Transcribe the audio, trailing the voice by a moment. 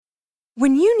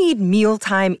When you need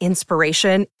mealtime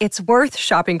inspiration, it's worth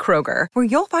shopping Kroger, where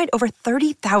you'll find over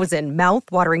 30,000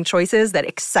 mouth-watering choices that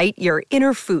excite your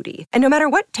inner foodie. And no matter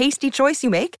what tasty choice you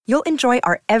make, you'll enjoy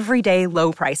our everyday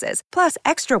low prices, plus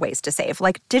extra ways to save,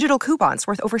 like digital coupons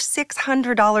worth over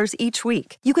 $600 each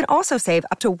week. You can also save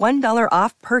up to $1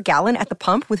 off per gallon at the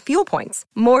pump with fuel points.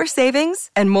 More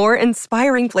savings and more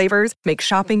inspiring flavors make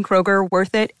shopping Kroger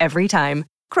worth it every time.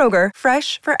 Kroger,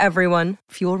 fresh for everyone.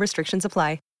 Fuel restrictions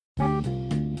apply.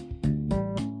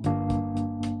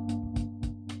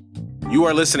 You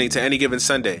are listening to Any Given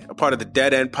Sunday, a part of the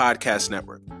Dead End Podcast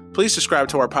Network. Please subscribe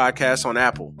to our podcast on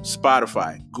Apple,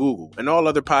 Spotify, Google, and all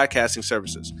other podcasting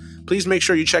services. Please make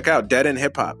sure you check out Dead End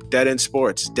Hip Hop, Dead End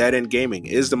Sports, Dead End Gaming,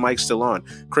 Is the Mic Still On,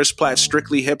 Chris Platt's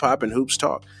Strictly Hip Hop and Hoops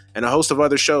Talk, and a host of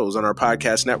other shows on our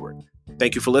podcast network.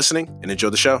 Thank you for listening and enjoy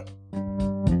the show.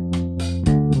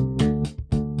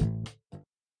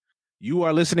 You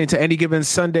are listening to Any Given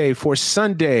Sunday for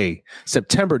Sunday,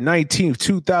 September 19th,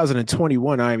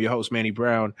 2021. I am your host, Manny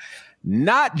Brown,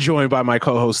 not joined by my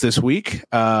co-host this week.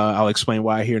 I'll explain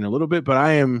why here in a little bit, but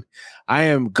I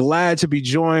am glad to be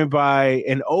joined by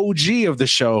an OG of the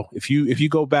show. If you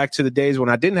go back to the days when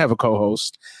I didn't have a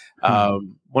co-host,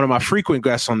 one of my frequent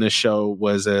guests on this show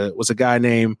was a guy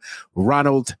named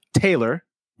Ronald Taylor,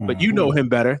 but you know him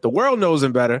better. The world knows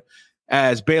him better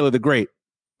as Baylor the Great.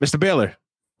 Mr. Baylor,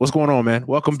 what's going on, man?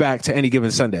 Welcome back to Any Given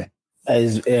Sunday.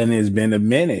 It's been a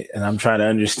minute, and I'm trying to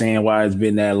understand why it's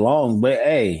been that long. But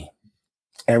hey,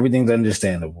 everything's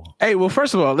understandable. Hey, well,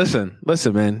 first of all, listen,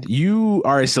 man. You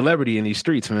are a celebrity in these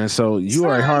streets, man. So you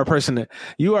are a hard person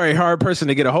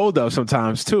to get a hold of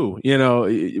sometimes too. You know,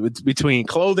 between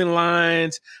clothing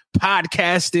lines,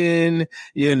 podcasting,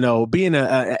 you know, being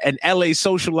an LA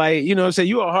socialite, you know what I'm saying?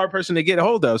 You are a hard person to get a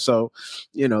hold of. So,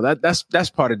 you know, that's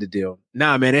part of the deal.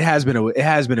 Nah, man, it has been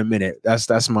a minute.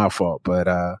 That's my fault.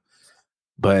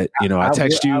 But you know, I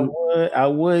text you. I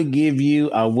would give you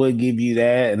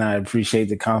that, and I appreciate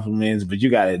the compliments, but you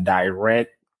got a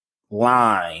direct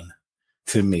line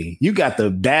to me. You got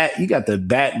the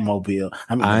Batmobile.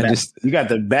 You got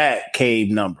the Bat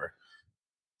Cave number.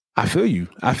 I feel you.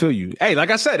 Hey, like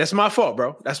I said, that's my fault,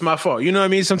 bro. That's my fault. You know what I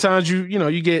mean? Sometimes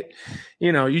you get,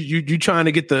 you trying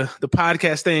to get the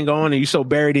podcast thing going, and you're so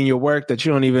buried in your work that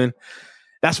you don't even.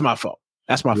 That's my fault.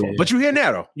 That's my fault. But you're here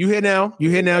now, though.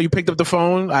 You picked up the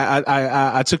phone.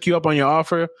 I took you up on your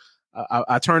offer.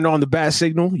 I turned on the bat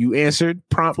signal. You answered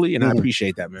promptly, and I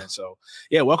appreciate that, man. So,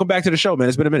 yeah, welcome back to the show, man.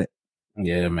 It's been a minute.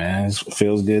 Yeah, man. It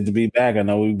feels good to be back. I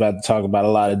know we're about to talk about a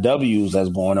lot of W's that's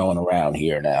going on around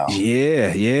here now.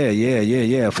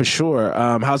 Yeah, for sure.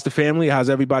 How's the family? How's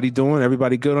everybody doing?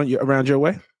 Everybody good around your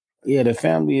way? Yeah, the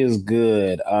family is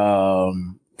good.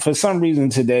 For some reason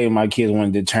today, my kids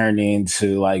wanted to turn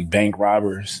into like bank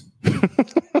robbers.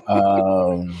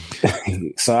 So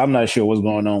I'm not sure what's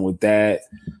going on with that.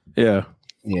 Yeah.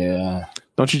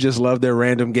 Don't you just love their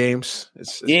random games?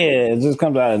 It just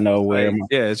comes out of nowhere.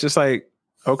 It's just like,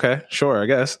 okay, sure, I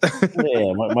guess.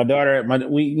 Yeah, my daughter,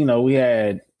 we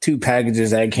had 2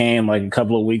 packages that came like a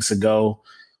couple of weeks ago.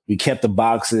 We kept the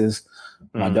boxes.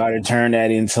 My daughter turned that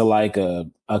into like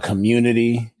a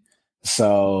community.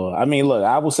 So, I mean, look,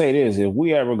 I will say this. If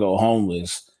we ever go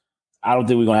homeless, I don't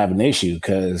think we're going to have an issue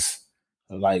because,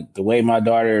 like, the way my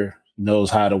daughter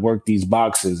knows how to work these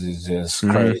boxes is just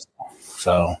crazy.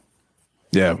 So,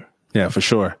 yeah, for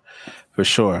sure.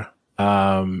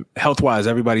 Health-wise,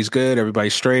 everybody's good.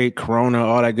 Everybody's straight. Corona,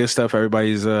 all that good stuff.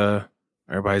 Everybody's good,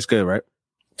 right?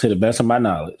 To the best of my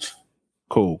knowledge.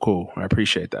 Cool. I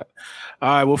appreciate that. All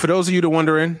right. Well, for those of you that are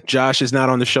wondering, Josh is not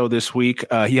on the show this week.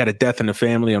 He had a death in the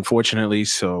family, unfortunately,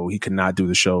 so he could not do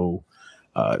the show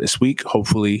this week.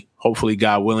 Hopefully,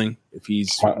 God willing, if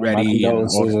he's ready. My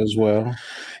condolences as well.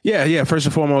 Yeah. First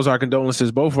and foremost,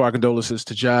 both of our condolences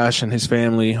to Josh and his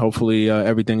family. Hopefully,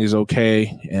 everything is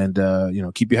okay. And,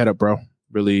 keep your head up, bro.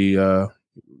 Really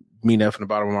mean that from the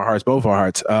bottom of our hearts, both our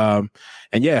hearts.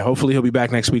 And yeah, hopefully he'll be back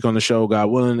next week on the show, God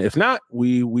willing. If not,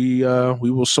 we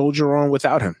will soldier on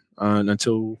without him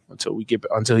until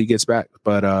he gets back.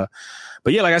 But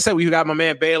yeah, like I said, we got my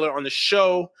man Baylor on the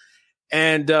show,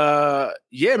 and man,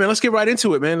 let's get right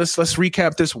into it, man. Let's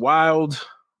recap this wild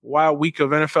week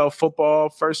of NFL football.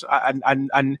 First,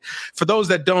 I for those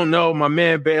that don't know, my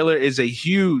man Baylor is a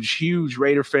huge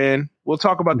Raider fan. We'll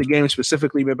talk about the game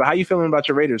specifically, man. But how you feeling about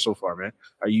your Raiders so far, man?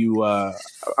 Are you?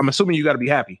 I'm assuming you got to be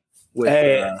happy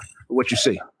with what you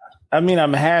see. I mean,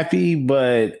 I'm happy,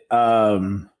 but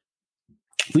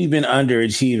we've been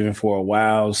underachieving for a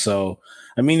while. So,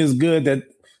 I mean, it's good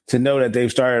to know that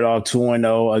they've started off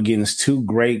 2-0 against 2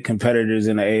 great competitors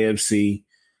in the AFC.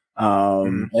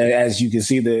 As you can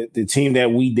see, the team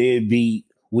that we did beat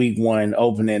week one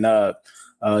opening up.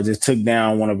 Just took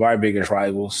down one of our biggest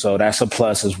rivals, so that's a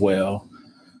plus as well.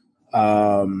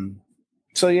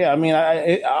 So yeah, I mean,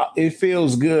 it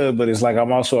feels good, but it's like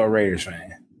I'm also a Raiders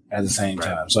fan at the same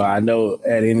time. So I know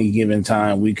at any given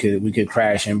time we could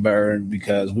crash and burn,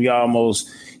 because we almost,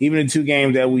 even the 2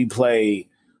 games that we played,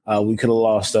 we could have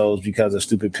lost those because of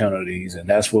stupid penalties, and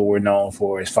that's what we're known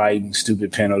for, is fighting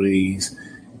stupid penalties.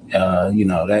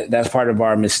 That's part of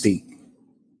our mystique.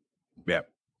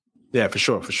 Yeah, for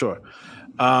sure.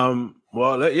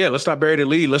 Let's not bury the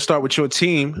lead. Let's start with your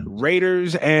team.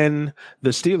 Raiders and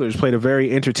the Steelers played a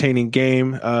very entertaining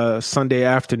game Sunday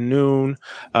afternoon.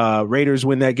 Raiders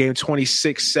win that game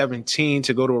 26-17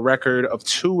 to go to a record of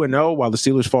 2-0, while the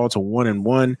Steelers fall to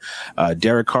 1-1.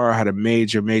 Derek Carr had a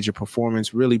major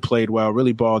performance, really played well,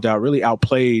 really balled out, really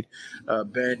outplayed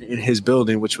Ben in his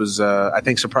building, which was, I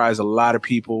think, surprised a lot of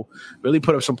people. Really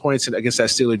put up some points against that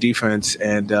Steeler defense.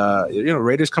 And,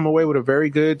 Raiders come away with a very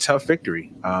good, tough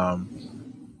victory.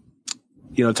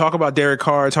 Talk about Derek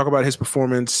Carr, talk about his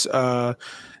performance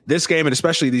this game, and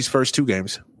especially these first 2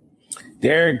 games.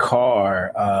 Derek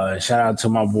Carr, shout out to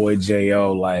my boy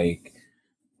J.O.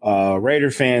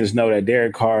 Raider fans know that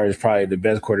Derek Carr is probably the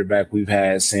best quarterback we've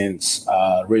had since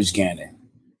Rich Gannon.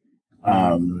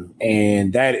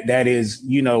 And that is,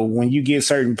 when you get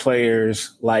certain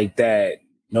players like that,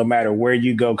 no matter where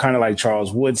you go, kind of like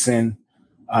Charles Woodson,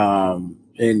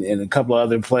 and a couple of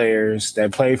other players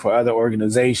that play for other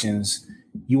organizations,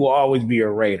 you will always be a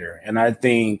Raider. And I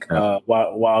think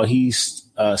while he's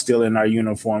still in our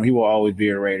uniform, he will always be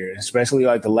a Raider, especially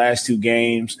like the last 2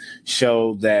 games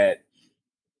showed that.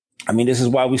 I mean, this is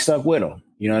why we stuck with him.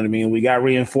 You know what I mean? We got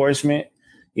reinforcement,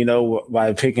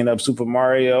 by picking up Super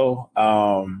Mario.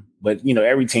 But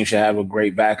every team should have a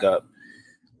great backup.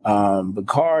 But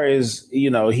Carr is,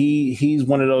 he's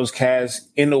one of those cats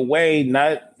in a way,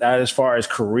 not as far as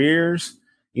careers,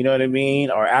 you know what I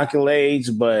mean, or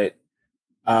accolades, but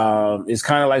it's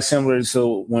kind of like similar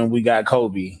to when we got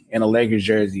Kobe in a Lakers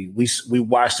jersey. We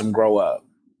watched him grow up,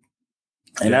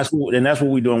 and that's what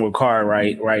we're doing with Carr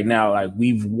right now. Like,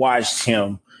 we've watched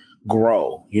him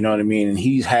grow, you know what I mean, and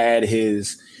he's had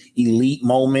his elite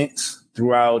moments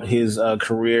throughout his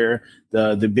career.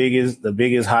 The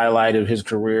biggest highlight of his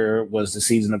career was the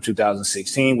season of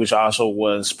 2016, which also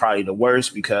was probably the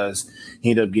worst because he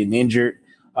ended up getting injured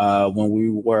when we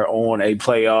were on a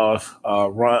playoff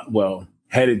run. Well,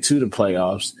 headed to the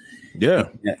playoffs. Yeah.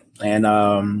 And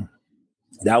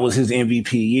that was his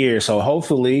MVP year. So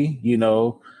hopefully,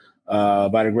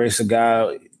 by the grace of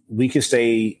God, we can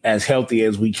stay as healthy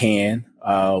as we can.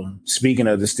 Speaking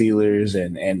of the Steelers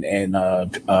and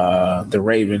the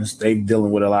Ravens, they're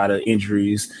dealing with a lot of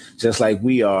injuries, just like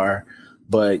we are.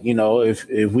 But,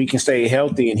 if we can stay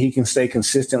healthy and he can stay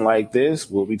consistent like this,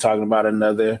 we'll be talking about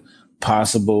another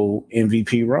possible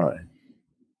MVP run.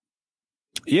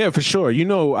 Yeah, for sure.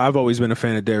 I've always been a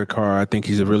fan of Derek Carr. I think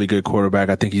he's a really good quarterback.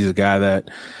 I think he's a guy that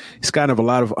he's kind of a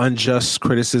lot of unjust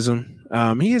criticism.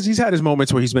 He's had his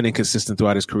moments where he's been inconsistent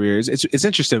throughout his career. It's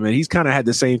interesting, man. He's kind of had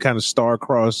the same kind of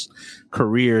star-crossed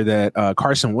career that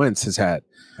Carson Wentz has had,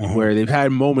 where they've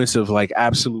had moments of like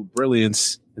absolute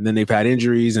brilliance, and then they've had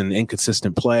injuries and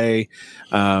inconsistent play.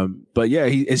 But yeah,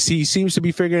 he seems to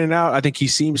be figuring it out. I think he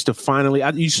seems to finally,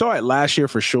 you saw it last year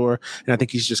for sure. And I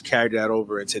think he's just carried that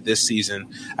over into this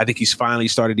season. I think he's finally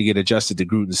started to get adjusted to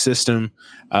Gruden's system.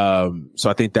 So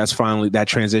I think that's finally, that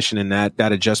transition and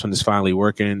that adjustment is finally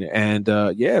working. And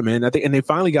yeah, man, I think, and they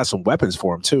finally got some weapons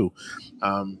for him too.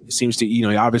 It seems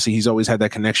to, obviously he's always had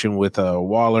that connection with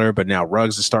Waller, but now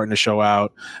Ruggs is starting to show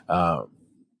out.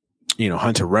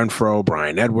 Hunter Renfrow,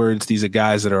 Brian Edwards. These are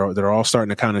guys that are all starting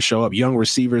to kind of show up. Young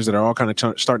receivers that are all kind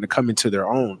of starting to come into their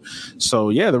own. So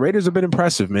yeah, the Raiders have been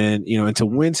impressive, man. And to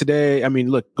win today, I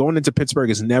mean, look, going into Pittsburgh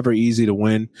is never easy to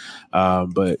win,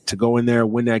 but to go in there,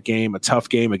 win that game, a tough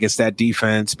game against that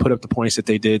defense, put up the points that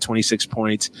they did, 26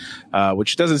 points,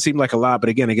 which doesn't seem like a lot,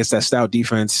 but again, against that stout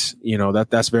defense,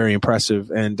 that's very impressive.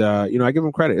 And I give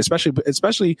them credit,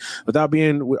 especially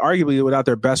arguably without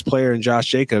their best player in Josh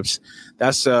Jacobs.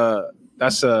 That's a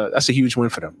huge win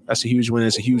for them. That's a huge win.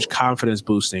 It's a huge confidence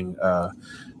boosting,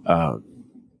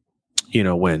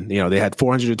 win. They had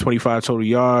 425 total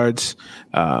yards,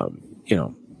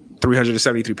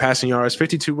 373 passing yards,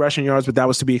 52 rushing yards, but that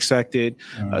was to be expected.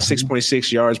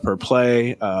 6.6 yards per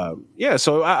play.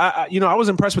 So I was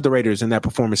impressed with the Raiders in that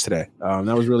performance today.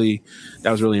 That was really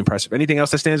impressive. Anything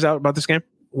else that stands out about this game?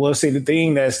 Well, see, the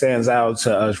thing that stands out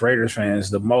to us Raiders fans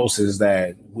the most is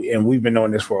that, and we've been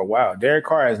knowing this for a while, Derek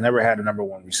Carr has never had a number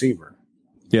one receiver.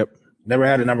 Yep. Never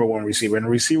had a number one receiver. And the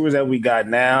receivers that we got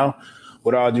now,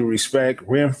 with all due respect,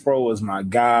 Renfrow is my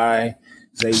guy.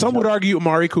 Some would argue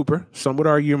Amari Cooper.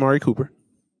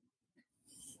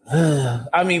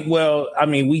 I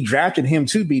mean, we drafted him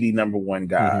to be the number one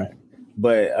guy. Mm-hmm.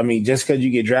 But, I mean, just because you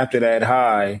get drafted that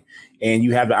high and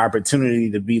you have the opportunity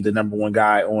to be the number one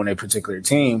guy on a particular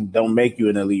team, don't make you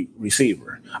an elite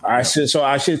receiver. I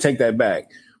should take that back.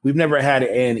 We've never had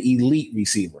an elite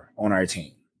receiver on our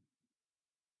team.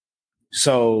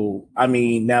 So, I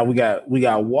mean, now we got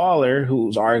Waller,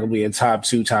 who's arguably a top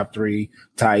 2, top 3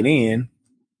 tight end.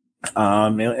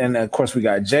 And of course, we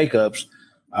got Jacobs.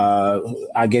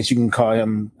 I guess you can call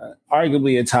him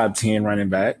arguably a top 10 running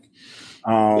back.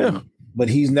 But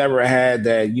he's never had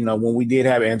that, when we did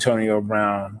have Antonio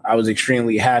Brown, I was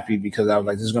extremely happy because I was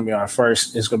like, it's going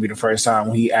to be the first time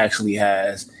when he actually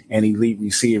has an elite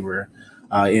receiver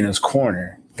in his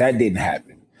corner. That didn't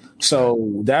happen.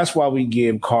 So that's why we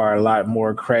give Carr a lot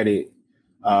more credit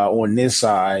on this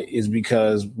side, is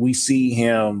because we see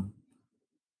him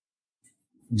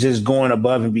just going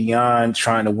above and beyond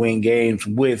trying to win games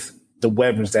with the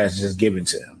weapons that's just given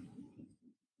to him.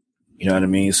 You know what I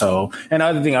mean? So,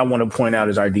 another thing I want to point out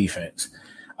is our defense.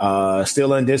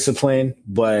 Still undisciplined,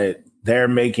 but they're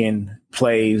making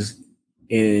plays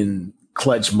in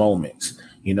clutch moments.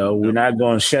 We're not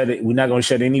going to shut it. We're not going to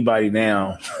shut anybody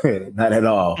down, not at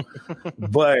all.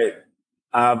 But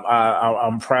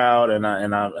I'm proud, and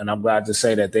I'm glad to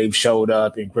say that they've showed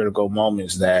up in critical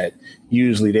moments that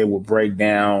usually they will break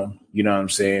down. You know what I'm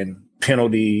saying?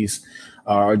 Penalties.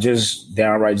 Or just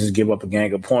downright just give up a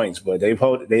gang of points, but they've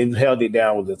held it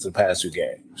down with us the past 2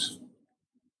 games.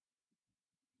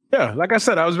 Yeah, like I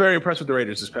said, I was very impressed with the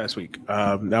Raiders this past week.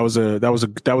 That was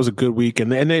a good week, and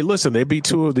they beat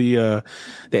 2 of the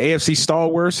AFC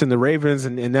stalwarts and the Ravens,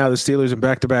 and now the Steelers in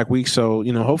back-to-back weeks. So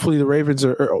hopefully the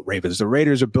the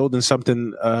Raiders are building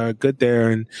something good there,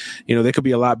 and they could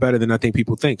be a lot better than I think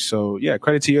people think. So yeah,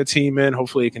 credit to your team, man.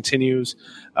 Hopefully it continues.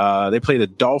 They play the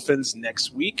Dolphins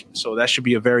next week, so that should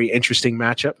be a very interesting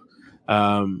matchup.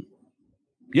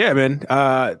 Yeah, man.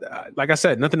 Like I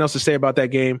said, nothing else to say about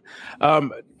that game.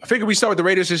 I figured we start with the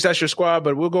Raiders since that's your squad,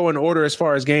 but we'll go in order as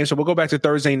far as games. So we'll go back to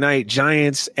Thursday night,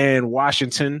 Giants and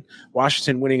Washington.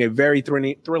 Washington winning a very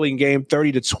thrilling game,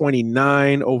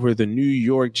 30-29 over the New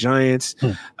York Giants.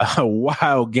 A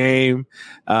wild game,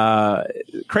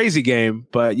 crazy game.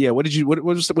 But yeah, what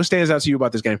stands out to you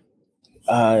about this game?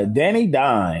 Danny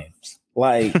Dimes,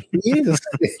 like he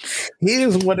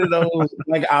is one of those.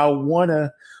 Like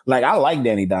I like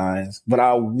Danny Dimes, but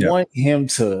I want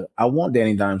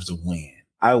Danny Dimes to win.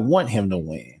 I want him to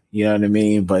win. You know what I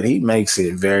mean? But he makes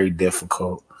it very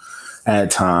difficult at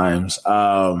times.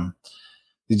 The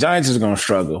Giants is going to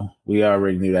struggle. We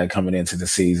already knew that coming into the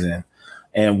season.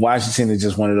 And Washington is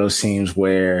just one of those teams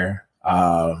where,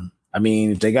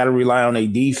 if they got to rely on a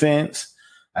defense,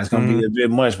 that's going to be a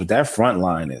bit much. But that front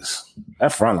line is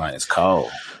cold.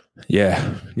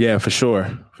 Yeah, for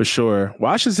sure.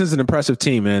 Washington's an impressive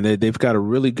team, man. They've got a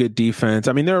really good defense.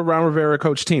 I mean, they're a Ron Rivera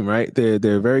coach team, right?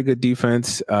 They're a very good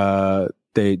defense.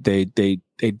 They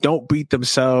don't beat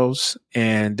themselves,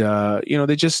 and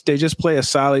they just play a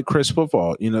solid, crisp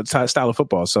football, style of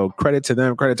football. So credit to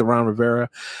them, credit to Ron Rivera.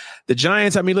 The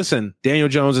Giants, I mean, listen, Daniel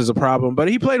Jones is a problem, but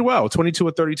he played well. 22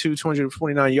 of 32,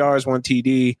 249 yards, 1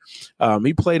 TD.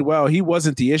 He played well. He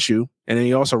wasn't the issue. And then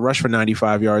he also rushed for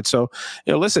 95 yards. So,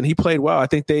 listen, he played well. I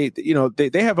think they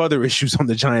have other issues on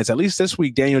the Giants. At least this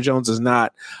week, Daniel Jones is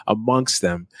not amongst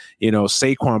them.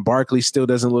 Saquon Barkley still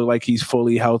doesn't look like he's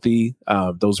fully healthy.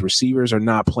 Those receivers are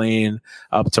not playing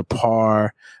up to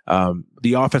par.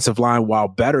 The offensive line, while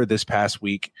better this past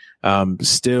week,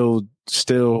 still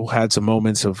had some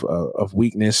moments of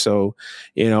weakness. So,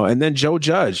 and then Joe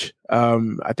Judge,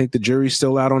 I think the jury's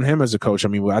still out on him as a coach. I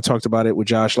mean, I talked about it with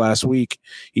Josh last week.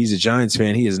 He's a Giants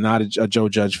fan. He is not a Joe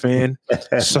Judge fan.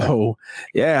 So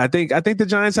yeah, I think the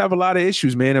Giants have a lot of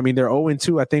issues, man. I mean, they're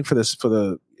 0-2, I think for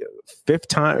the 5th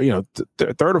time,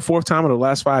 third or 4th time in the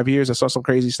last 5 years. I saw some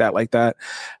crazy stat like that.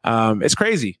 It's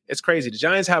crazy. The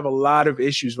Giants have a lot of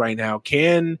issues right now.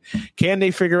 Can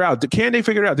they figure out?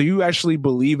 Do you actually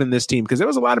believe in this team? Because there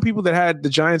was a lot of people that had the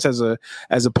Giants as a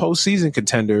postseason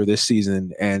contender this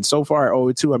season, and so far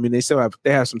 0-2. I mean,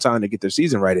 they have some time to get their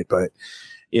season righted, but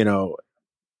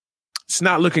it's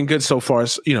not looking good so far.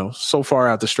 So far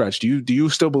out the stretch. Do you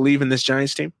still believe in this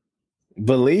Giants team?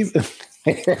 Believe.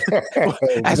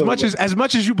 as much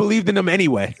as you believed in them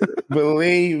anyway. I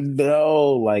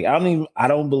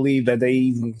don't believe that they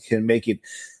even can make it,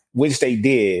 which they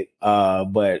did,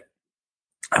 but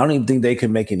I don't even think they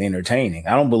can make it entertaining.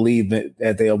 I don't believe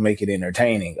that they'll make it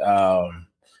entertaining.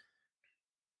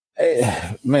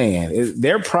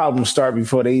 Their problems start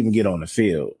before they even get on the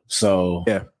field. So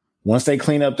yeah, once they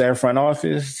clean up their front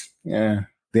office, yeah,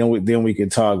 then we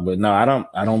could talk. But no, I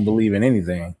don't believe in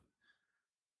anything.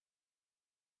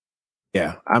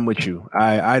 Yeah, I'm with you.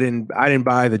 I didn't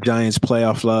buy the Giants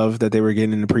playoff love that they were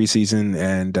getting in the preseason,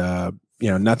 and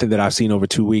nothing that I've seen over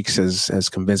 2 weeks has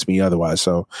convinced me otherwise.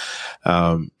 So,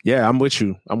 yeah, I'm with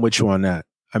you. I'm with you on that.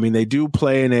 I mean, they do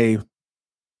play in a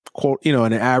quote,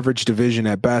 an average division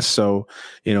at best. So,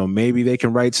 maybe they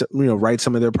can right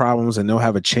some of their problems and they'll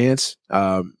have a chance.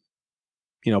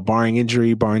 Barring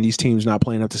injury, barring these teams not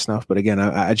playing up to snuff. But again,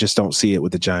 I just don't see it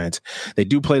with the Giants. They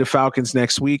do play the Falcons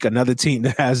next week, another team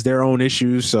that has their own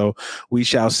issues. So we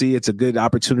shall see. It's a good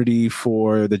opportunity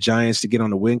for the Giants to get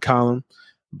on the win column.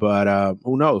 But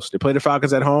who knows? They play the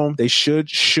Falcons at home. They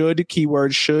should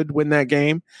win that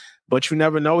game. But you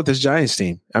never know with this Giants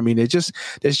team. I mean, it's just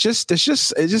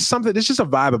something. There's just a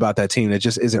vibe about that team that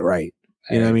just isn't right.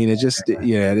 You know what I mean? It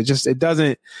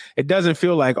doesn't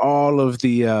feel like all of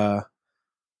the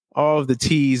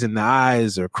T's and the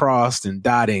I's are crossed and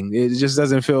dotting. It just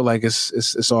doesn't feel like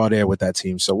it's all there with that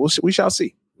team. So we shall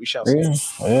see. We shall see.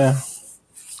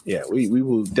 Yeah. We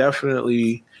will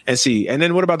definitely and see. And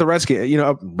then what about the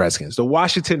Redskins, the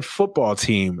Washington football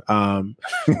team? Do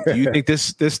you think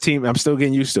this team? I'm still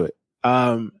getting used to it.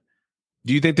 Do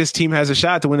you think this team has a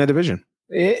shot to win that division?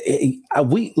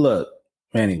 Look,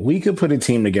 Manny, we could put a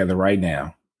team together right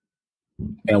now,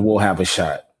 and we'll have a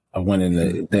shot of winning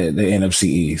the NFC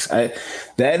East.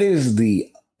 That is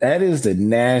the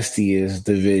nastiest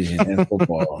division in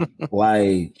football.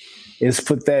 Like, it's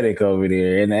pathetic over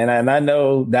there. And I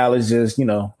know Dallas just,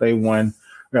 they won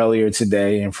earlier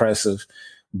today, impressive.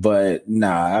 But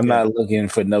nah, I'm not looking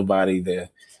for nobody to.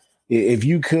 If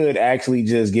you could actually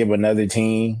just give another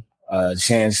team a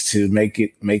chance to make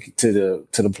it to the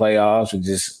playoffs and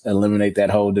just eliminate that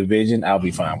whole division, I'll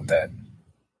be fine with that.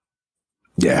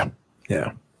 Yeah.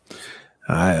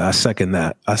 I second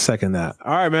that. All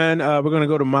right, man. We're gonna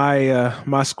go to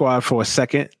my squad for a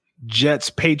second. Jets,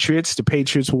 Patriots. The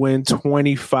Patriots win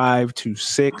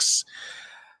 25-6.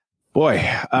 Boy,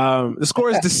 the score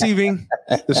is deceiving.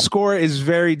 The score is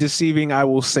very deceiving. I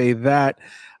will say that.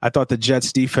 I thought the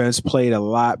Jets defense played a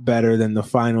lot better than the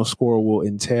final score will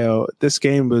entail. This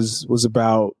game was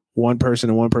about one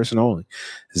person and one person only,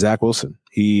 Zach Wilson.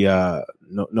 He no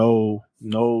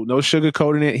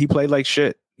sugarcoating it. He played like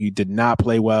shit. He did not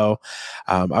play well.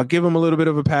 I'll give him a little bit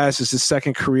of a pass. It's his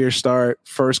second career start,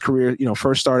 first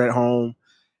start at home,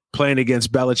 playing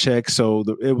against Belichick. So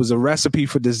it was a recipe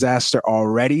for disaster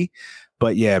already.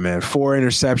 But yeah, man, 4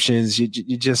 interceptions.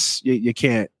 You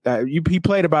can't. He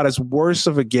played about as worse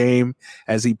of a game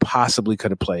as he possibly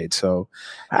could have played. So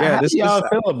yeah, how do y'all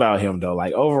feel about him though?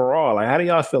 Like overall, how do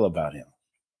y'all feel about him?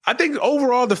 I think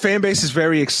overall the fan base is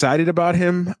very excited about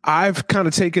him. I've kind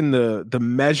of taken the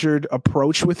measured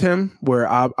approach with him, where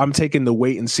I'm taking the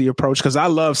wait and see approach, because I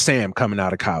love Sam coming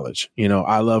out of college.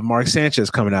 I love Mark Sanchez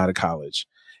coming out of college.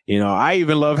 I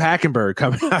even love Hackenberg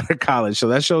coming out of college. So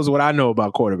that shows what I know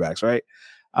about quarterbacks, right?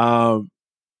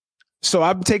 So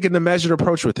I'm taking the measured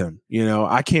approach with him.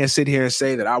 I can't sit here and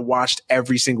say that I watched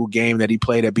every single game that he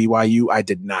played at BYU. I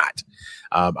did not.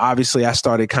 Obviously, I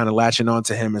started kind of latching on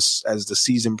to him as the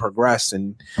season progressed.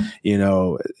 And,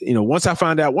 once I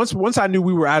found out, once I knew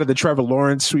we were out of the Trevor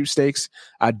Lawrence sweepstakes,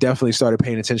 I definitely started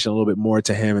paying attention a little bit more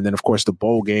to him. And then, of course, the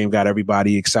bowl game got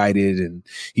everybody excited, and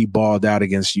he balled out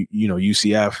against,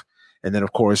 UCF. And then,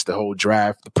 of course, the whole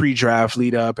draft, the pre-draft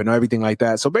lead up and everything like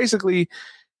that. So basically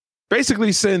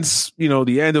since,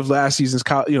 the end of last season's,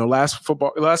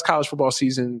 last college football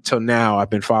season till now, I've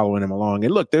been following him along.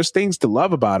 And look, there's things to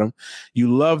love about him.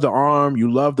 You love the arm.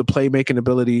 You love the playmaking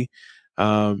ability.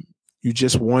 You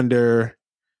just wonder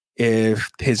if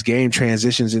his game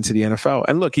transitions into the NFL.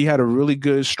 And look, he had a really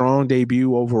good, strong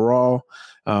debut overall.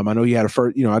 I know he had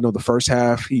the first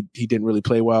half, he didn't really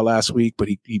play well last week, but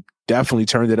he definitely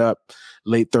turned it up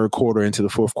late third quarter into the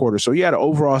fourth quarter. So he had an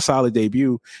overall solid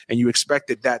debut, and you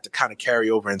expected that to kind of carry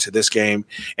over into this game,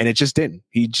 and it just didn't.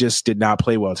 He just did not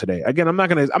play well today. Again, I'm not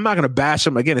gonna bash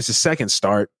him. Again, it's his second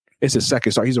start. He's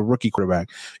a rookie quarterback.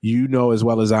 As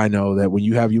well as I know that when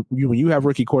you have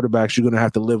rookie quarterbacks, you're gonna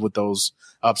have to live with those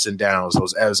ups and downs,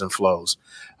 those ebbs and flows.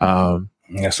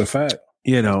 That's a fact.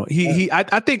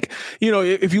 I think,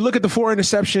 if you look at the 4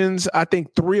 interceptions, I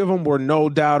think 3 of them were, no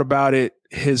doubt about it,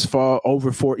 his fault,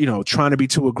 trying to be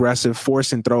too aggressive,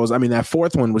 forcing throws. I mean, that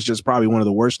 4th one was just probably one of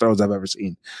the worst throws I've ever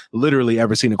seen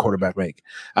a quarterback make.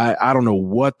 I don't know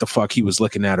what the fuck he was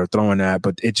looking at or throwing at,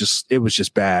 but it was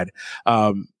just bad.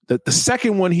 The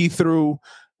second one he threw,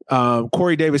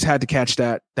 Corey Davis had to catch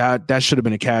that. That should have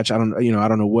been a catch. I don't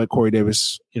know what Corey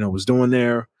Davis, was doing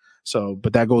there. So,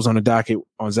 but that goes on the docket,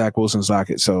 on Zach Wilson's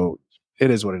docket. So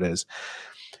It is what it is.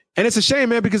 And it's a shame,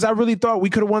 man, because I really thought we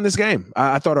could have won this game.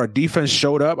 I thought our defense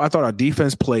showed up. I thought our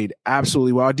defense played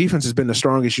absolutely well. Our defense has been the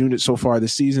strongest unit so far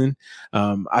this season.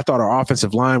 I thought our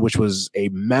offensive line, which was a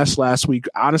mess last week,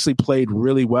 honestly played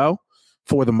really well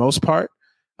for the most part.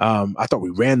 I thought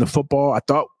we ran the football. I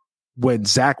thought when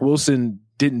Zach Wilson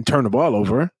didn't turn the ball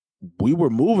over, we were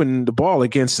moving the ball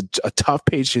against a tough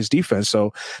Patriots defense.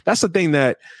 So that's the thing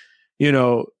that, you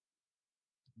know,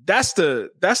 that's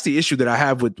the issue that I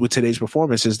have with today's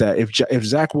performance is that if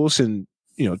Zach Wilson,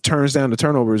 you know, turns down the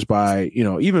turnovers by, you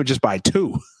know, even just by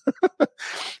 2,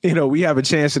 you know, we have a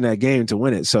chance in that game to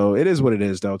win it. So it is what it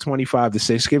is, though.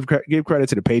 25-6. Give credit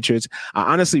to the Patriots.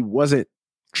 I honestly wasn't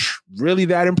really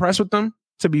that impressed with them,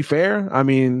 to be fair. I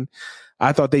mean,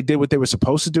 I thought they did what they were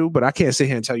supposed to do, but I can't sit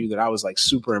here and tell you that I was like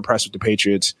super impressed with the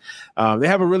Patriots. They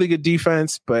have a really good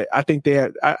defense, but I think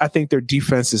I think their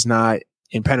defense is not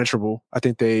impenetrable. I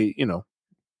think they, you know,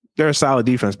 they're a solid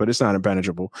defense, but it's not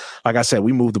impenetrable. Like I said,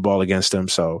 we moved the ball against them.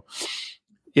 So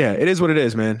yeah, it is what it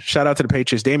is, man. Shout out to the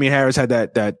Patriots. Damian Harris had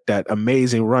that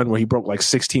amazing run where he broke like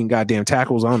 16 goddamn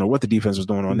tackles. I don't know what the defense was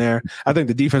doing on there. I think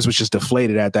the defense was just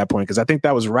deflated at that point because I think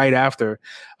that was right after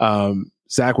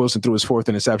Zach Wilson threw his 4th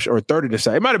interception or 3rd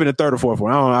interception. It might have been a 3rd or 4th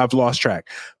one. I don't know. I've lost track.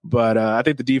 But I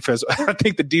think the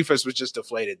defense was just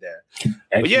deflated there.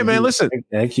 But yeah, man, listen.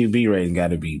 That QB rating got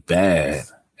to be bad.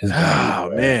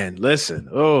 Oh, man. Listen.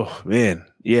 Oh, man.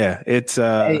 Yeah, it's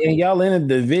and y'all in a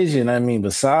division. I mean,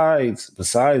 besides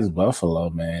Buffalo,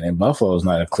 man, and Buffalo's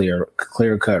not a clear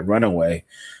cut runaway.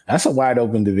 That's a wide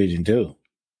open division too.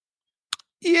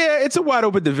 Yeah, it's a wide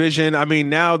open division. I mean,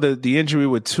 now the injury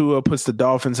with Tua puts the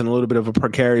Dolphins in a little bit of a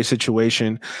precarious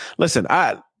situation. Listen,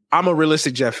 I'm a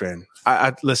realistic Jet fan.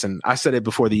 Listen, I said it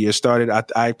before the year started.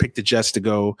 I picked the Jets to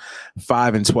go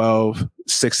 5-12,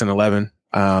 6-11.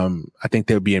 I think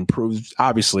they'll be improved.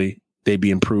 Obviously, they'd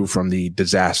be improved from the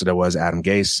disaster that was Adam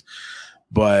Gase.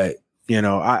 But, you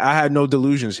know, I had no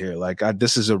delusions here. Like,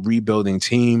 this is a rebuilding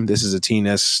team. This is a team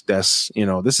that's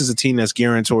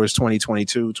gearing towards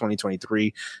 2022,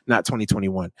 2023, not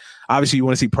 2021. Obviously, you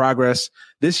want to see progress.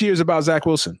 This year is about Zach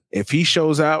Wilson. If he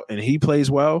shows out and he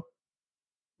plays well,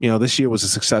 you know, this year was a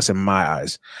success in my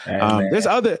eyes. There's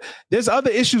other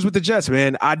issues with the Jets,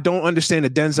 man. I don't understand the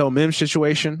Denzel Mims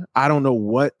situation. I don't know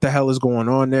what the hell is going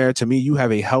on there. To me, you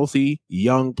have a healthy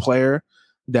young player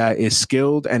that is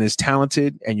skilled and is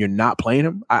talented, and you're not playing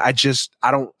him. I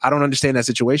don't understand that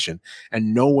situation,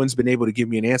 and no one's been able to give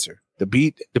me an answer. The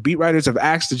beat writers have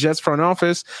asked the Jets front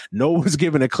office. No one's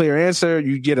given a clear answer.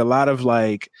 You get a lot of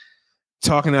like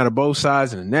talking out of both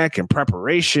sides of the neck and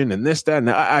preparation and this, that, and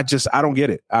I don't get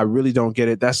it. I really don't get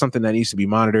it. That's something that needs to be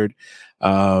monitored.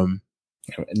 Never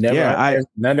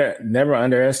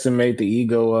underestimate the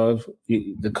ego of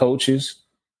the coaches,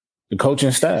 the coaching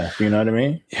staff. You know what I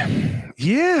mean?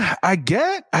 Yeah, I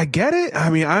get it. I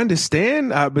mean, I understand.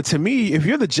 But to me, if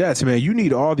you're the Jets, man, you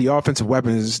need all the offensive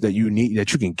weapons that you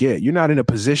can get. You're not in a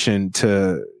position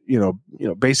to,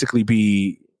 basically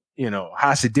be,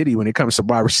 Hassan Diddy when it comes to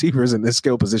wide receivers and the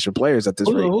skill position players at this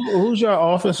rate. Who's your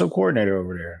offensive coordinator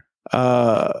over there?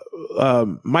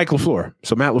 Mike LaFleur.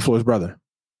 So Matt LaFleur's brother.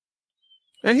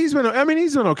 And he's been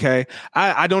okay.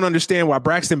 I don't understand why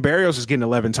Braxton Berrios is getting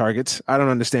 11 targets. I don't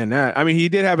understand that. I mean, he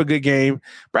did have a good game.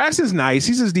 Braxton's nice.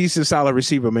 He's a decent, solid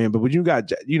receiver, man. But when you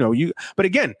got, but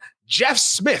again, Jeff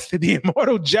Smith, the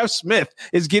immortal Jeff Smith,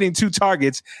 is getting 2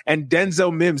 targets and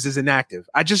Denzel Mims is inactive.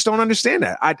 I just don't understand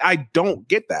that. I don't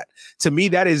get that. To me,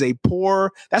 that's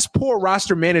poor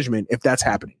roster management if that's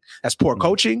happening. That's poor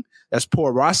coaching. That's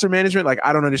poor roster management. Like,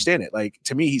 I don't understand it. Like,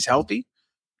 to me, he's healthy.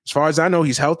 As far as I know,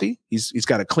 he's healthy. He's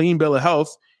got a clean bill of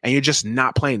health, and you're just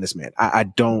not playing this man. I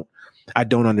don't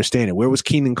understand it. Where was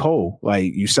Keenan Cole?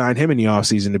 Like, you signed him in the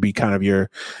offseason to be kind of your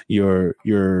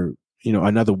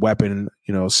another weapon,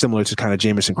 similar to kind of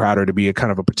Jamison Crowder, to be a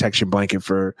kind of a protection blanket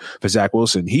for Zach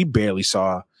Wilson. He barely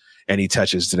saw any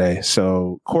touches today.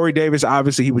 So Corey Davis,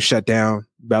 obviously he was shut down.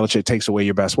 Belichick takes away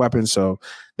your best weapon. So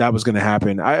that was going to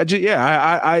happen.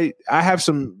 I have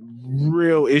some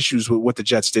real issues with what the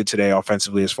Jets did today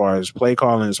offensively, as far as play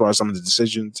calling, as far as some of the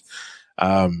decisions.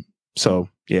 So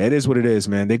yeah, it is what it is,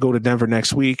 man. They go to Denver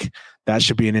next week. That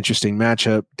should be an interesting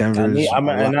matchup. I'm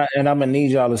gonna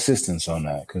need y'all assistance on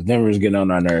that because Denver's getting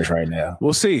on our nerves right now.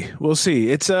 We'll see.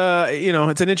 It's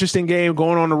it's an interesting game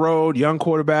going on the road. Young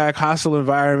quarterback, hostile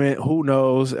environment. Who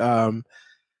knows?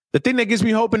 The thing that gives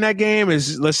me hope in that game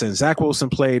is, listen, Zach Wilson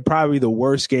played probably the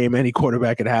worst game any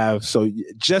quarterback could have. So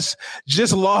just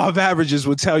law of averages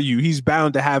would tell you he's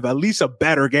bound to have at least a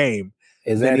better game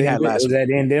than he had last week. Is that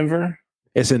in Denver?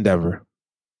 It's in Denver.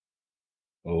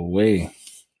 Oh, wait.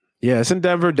 Yeah, it's in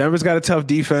Denver. Denver's got a tough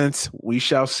defense. We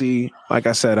shall see. Like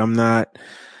I said, I'm not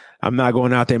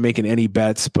going out there making any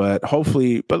bets, but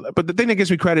hopefully, but the thing that gives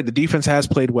me credit, the defense has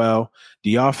played well.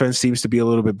 The offense seems to be a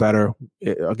little bit better.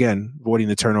 Again, avoiding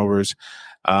the turnovers.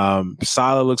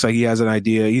 Saleh looks like he has an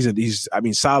idea.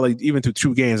 Saleh, even through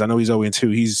 2 games, I know he's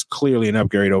 0-2. He's clearly an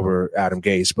upgrade over Adam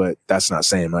Gase, but that's not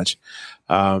saying much.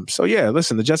 So yeah,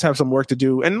 listen, the Jets have some work to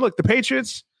do. And look, the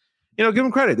Patriots, give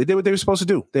them credit. They did what they were supposed to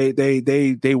do.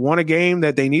 They won a game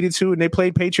that they needed to, and they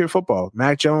played Patriot football.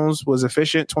 Mac Jones was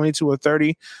efficient, 22 of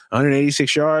 30,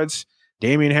 186 yards.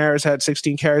 Damian Harris had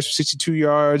 16 carries for 62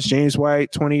 yards. James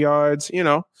White, 20 yards.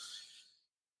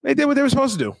 They did what they were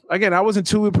supposed to do. Again, I wasn't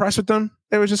too impressed with them.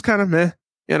 They were just kind of meh,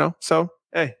 So,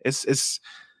 hey, it's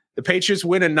the Patriots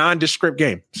win a nondescript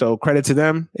game. So credit to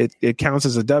them. It counts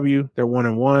as a W. They're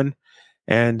 1-1.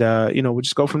 And, we'll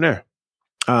just go from there.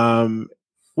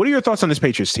 What are your thoughts on this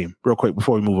Patriots team, real quick,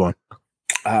 before we move on?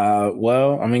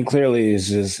 Clearly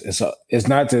it's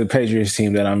not the Patriots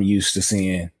team that I'm used to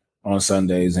seeing on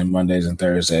Sundays and Mondays and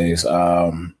Thursdays.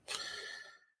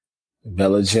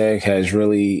 Belichick has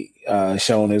really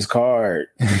shown his card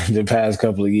the past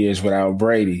couple of years without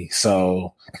Brady.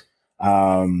 So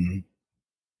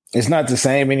it's not the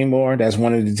same anymore. That's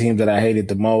one of the teams that I hated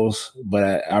the most,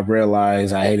 but I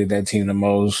realized I hated that team the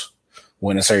most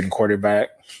when a certain quarterback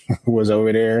was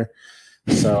over there.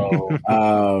 So,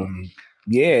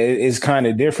 it's kind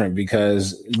of different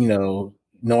because,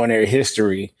 knowing their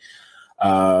history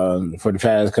for the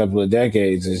past couple of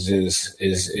decades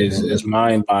is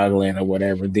mind boggling or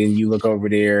whatever. Then you look over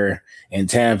there in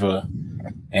Tampa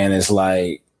and it's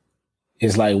like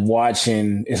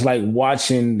watching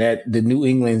that the New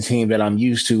England team that I'm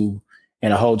used to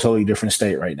in a whole totally different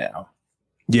state right now.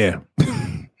 Yeah.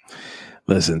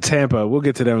 Listen, Tampa, we'll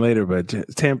get to them later, but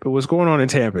Tampa, what's going on in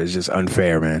Tampa is just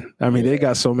unfair, man. I mean, They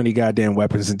got so many goddamn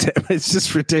weapons in Tampa. It's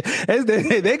just ridiculous.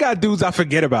 They got dudes I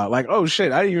forget about. Like, oh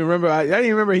shit, I didn't even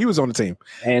remember he was on the team.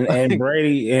 And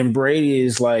Brady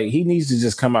is like, he needs to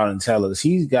just come out and tell us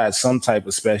he's got some type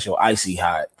of special icy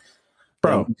hot,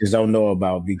 bro. We just don't know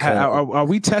about because are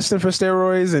we testing for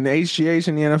steroids and HGH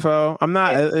in the NFL? I'm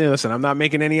not. Listen, I'm not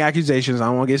making any accusations. I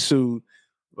don't want to get sued.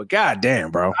 But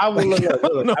goddamn, bro, I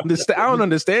don't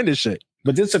understand this shit.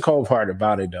 But this is the cold part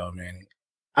about it, though, man.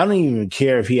 I don't even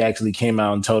care if he actually came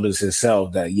out and told us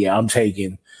himself that, I'm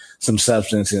taking some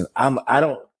substance, and I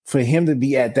don't. For him to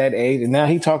be at that age, and now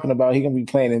he's talking about he gonna be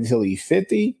playing until he's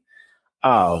 50.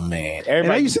 Oh man,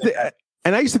 everybody.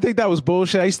 And I used to think that was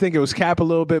bullshit. I used to think it was cap a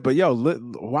little bit, but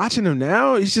watching him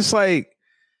now, he's just like.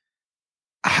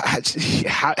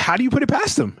 How do you put it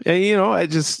past him? And,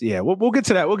 we'll get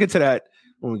to that. We'll get to that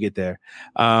when we get there.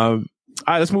 All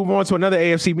right, let's move on to another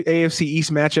AFC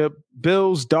East matchup.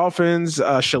 Bills, Dolphins,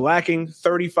 shellacking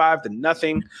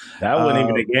 35-0. That wasn't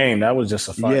even a game. That was just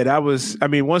a fight. Yeah, that was. I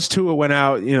mean, once Tua went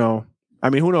out, who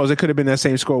knows? It could have been that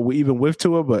same score even with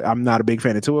Tua, but I'm not a big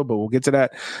fan of Tua, but we'll get to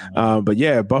that. But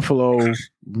yeah, Buffalo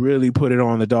really put it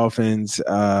on the Dolphins.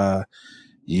 What's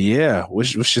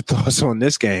your thoughts on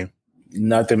this game?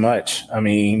 Nothing much. I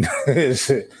mean, there's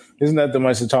nothing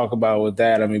much to talk about with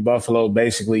that. I mean, Buffalo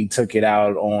basically took it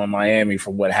out on Miami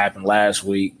for what happened last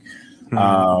week.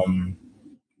 Mm-hmm.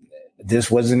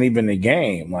 This wasn't even a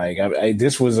game. Like,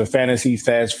 this was a fantasy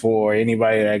fest for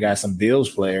anybody that got some Bills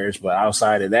players. But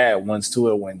outside of that, once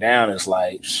Tua went down, it's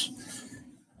like,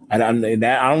 I don't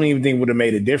even think would have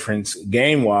made a difference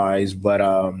game wise. But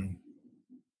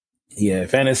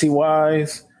fantasy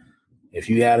wise. If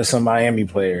you added some Miami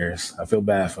players, I feel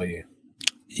bad for you.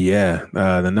 Yeah,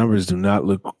 the numbers do not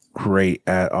look great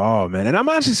at all, man. And I'm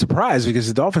actually surprised because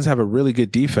the Dolphins have a really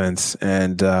good defense.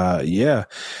 And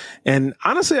and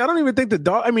honestly, I don't even think from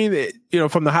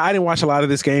the I didn't watch a lot of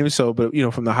this game, but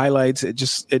from the highlights, it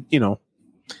just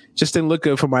didn't look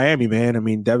good for Miami, man. I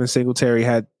mean, Devin Singletary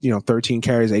had 13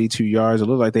 carries, 82 yards. It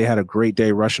looked like they had a great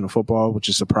day rushing the football, which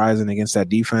is surprising against that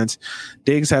defense.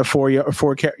 Diggs had four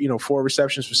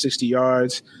receptions for 60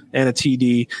 yards and a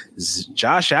TD.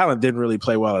 Josh Allen didn't really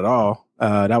play well at all.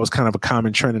 That was kind of a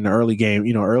common trend in the early game.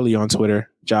 Early on Twitter,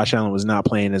 Josh Allen was not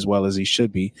playing as well as he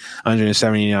should be.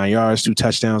 179 yards, 2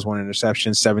 touchdowns, 1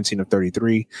 interception, 17 of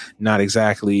 33. Not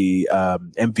exactly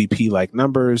MVP-like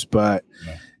numbers, but.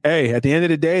 Yeah. Hey, at the end of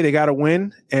the day, they got to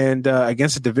win, and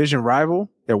against a division rival,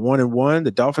 they're 1-1.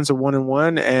 The Dolphins are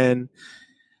 1-1, and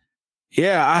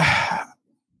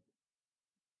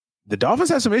the Dolphins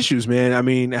have some issues, man. I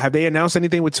mean, have they announced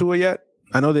anything with Tua yet?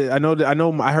 I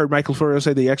heard Michael Florio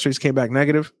say the X-rays came back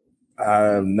negative.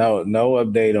 No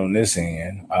update on this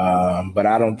end. But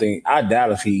I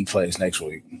doubt if he plays next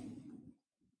week.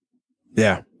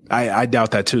 Yeah. I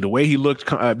doubt that too. The way he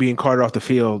looked being carted off the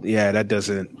field, yeah, that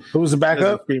doesn't. Who was the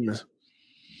backup?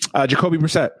 Jacoby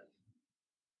Brissett.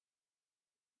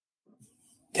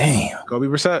 Damn, Jacoby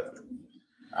Brissett.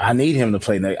 I need him to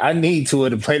play next. I need Tua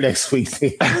to play next week.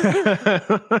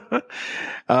 The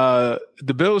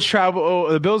Bills travel.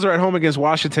 The Bills are at home against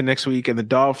Washington next week, and the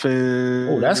Dolphins.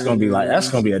 Oh, that's gonna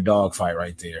be a dog fight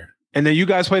right there. And then you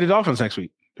guys play the Dolphins next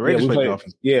week. The Raiders play the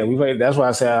Dolphins. Yeah, we played. That's why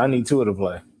I said I need Tua to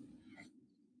play.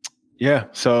 Yeah.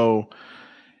 So,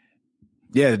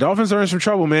 yeah, the Dolphins are in some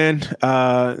trouble, man.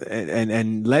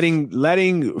 And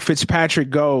letting Fitzpatrick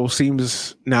go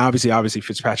seems now obviously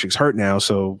Fitzpatrick's hurt now,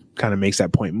 so kind of makes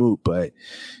that point moot. But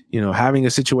having a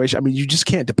situation, I mean, you just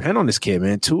can't depend on this kid,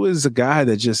 man. Tua is a guy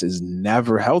that just is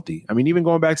never healthy. I mean, even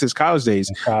going back to his college days,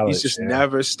 he's just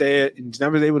never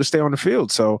able to stay on the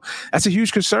field. So that's a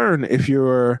huge concern if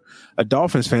you're a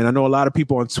Dolphins fan. I know a lot of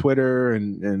people on Twitter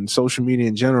and social media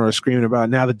in general are screaming about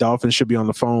now the Dolphins should be on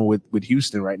the phone with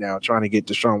Houston right now trying to get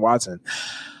Deshaun Watson.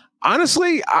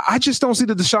 Honestly, I just don't see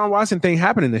the Deshaun Watson thing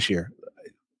happening this year.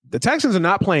 The Texans are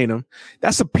not playing him.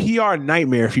 That's a PR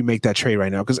nightmare if you make that trade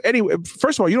right now. Because anyway,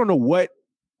 first of all, you don't know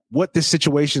what this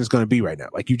situation is going to be right now.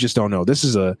 Like, you just don't know. This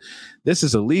is a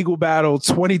legal battle.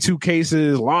 22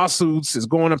 cases, lawsuits, is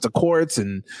going up to courts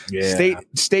and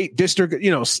state district,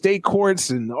 state courts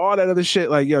and all that other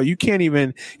shit. Like, you can't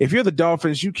even, if you're the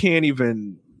Dolphins, you can't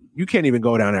even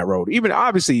go down that road. Even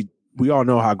obviously, we all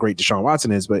know how great Deshaun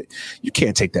Watson is, but you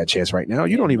can't take that chance right now.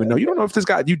 You don't even know. You don't know if this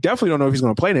guy, you definitely don't know if he's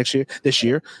going to play this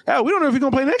year. Hell, we don't know if he's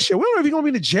going to play next year. We don't know if he's going to be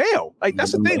in the jail. Like,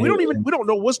 that's the thing. We don't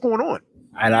know what's going on.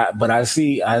 But I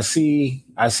see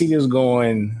this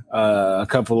going a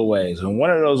couple of ways. And one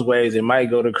of those ways, it might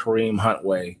go the Kareem Hunt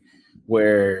way,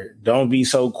 where don't be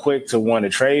so quick to want to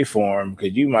trade for him,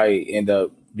 because you might end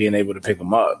up being able to pick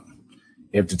him up.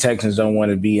 If the Texans don't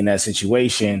want to be in that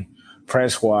situation,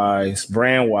 press-wise,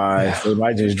 brand-wise, they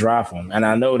might just drop him. And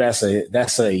I know that's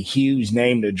a huge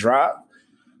name to drop,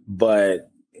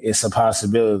 but it's a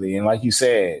possibility. And like you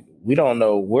said, we don't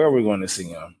know where we're going to see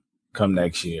him come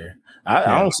next year.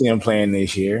 I don't see him playing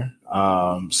this year.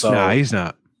 He's not. He's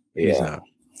not.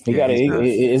 He got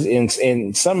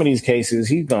in some of these cases,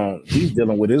 he's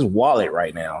dealing with his wallet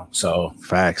right now. So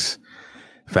facts.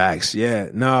 Yeah.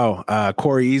 No.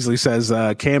 Corey Easley says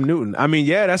Cam Newton. I mean,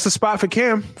 yeah, that's a spot for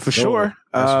Cam for sure.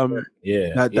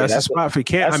 That's a spot for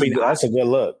Cam. That's a good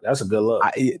look. That's a good look.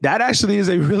 That actually is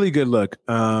a really good look.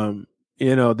 I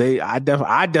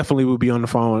definitely would be on the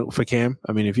phone for Cam.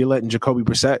 I mean, if you're letting Jacoby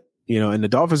Brissett, and the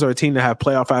Dolphins are a team that have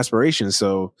playoff aspirations.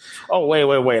 So,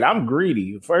 wait. I'm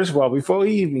greedy. First of all, before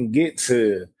we even get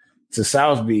to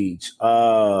South Beach,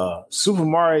 Super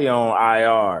Mario on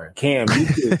IR. Cam,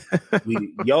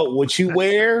 what you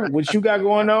wear, what you got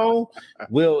going on?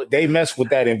 They mess with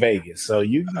that in Vegas, so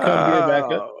you can come get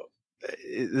back up.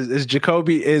 Is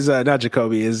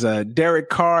Derek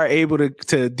Carr able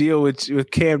to deal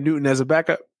with Cam Newton as a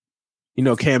backup?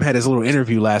 Cam had his little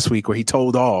interview last week where he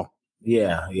told all.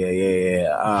 Yeah.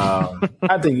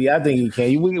 I think he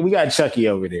can. We got Chucky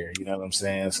over there. You know what I'm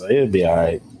saying? So it'll be all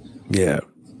right. Yeah.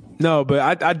 No,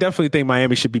 but I definitely think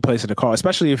Miami should be placing a call,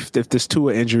 especially if this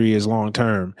Tua injury is long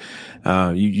term.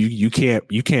 You can't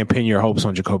pin your hopes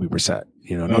on Jacoby Brissett.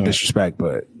 No disrespect,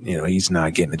 but he's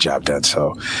not getting the job done.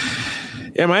 So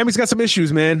yeah, Miami's got some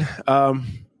issues, man.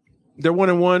 They're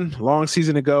 1-1, long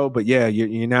season to go, but yeah,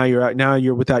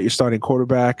 you're without your starting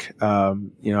quarterback.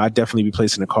 I'd definitely be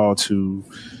placing a call to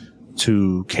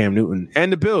Cam Newton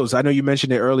and the Bills. I know you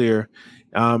mentioned it earlier.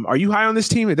 Are you high on this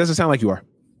team? It doesn't sound like you are.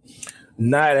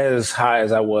 Not as high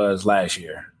as I was last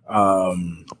year. I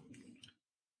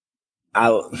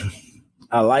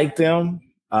like them,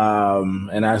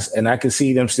 and I can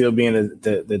see them still being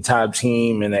the top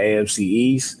team in the AFC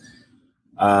East.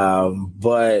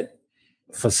 But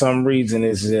for some reason,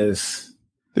 they're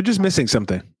just missing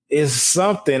something. It's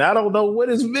something. I don't know what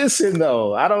is missing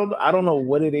though. I don't know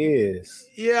what it is.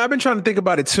 Yeah, I've been trying to think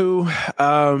about it too.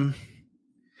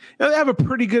 They have a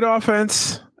pretty good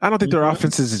offense. I don't think their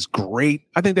offense is great.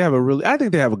 I think they have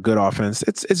a good offense.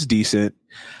 It's decent.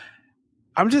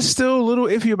 I'm just still a little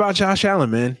iffy about Josh Allen,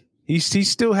 man. He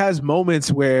still has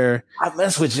moments where I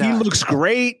mess with Josh. He looks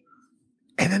great,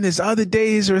 and then there's other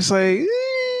days where it's like,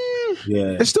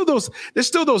 yeah. There's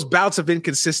still those bouts of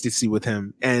inconsistency with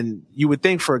him, and you would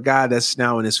think for a guy that's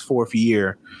now in his fourth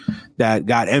year that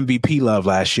got MVP love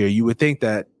last year, you would think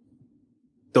that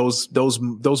those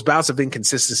bouts of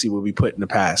inconsistency will be put in the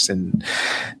past, and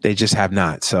they just have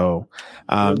not. So,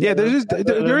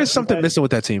 there is something missing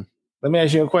with that team. Let me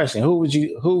ask you a question: Who would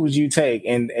you take?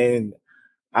 And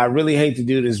I really hate to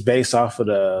do this based off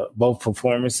of both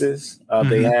performances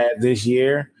they had this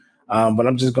year. But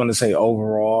I'm just going to say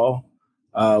overall,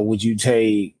 would you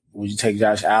take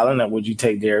Josh Allen or would you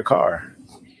take Derek Carr?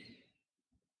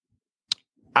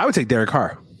 I would take Derek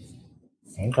Carr.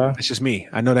 Okay. It's just me.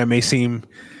 I know that may seem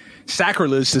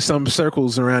sacrilege to some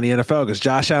circles around the NFL because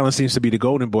Josh Allen seems to be the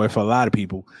golden boy for a lot of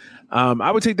people.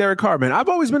 I would take Derek Carr, man. I've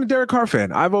always been a Derek Carr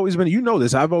fan. I've always been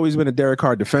a Derek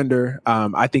Carr defender.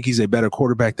 I think he's a better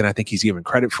quarterback than I think he's given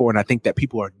credit for. And I think that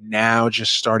people are now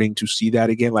just starting to see that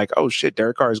again. Like, oh shit,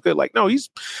 Derek Carr is good. Like, no, he's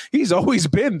always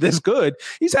been this good.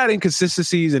 He's had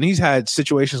inconsistencies and he's had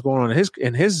situations going on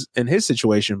in his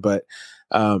situation. But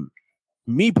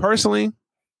me personally,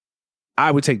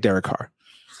 I would take Derek Carr.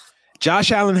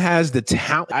 Josh Allen has the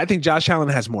talent. I think Josh Allen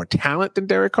has more talent than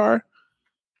Derek Carr,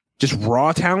 just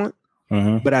raw talent.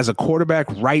 Mm-hmm. But as a quarterback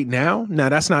right now,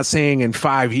 that's not saying in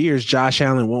 5 years Josh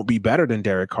Allen won't be better than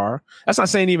Derek Carr. That's not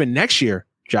saying even next year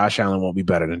Josh Allen won't be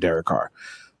better than Derek Carr.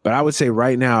 But I would say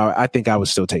right now, I think I would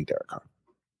still take Derek Carr.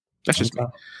 That's just me.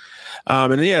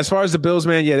 And yeah, as far as the Bills,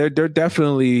 man, yeah, they're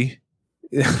definitely.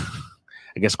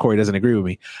 I guess Corey doesn't agree with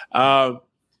me.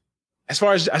 As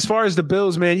far as the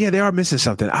Bills, man, yeah, they are missing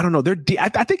something. I don't know.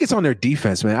 I think it's on their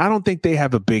defense, man. I don't think they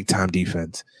have a big time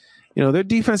defense. You know, their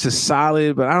defense is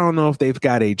solid, but I don't know if they've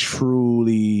got a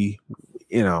truly,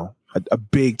 a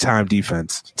big time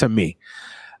defense to me.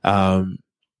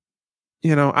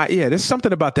 There's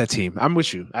something about that team. I'm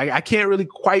with you. I can't really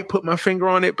quite put my finger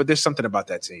on it, but there's something about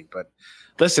that team. But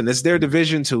listen, it's their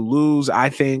division to lose. I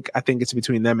think it's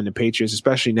between them and the Patriots,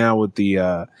 especially now with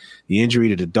the injury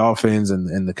to the Dolphins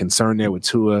and the concern there with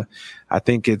Tua. I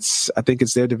think it's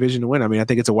their division to win. I mean, I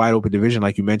think it's a wide open division,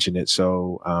 like you mentioned it.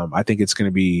 So I think it's going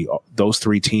to be those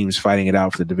three teams fighting it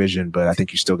out for the division. But I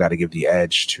think you still got to give the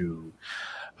edge to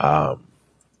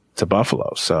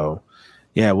Buffalo. So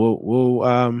yeah,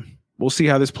 we'll see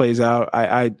how this plays out.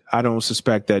 I don't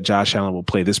suspect that Josh Allen will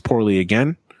play this poorly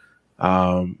again.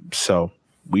 So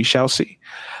we shall see.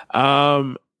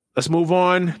 Let's move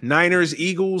on. Niners,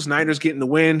 Eagles. Niners getting the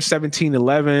win,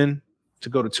 17-11 to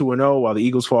go to 2-0, while the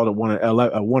Eagles fall to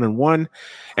 1-1.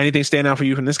 Anything stand out for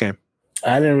you from this game?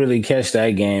 I didn't really catch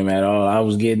that game at all. I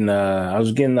was getting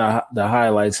the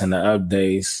highlights and the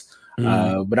updates.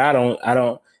 But I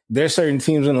don't. There's certain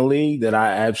teams in the league that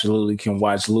I absolutely can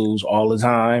watch lose all the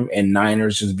time, and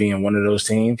Niners just being one of those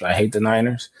teams. I hate the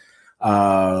Niners.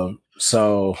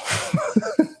 So.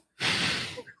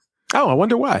 Oh, I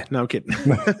wonder why. No, I'm kidding.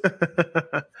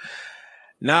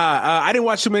 I didn't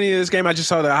watch too many of this game. I just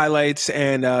saw the highlights,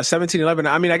 and 17-11.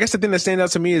 I mean, I guess the thing that stands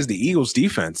out to me is the Eagles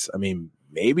defense. I mean,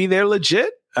 maybe they're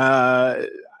legit. It's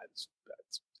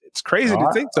crazy to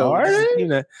think so.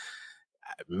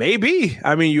 Maybe.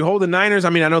 I mean, you hold the Niners. I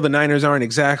mean, I know the Niners aren't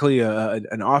exactly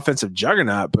an offensive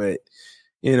juggernaut, but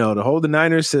to hold the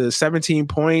Niners to 17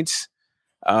 points,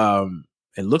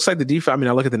 it looks like the defense. I mean,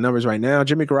 I look at the numbers right now.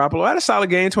 Jimmy Garoppolo had a solid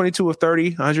game, 22 of 30,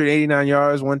 189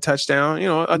 yards, 1 touchdown.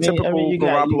 Typical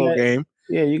Garoppolo game.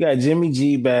 Yeah, you got Jimmy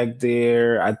G back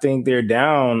there. I think they're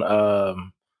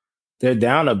down. They're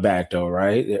down a back though,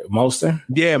 right? Mostert.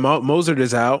 Yeah, Mostert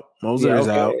is out. Is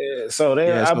out. So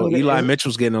Eli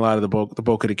Mitchell's getting a lot of the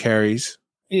bulk of the carries.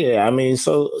 Yeah, I mean,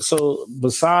 so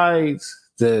besides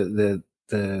the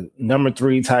number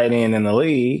 3 tight end in the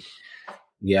league.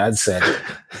 Yeah, I'd say it.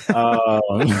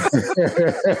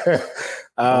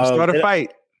 Start a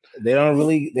fight. They don't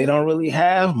really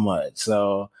have much.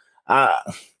 So I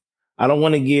don't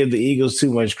want to give the Eagles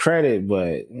too much credit,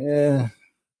 but yeah.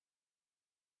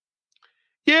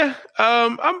 Yeah,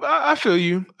 I feel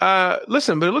you.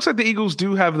 Listen, but it looks like the Eagles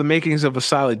do have the makings of a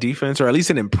solid defense, or at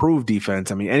least an improved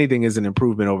defense. I mean, anything is an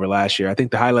improvement over last year. I think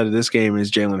the highlight of this game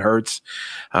is Jalen Hurts.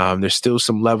 There's still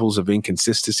some levels of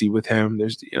inconsistency with him.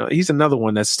 He's another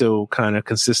one that's still kind of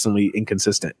consistently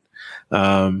inconsistent.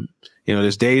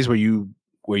 There's days where you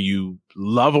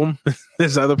love him.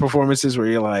 There's other performances where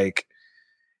you're like,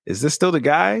 is this still the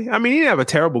guy? I mean, he didn't have a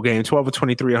terrible game, 12 of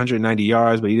 23, 190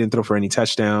 yards, but he didn't throw for any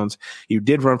touchdowns. He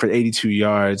did run for 82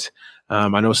 yards. I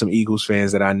know some Eagles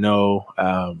fans that I know,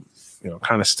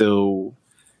 kind of still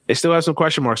have some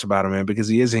question marks about him, man, because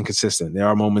he is inconsistent. There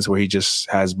are moments where he just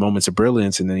has moments of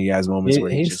brilliance, and then he has moments where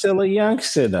he's still a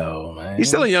youngster, though, man. He's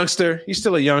still a youngster.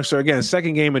 Again,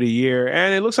 second game of the year,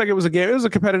 and it looks like it was a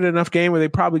competitive enough game where they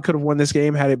probably could have won this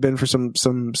game had it been for some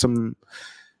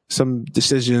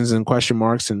decisions and question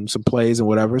marks and some plays and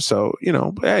whatever. So,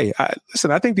 hey, I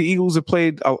think the Eagles have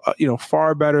played,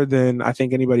 far better than I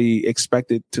think anybody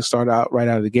expected to start out right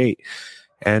out of the gate.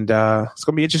 And it's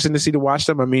going to be interesting to watch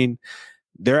them. I mean,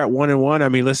 they're at 1-1. I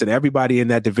mean, listen, everybody in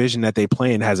that division that they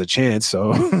play in has a chance.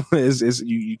 So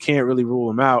you can't really rule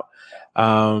them out.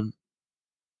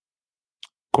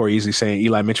 Corey Easley saying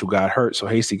Eli Mitchell got hurt, so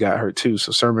Hasty got hurt too.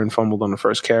 So Sermon fumbled on the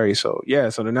first carry. So yeah,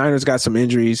 so the Niners got some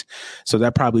injuries, so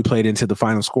that probably played into the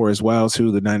final score as well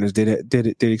too. The Niners did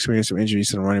experience some injuries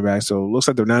to the running back, so it looks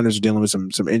like the Niners are dealing with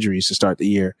some injuries to start the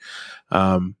year.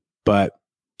 But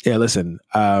yeah, listen,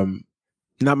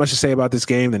 not much to say about this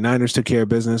game. The Niners took care of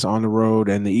business on the road,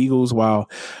 and the Eagles, while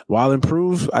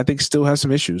improved, I think still have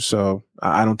some issues. So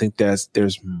I don't think there's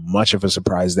much of a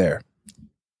surprise there.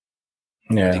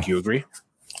 Yeah, I think you agree.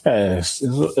 Yes, it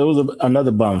was another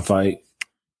bum fight.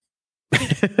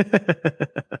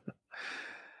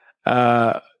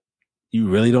 You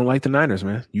really don't like the Niners,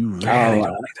 man. You really don't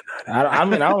like the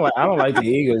Niners. I don't like the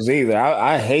Eagles either.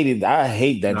 I hate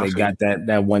that they got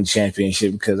that one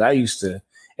championship, because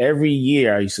every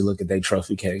year I used to look at their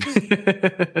trophy case.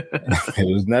 There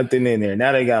was nothing in there.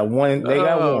 Now they got one. They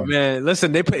got one. Man,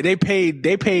 listen, they paid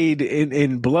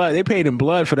in blood. They paid in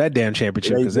blood for that damn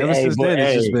championship, because ever since then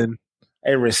it's just been.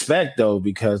 Hey, respect though,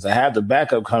 because to have the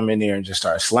backup come in there and just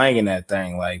start slanging that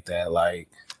thing like that, like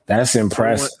that's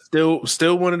impressive.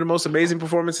 Still one of the most amazing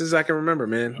performances I can remember,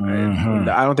 man. Mm-hmm.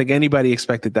 I don't think anybody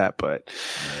expected that, but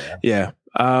yeah.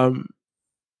 All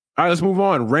right, let's move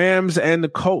on. Rams and the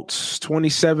Colts,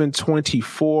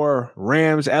 27-24.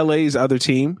 Rams, LA's other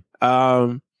team.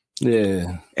 Anything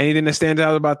that stands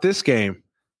out about this game?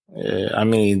 Yeah, I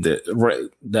mean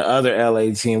the other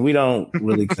LA team, we don't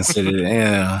really consider it.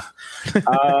 Yeah,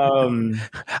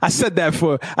 I said that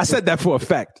for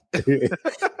effect.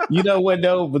 You know what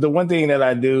though? But the one thing that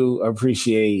I do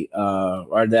appreciate,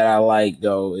 or that I like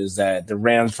though, is that the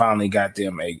Rams finally got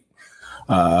them a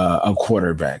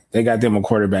quarterback. They got them a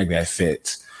quarterback that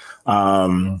fits.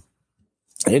 They're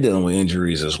dealing with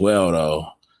injuries as well though.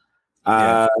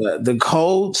 The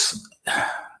Colts,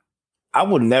 I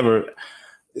would never.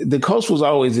 The Colts was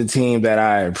always a team that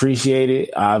I appreciated,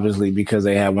 obviously, because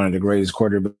they had one of the greatest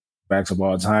quarterbacks of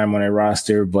all time on their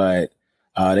roster. But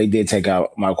they did take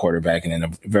out my quarterback in a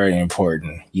very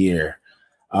important year.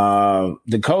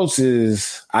 The Colts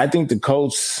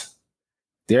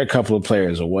they're a couple of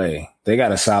players away. They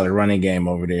got a solid running game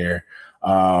over there.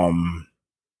 The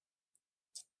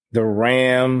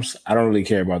Rams, I don't really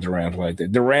care about the Rams like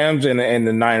that. The Rams and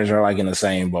the Niners are like in the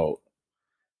same boat,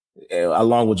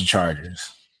 along with the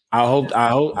Chargers. I hope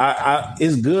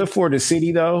it's good for the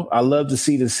city though. I love to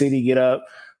see the city get up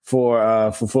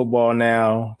for football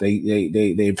now.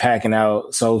 They packing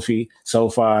out SoFi.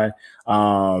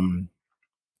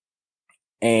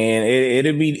 And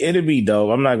it'd be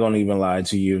dope. I'm not gonna even lie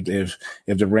to you. If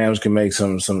the Rams can make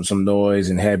some noise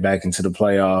and head back into the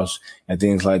playoffs and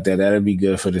things like that, that'd be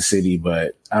good for the city.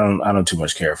 But I don't too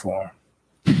much care for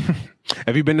them.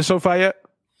 Have you been to SoFi yet?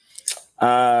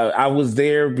 I was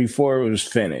there before it was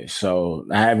finished, so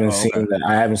I haven't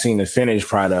seen the finished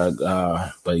product.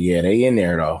 But yeah, they in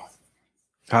there though.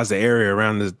 How's the area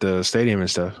around the stadium and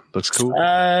stuff? Looks cool.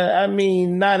 I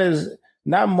mean,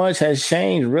 not much has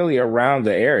changed really around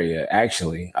the area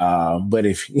actually. But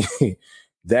if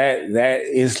that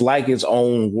is like its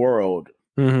own world.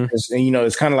 Mm-hmm.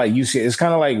 It's kind of like it's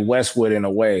kind of like Westwood in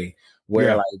a way,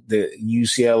 where like the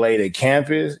UCLA, the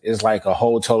campus is like a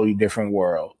whole totally different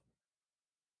world.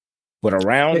 But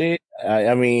around it,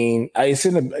 I mean, I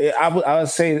would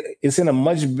say it's in a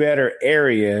much better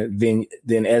area than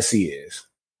SC is.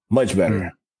 Much better.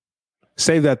 Mm.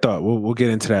 Save that thought. We'll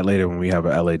get into that later when we have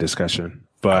a LA discussion.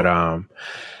 But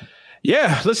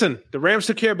yeah, listen, the Rams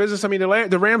took care of business. I mean,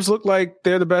 the Rams look like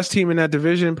they're the best team in that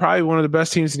division, probably one of the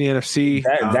best teams in the NFC.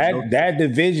 That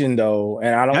division though,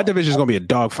 and that division is going to be a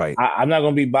dogfight. I'm not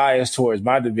going to be biased towards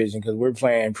my division because we're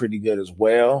playing pretty good as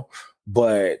well,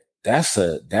 but. That's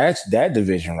that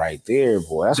division right there,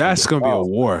 boy. That's going to be a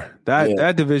war.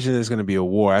 That division is going to be a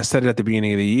war. I said it at the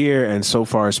beginning of the year, and so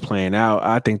far it's playing out.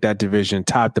 I think that division,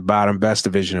 top to bottom, best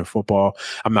division in football.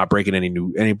 I'm not breaking any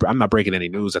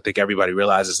news. I think everybody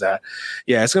realizes that.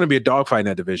 Yeah, it's going to be a dogfight in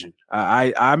that division.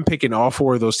 I'm picking all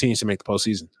four of those teams to make the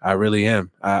postseason. I really am.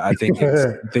 I think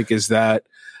it's that.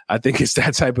 I think it's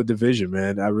that type of division,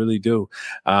 man. I really do.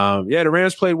 The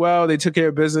Rams played well. They took care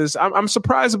of business. I'm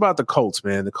surprised about the Colts,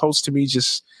 man. The Colts, to me,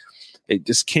 just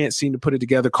can't seem to put it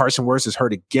together. Carson Wentz is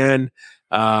hurt again.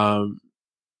 Carson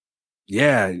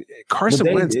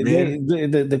Wentz, man.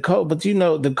 The Colts, but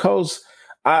the Colts,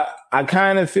 I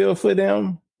kind of feel for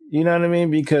them. You know what I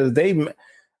mean? Because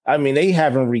they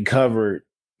haven't recovered.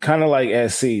 Kind of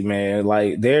like SC, man.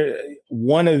 Like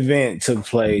one event took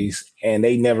place and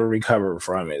they never recovered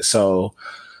from it. So,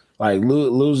 like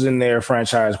losing their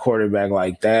franchise quarterback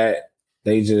like that,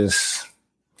 they just,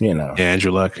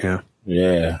 Andrew Luck, they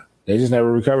just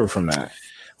never recovered from that.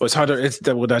 Well, it's hard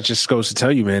to. Well, that just goes to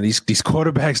tell you, man. These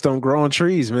quarterbacks don't grow on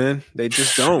trees, man. They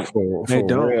just don't. They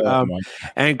don't. Real,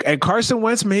 and Carson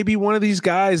Wentz may be one of these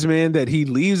guys, man, that he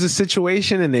leaves a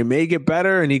situation and they may get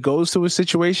better, and he goes to a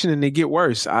situation and they get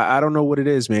worse. I don't know what it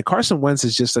is, man. Carson Wentz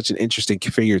is just such an interesting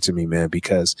figure to me, man,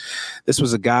 because this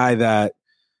was a guy that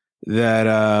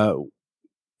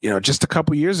just a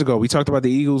couple years ago, we talked about the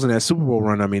Eagles and that Super Bowl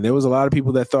run. I mean, there was a lot of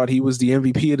people that thought he was the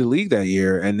MVP of the league that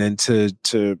year, and then to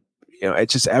it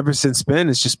just ever since then,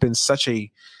 it's just been such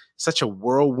a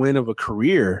whirlwind of a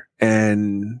career,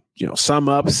 and some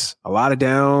ups, a lot of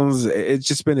downs. It's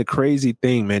just been a crazy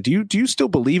thing, man. Do you still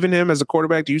believe in him as a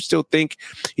quarterback? Do you still think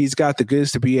he's got the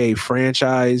goods to be a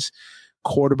franchise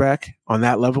quarterback on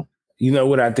that level? You know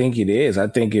what I think it is? I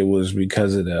think it was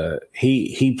because of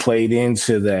he played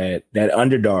into that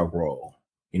underdog role.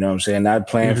 You know what I'm saying? Not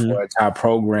playing for a top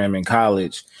program in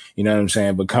college, you know what I'm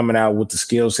saying? But coming out with the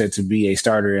skill set to be a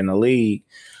starter in the league.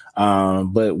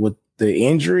 But with the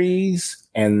injuries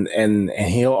and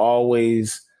he'll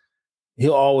always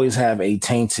have a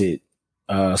tainted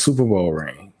Super Bowl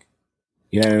ring.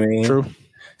 You know what I mean? True.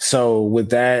 So with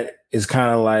that, it's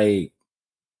kind of like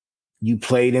you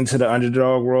played into the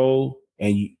underdog role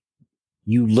and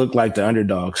you look like the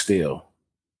underdog still.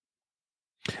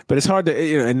 But it's hard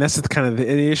to, and that's kind of the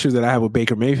issue that I have with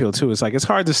Baker Mayfield too. It's like it's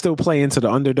hard to still play into the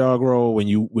underdog role when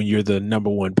you're the number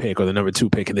 1 pick or the number 2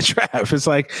 pick in the draft. It's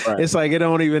like It's like it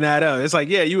don't even add up. It's like,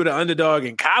 yeah, you were the underdog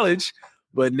in college,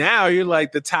 but now you're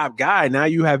like the top guy. Now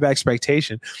you have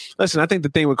expectation. Listen, I think the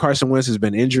thing with Carson Wentz has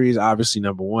been injuries, obviously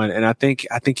number one, and I think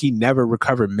he never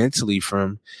recovered mentally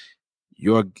from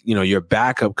your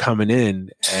backup coming in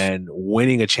and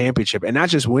winning a championship, and not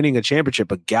just winning a championship,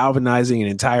 but galvanizing an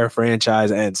entire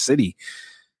franchise and city.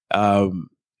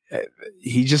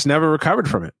 He just never recovered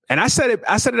from it. And I said it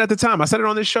at the time. I said it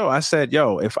on this show. I said,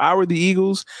 yo, if I were the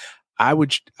Eagles,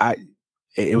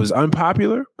 it was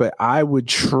unpopular, but I would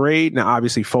trade. Now,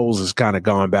 obviously Foles has kind of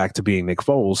gone back to being Nick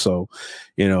Foles. So,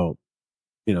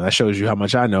 that shows you how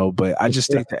much I know, but I just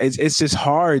think that it's just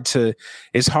hard to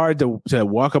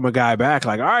welcome a guy back.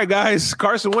 Like, all right, guys,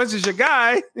 Carson Wentz is your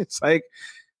guy. It's like,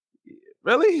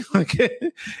 really? Like,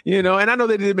 and I know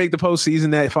they didn't make the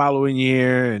postseason that following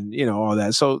year and, all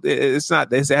that. So it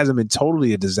hasn't been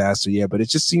totally a disaster yet, but it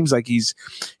just seems like his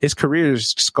career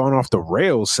has just gone off the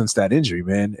rails since that injury,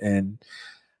 man. And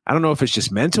I don't know if it's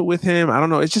just mental with him. I don't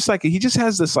know. It's just like, he just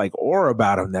has this like aura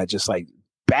about him that just like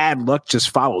bad luck just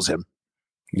follows him.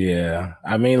 Yeah.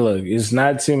 I mean, look, it's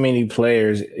not too many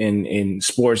players in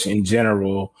sports in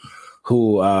general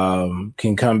who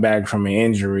can come back from an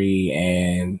injury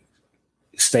and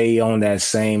stay on that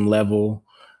same level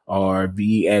or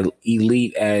be as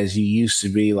elite as you used to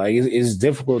be. Like, it's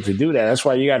difficult to do that. That's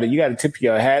why you got to tip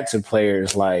your hat to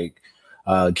players like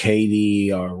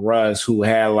KD or Russ, who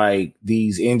had like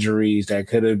these injuries that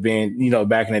could have been,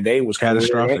 back in the day was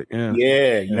catastrophic.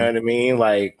 Yeah. You know what I mean?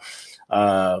 Like,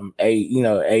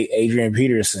 Adrian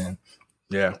Peterson.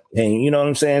 Yeah. And you know what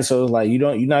I'm saying? So like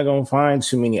you're not gonna find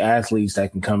too many athletes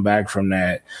that can come back from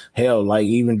that. Hell, like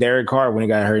even Derek Carr when he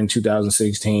got hurt in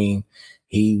 2016,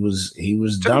 he was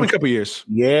took him a couple years.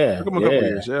 Yeah. Took him a couple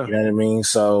years, yeah. You know what I mean?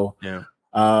 So yeah.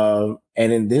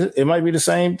 And then it might be the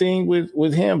same thing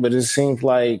with him, but it seems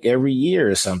like every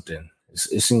year is something.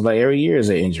 It seems like every year is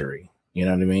an injury. You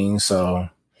know what I mean? So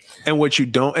and what you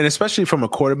don't, and especially from a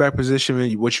quarterback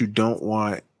position, what you don't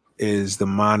want is the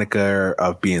moniker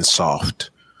of being soft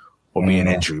or being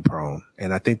injury prone.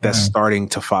 And I think that's starting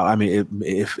to follow. I mean,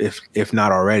 if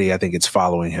not already, I think it's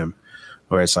following him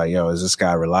where it's like, yo, is this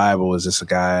guy reliable? Is this a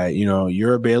guy,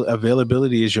 your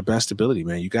availability is your best ability,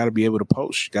 man. You got to be able to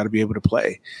post. You got to be able to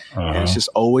play. And it's just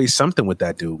always something with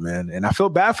that dude, man. And I feel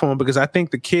bad for him because I think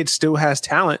the kid still has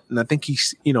talent. And I think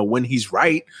he's, when he's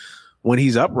right, when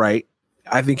he's upright,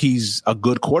 I think he's a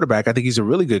good quarterback. I think he's a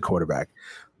really good quarterback.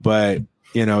 But,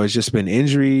 it's just been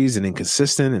injuries and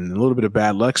inconsistent and a little bit of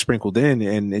bad luck sprinkled in.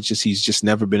 And he's just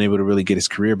never been able to really get his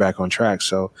career back on track.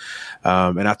 So,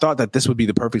 and I thought that this would be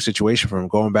the perfect situation for him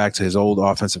going back to his old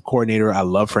offensive coordinator. I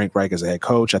love Frank Reich as a head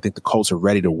coach. I think the Colts are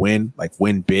ready to win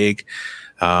big.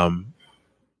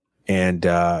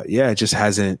 It just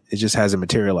hasn't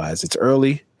materialized. It's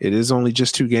early. It is only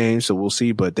just 2 games, so we'll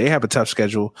see. But they have a tough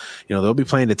schedule. They'll be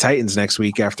playing the Titans next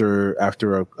week after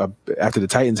the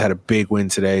Titans had a big win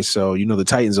today. So the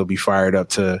Titans will be fired up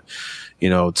to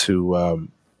play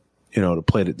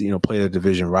the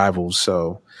division rivals.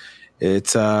 So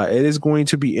it is going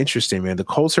to be interesting, man. The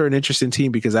Colts are an interesting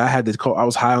team because I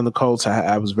was high on the Colts.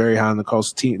 I was very high on the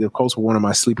Colts team. The Colts were one of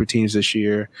my sleeper teams this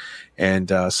year,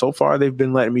 and so far they've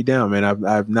been letting me down, man.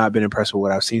 I've not been impressed with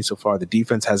what I've seen so far. The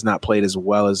defense has not played as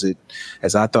well as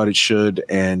I thought it should,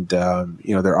 and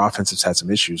their offense has had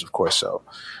some issues, of course. So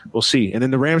we'll see. And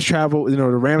then the Rams travel. The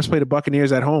Rams play the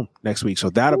Buccaneers at home next week, so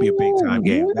that'll be a big time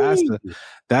game.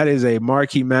 That is a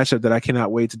marquee matchup that I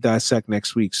cannot wait to dissect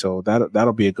next week. So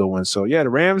that'll be a good one. So yeah, the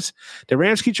Rams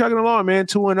keep chugging along, man.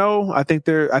 2-0. I think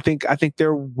they're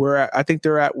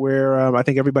at where I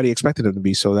think everybody expected them to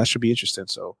be. So that should be interesting.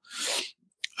 So,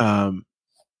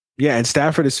 yeah, and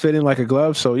Stafford is fitting like a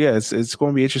glove. So yeah, it's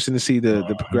going to be interesting to see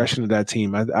the progression of that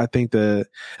team. I think and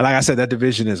like I said, that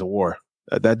division is a war.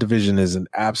 That division is an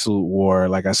absolute war.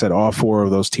 Like I said, all four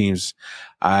of those teams,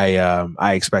 I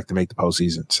expect to make the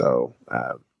postseason. So,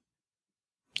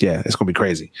 yeah, it's gonna be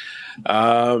crazy.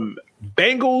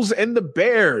 Bengals and the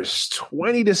Bears,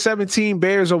 20-17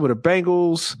 Bears over the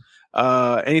Bengals.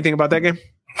 Anything about that game?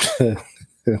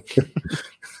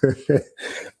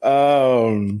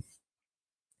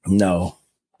 No,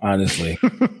 honestly,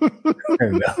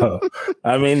 no.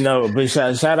 I mean, no. But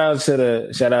shout out to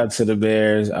the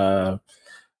Bears.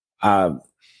 I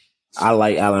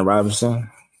like Allen Robinson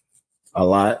a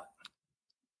lot.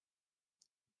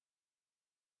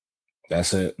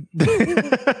 That's it. That's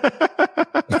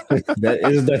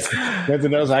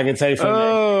nothing else I can take from that.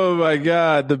 Oh my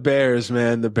God, the Bears,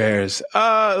 man, the Bears.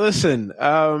 Listen,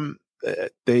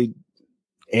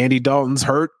 Andy Dalton's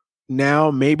hurt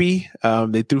now. Maybe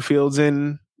they threw Fields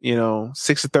in,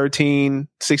 6 of 13,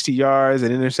 60 yards,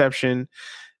 an interception.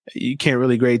 You can't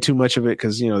really grade too much of it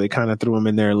because they kind of threw him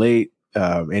in there late.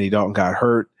 Andy Dalton got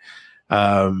hurt.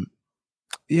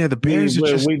 Yeah, the Bears.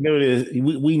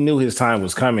 We knew his time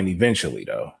was coming eventually,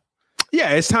 though. Yeah,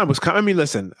 his time was coming. I mean,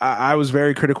 listen, I was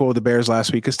very critical of the Bears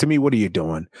last week because to me, what are you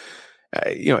doing?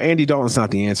 Andy Dalton's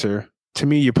not the answer. To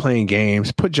me, you're playing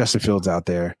games. Put Justin Fields out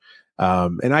there.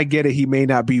 And I get it. He may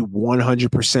not be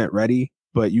 100% ready,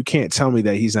 but you can't tell me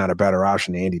that he's not a better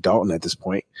option than Andy Dalton at this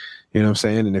point. You know what I'm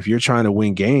saying? And if you're trying to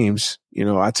win games,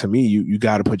 to me, you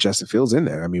got to put Justin Fields in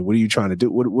there. I mean, what are you trying to do?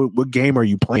 What game are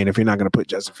you playing if you're not going to put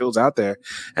Justin Fields out there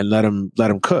and let him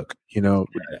cook?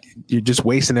 You're just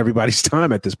wasting everybody's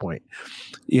time at this point.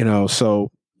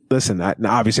 So listen,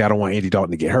 obviously I don't want Andy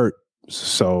Dalton to get hurt.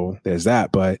 So there's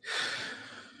that, but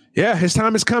yeah, his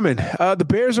time is coming. The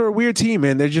Bears are a weird team,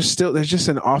 man. They're just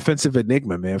an offensive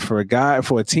enigma, man. For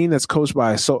a team that's coached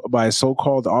by a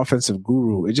so-called offensive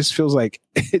guru, it just feels like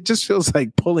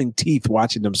pulling teeth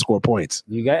watching them score points.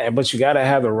 But you got to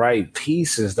have the right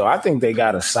pieces, though. I think they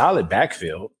got a solid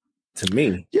backfield. To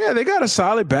me, yeah, they got a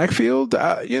solid backfield.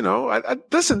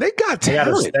 Listen, they got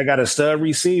talent. They got a stud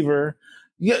receiver.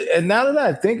 Yeah, and now that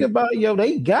I think about it,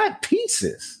 they got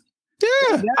pieces.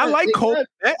 Yeah, I like Cole.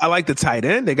 I like the tight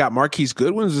end. They got Marquise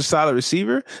Goodwin, who's a solid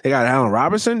receiver. They got Allen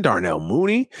Robinson, Darnell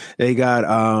Mooney. They got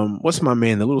what's my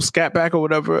man, the little scat back or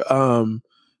whatever.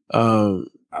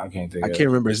 I can't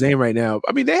remember his name right now.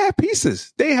 I mean, they have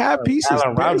pieces.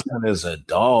 Allen Robinson is a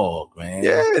dog, man.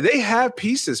 Yeah, they have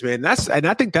pieces, man. And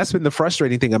I think that's been the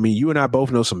frustrating thing. I mean, you and I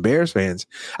both know some Bears fans.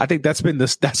 I think that's been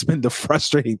the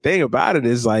frustrating thing about it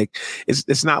is like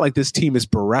it's not like this team is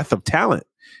bereft of talent.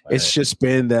 Right. It's just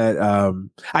been that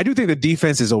I do think the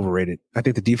defense is overrated. I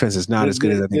think the defense is not as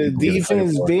good as I think. The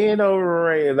defense being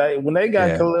overrated. Like when they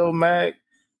got Khalil Mack,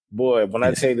 boy, when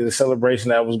I tell you the celebration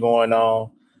that was going on,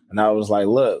 and I was like,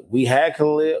 look, we had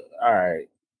Khalil. All right.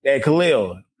 Hey,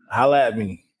 Khalil, holla at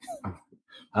me.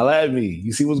 Holla at me.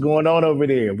 You see what's going on over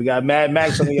there. We got Mad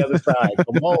Max on the other side.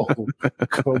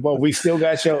 Come on. We still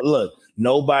got your look.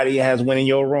 Nobody has win in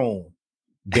your room.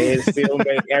 Dead still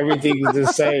make everything the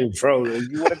same, bro.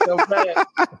 You want to come back?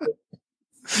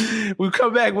 We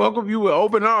come back. Welcome you with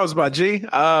open arms, my G.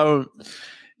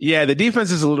 Yeah, the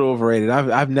defense is a little overrated.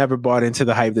 I've never bought into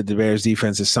the hype that the Bears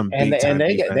defense is some big time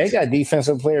defense. They got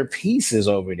defensive player pieces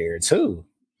over there too.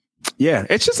 Yeah,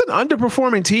 it's just an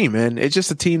underperforming team, man. It's just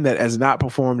a team that has not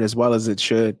performed as well as it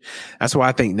should. That's why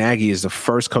I think Nagy is the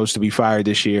first coach to be fired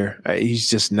this year. He's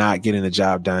just not getting the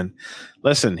job done.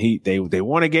 Listen, they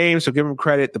won a game, so give them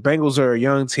credit. The Bengals are a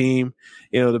young team.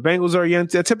 The Bengals are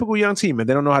a typical young team, and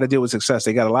they don't know how to deal with success.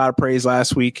 They got a lot of praise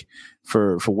last week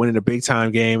for winning a big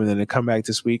time game, and then they come back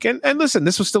this week. And listen,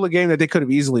 this was still a game that they could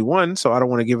have easily won, so I don't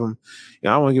want to give them, I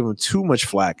don't want to give them too much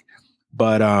flack.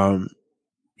 But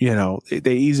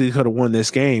they easily could have won this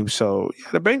game. So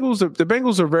yeah, the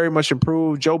Bengals are very much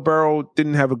improved. Joe Burrow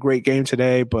didn't have a great game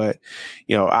today, but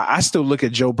I still look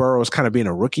at Joe Burrow as kind of being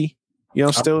a rookie.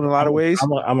 Still in a lot of ways.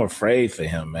 I'm afraid for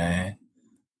him, man.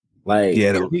 Like,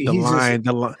 yeah, the line,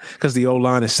 because the O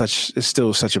line is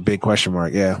still such a big question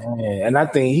mark. Yeah, and I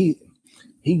think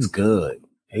he's good.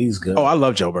 He's good. Oh, I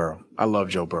love Joe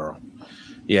Burrow.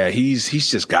 Yeah, he's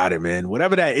just got it, man.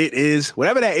 Whatever that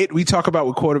it we talk about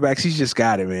with quarterbacks, he's just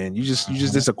got it, man. You just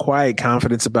there's a quiet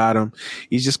confidence about him.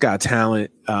 He's just got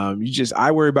talent.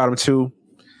 I worry about him too.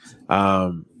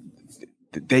 I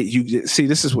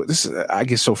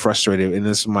get so frustrated, and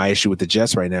this is my issue with the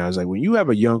Jets right now. Is like when you have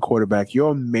a young quarterback,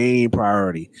 your main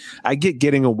priority. I get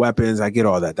getting him weapons, I get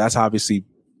all that. That's obviously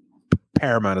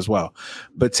paramount as well.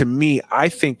 But to me, I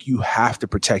think you have to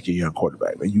protect your young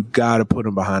quarterback. Man. You got to put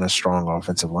him behind a strong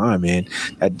offensive line, man.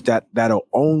 That'll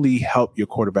only help your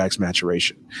quarterback's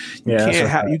maturation.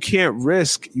 You can't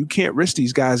risk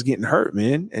these guys getting hurt,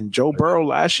 man. And Joe Burrow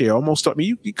last year almost taught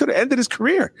me he could have ended his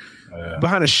career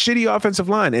behind a shitty offensive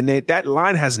line, and that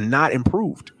line has not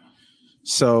improved.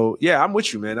 So yeah, I'm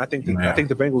with you, man. I think the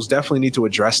Bengals definitely need to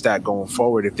address that going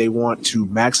forward if they want to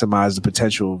maximize the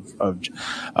potential of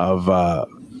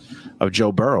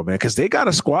Joe Burrow, man. Because they got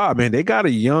a squad, man. They got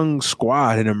a young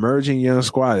squad, an emerging young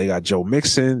squad. They got Joe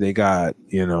Mixon. They got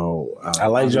I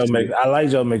like Joe Mixon. I like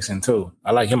Joe Mixon too.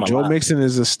 I like him a lot. Joe Mixon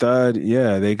is a stud.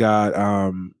 Yeah, they got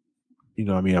I'm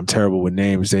terrible with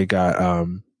names. They got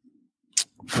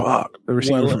the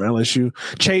receiver from LSU,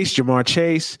 Jamar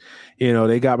Chase.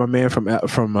 They got my man from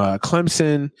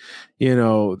Clemson.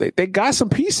 They got some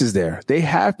pieces there. They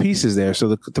have pieces there. So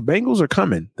the Bengals are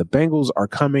coming. The Bengals are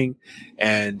coming,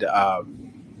 and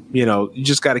you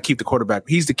just got to keep the quarterback.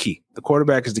 He's the key. The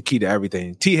quarterback is the key to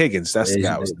everything. T. Higgins, that's the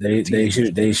guy.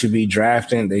 They should be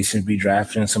drafting. They should be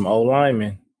drafting some O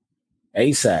linemen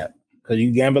ASAP because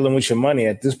you gambling with your money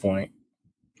at this point.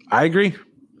 I agree.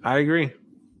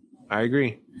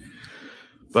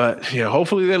 But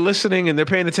hopefully they're listening and they're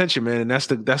paying attention, man. And that's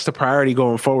the priority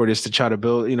going forward is to try to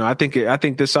build. I think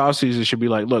this offseason should be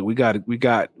like, look, we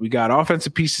got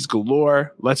offensive pieces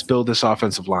galore. Let's build this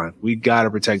offensive line. We got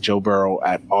to protect Joe Burrow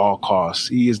at all costs.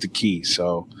 He is the key.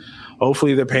 So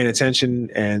hopefully they're paying attention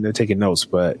and they're taking notes.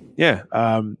 But yeah,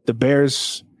 the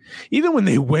Bears, even when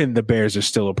they win, the Bears are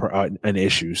still an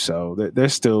issue. So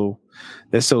there's still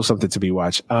something to be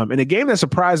watched. In a game that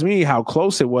surprised me how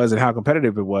close it was and how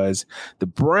competitive it was, the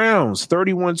Browns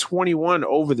 31-21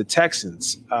 over the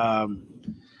Texans.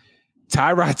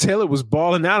 Tyrod Taylor was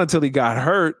balling out until he got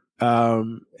hurt.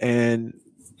 And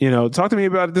talk to me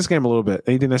about this game a little bit.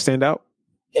 Anything that stand out?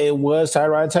 It was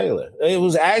Tyrod Taylor. It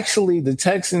was actually the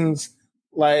Texans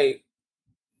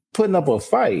putting up a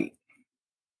fight.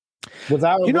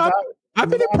 I've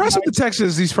been impressed with the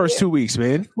Texans these first 2 weeks,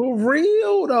 man. For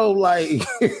real, though,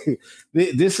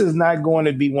 this is not going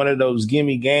to be one of those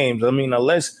gimme games. I mean,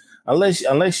 unless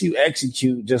you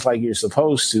execute just like you're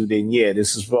supposed to, then yeah,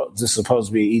 this is supposed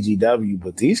to be an EGW.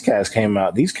 But these cats coming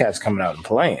out and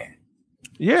playing.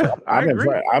 Yeah, so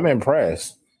I'm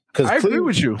impressed. I agree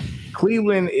with you.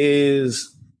 Cleveland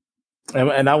is.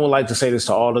 And I would like to say this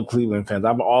to all the Cleveland fans.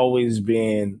 I've always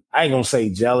been, I ain't going to say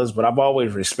jealous, but I've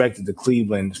always respected the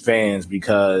Cleveland fans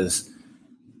because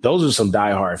those are some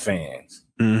diehard fans.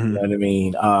 Mm-hmm. You know what I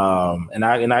mean?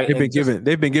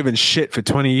 They've been given shit for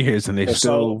 20 years and they've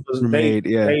still remained.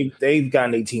 They've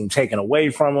gotten their team taken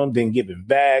away from them, then given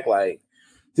back.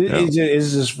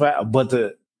 It's just, but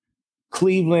the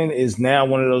Cleveland is now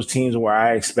one of those teams where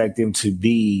I expect them to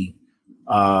be,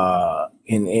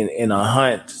 in a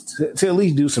hunt to at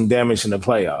least do some damage in the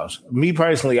playoffs. Me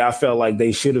personally, I felt like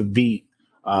they should have beat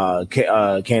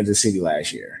Kansas City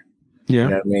last year. Yeah, you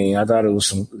know what I mean, I thought it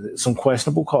was some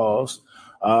questionable calls,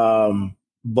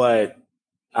 but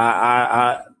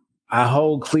I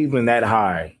hold Cleveland that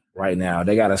high right now.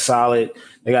 They got a solid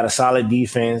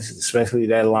defense, especially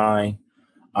that line.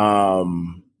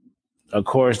 Of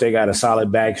course, they got a solid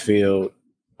backfield,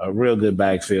 a real good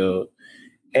backfield.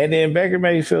 And then Baker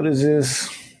Mayfield is just,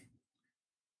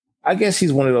 I guess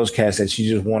he's one of those cats that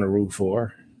you just want to root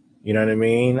for. You know what I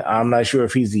mean? I'm not sure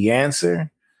if he's the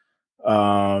answer.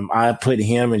 I put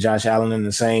him and Josh Allen in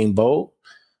the same boat.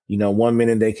 1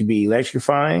 minute they could be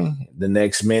electrifying. The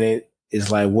next minute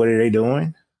is like, what are they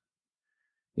doing?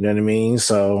 You know what I mean?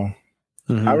 So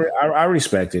I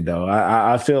respect it, though.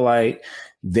 I feel like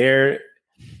they're,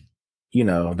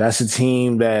 that's a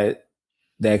team that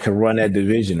could run that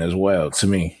division as well, to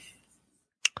me.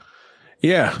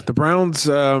 Yeah, the Browns,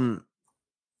 I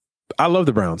love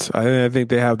the Browns. I think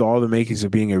they have all the makings of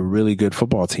being a really good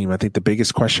football team. I think the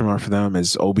biggest question mark for them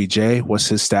is OBJ. What's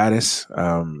his status?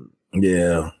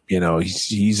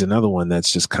 He's another one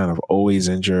that's just kind of always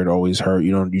injured, always hurt.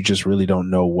 You just really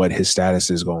don't know what his status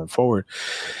is going forward.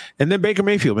 And then Baker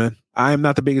Mayfield, man. I am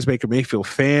not the biggest Baker Mayfield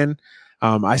fan.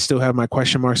 I still have my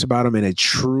question marks about him, and it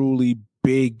truly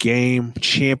big game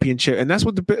championship, and that's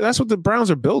what the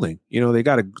Browns are building. They've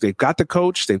got the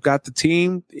coach, they've got the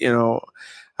team.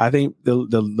 I think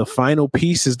the final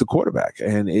piece is the quarterback,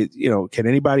 and can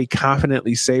anybody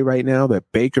confidently say right now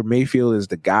that Baker Mayfield is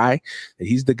the guy, that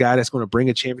he's the guy that's going to bring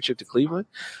a championship to Cleveland?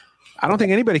 I don't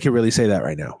think anybody can really say that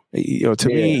right now. To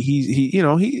me,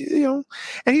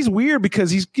 and he's weird because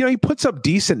he puts up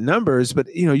decent numbers, but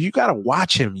you got to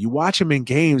watch him. You watch him in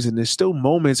games, and there's still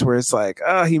moments where it's like,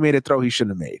 he made a throw he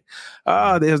shouldn't have made.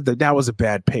 That was a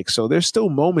bad pick. So there's still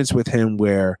moments with him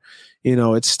where,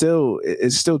 it's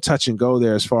still touch and go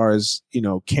there as far as,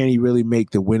 can he really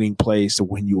make the winning plays to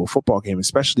win you a football game,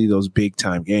 especially those big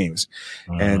time games.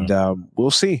 And we'll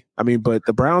see. I mean, but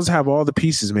the Browns have all the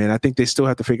pieces, man. I think they still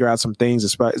have to figure out some things.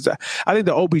 I think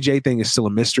the OBJ thing is still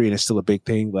a mystery and it's still a big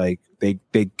thing. Like they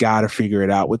got to figure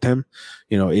it out with him.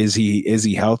 Is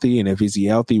he healthy? And if he's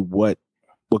healthy, what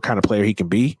kind of player he can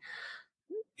be?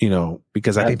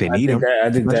 Because I think they need him. I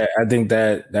think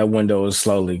that window is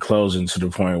slowly closing to the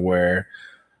point where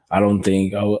I don't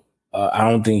think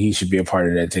he should be a part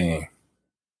of that team.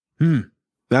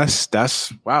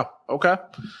 That's wow. Okay.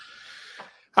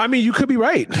 I mean, you could be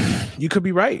right.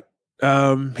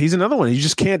 He's another one. You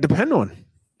just can't depend on.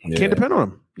 Can't depend on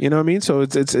him. You know what I mean? So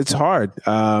it's hard.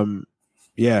 We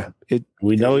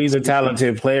know he's a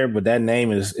talented player, but that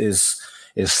name is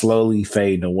slowly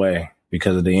fading away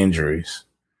because of the injuries.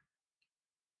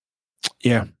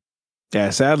 Yeah.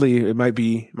 Sadly, it might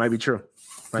be true.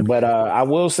 But I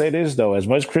will say this though: as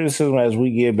much criticism as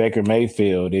we give Baker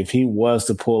Mayfield, if he was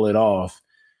to pull it off,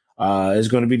 it's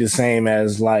going to be the same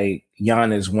as like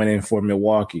Giannis winning for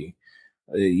Milwaukee.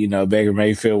 Baker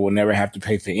Mayfield will never have to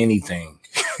pay for anything.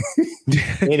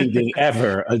 Anything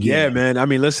ever again. Yeah, man. I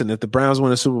mean, listen, if the Browns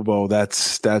win a Super Bowl,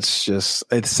 that's just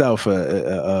itself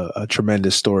a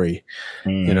tremendous story.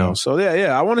 So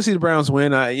yeah, I want to see the Browns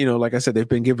win. Like I said, they've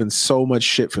been given so much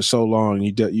shit for so long.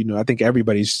 I think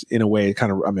everybody's in a way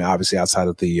kind of, I mean, obviously outside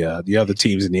of the other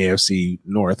teams in the AFC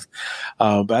North,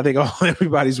 but I think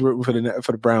everybody's rooting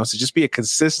for the Browns to just be a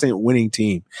consistent winning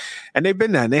team, and they've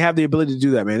been that. And they have the ability to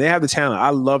do that, man. They have the talent.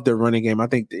 I love their running game. I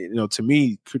think to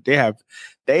me,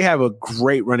 they have a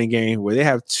great running game where they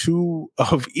have two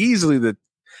of easily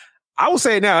I will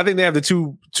say it now, I think they have the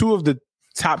two of the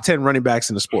top 10 running backs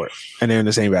in the sport, and they're in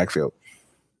the same backfield.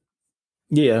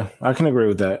 Yeah, I can agree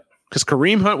with that. Because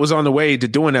Kareem Hunt was on the way to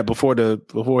doing that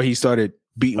before he started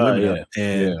beating women up.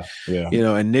 And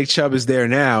and Nick Chubb is there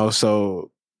now.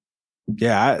 So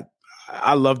yeah,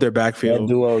 I love their backfield.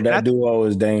 That duo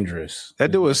is dangerous.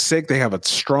 That duo is sick. They have a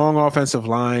strong offensive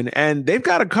line, and they've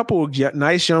got a couple of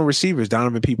nice young receivers.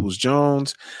 Donovan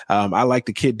Peoples-Jones. I like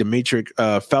the kid Demetric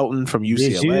Felton from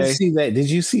UCLA. Did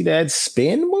you see that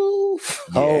spin move?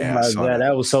 Yeah, oh my god,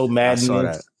 that was so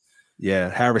maddening. Yeah,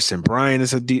 Harrison Bryant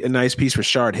is a nice piece.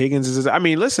 Rashard Higgins is. I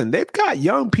mean, listen, they've got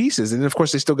young pieces, and of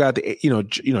course, they still got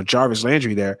the Jarvis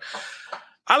Landry there.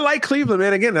 I like Cleveland,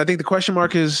 man. Again, I think the question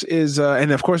mark is,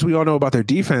 and of course we all know about their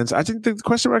defense. I think the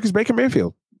question mark is Baker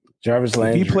Mayfield. Jarvis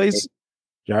Landry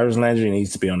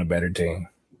needs to be on a better team.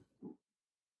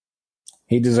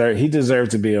 He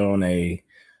deserved to be on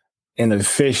an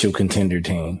official contender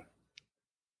team.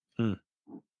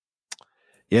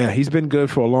 Yeah, he's been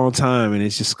good for a long time, and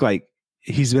it's just like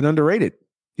he's been underrated.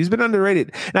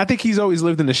 And I think he's always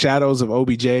lived in the shadows of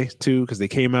OBJ too, because they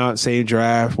came out same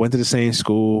draft, went to the same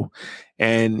school,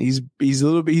 and he's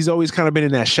always kind of been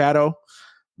in that shadow.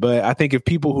 But I think if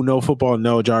people who know football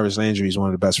know Jarvis Landry is one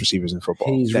of the best receivers in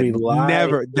football.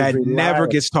 Never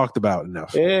gets talked about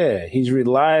enough. Yeah, he's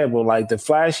reliable. Like the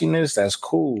flashiness, that's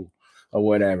cool or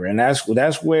whatever, and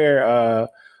that's where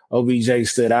OBJ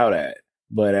stood out at.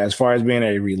 But as far as being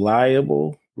a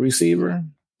reliable receiver,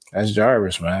 that's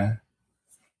Jarvis, man.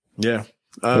 Yeah.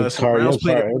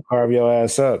 Carve your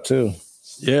ass up too.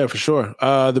 Yeah, for sure.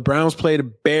 The Browns play the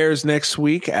Bears next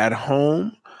week at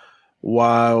home,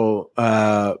 while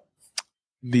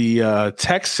the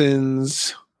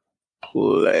Texans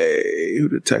play. Who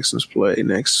do the Texans play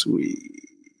next week?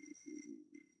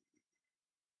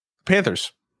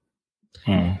 Panthers.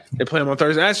 They play them on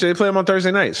Thursday. Actually, they play them on Thursday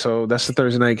night. So that's the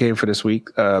Thursday night game for this week.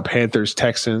 Panthers,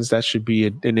 Texans. That should be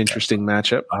an interesting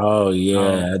matchup. Oh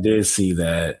yeah, I did see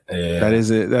that. Yeah.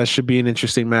 That should be an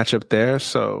interesting matchup there.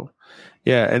 So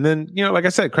yeah, and then like I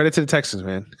said, credit to the Texans,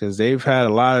 man, because they've had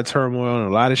a lot of turmoil and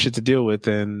a lot of shit to deal with,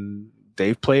 and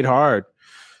they've played hard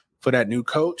for that new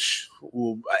coach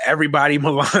who everybody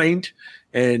maligned,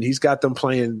 and he's got them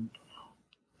playing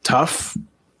tough.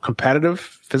 competitive,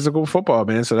 physical football,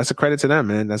 man. So that's a credit to them,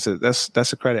 man. That's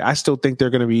a credit. I still think they're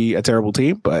going to be a terrible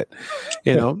team, but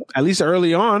at least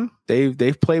early on,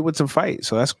 they've played with some fight.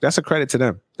 So that's a credit to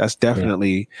them. That's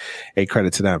definitely a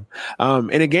credit to them.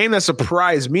 In a game that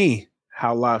surprised me,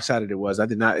 how lopsided it was. I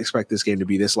did not expect this game to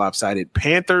be this lopsided.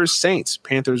 Panthers-Saints.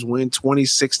 Panthers win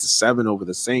 26-7 over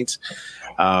the Saints.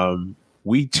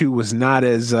 Week 2 was not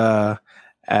as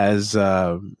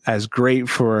great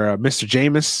for Mr.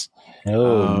 Jameis.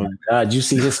 Oh my God! Did you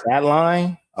see his stat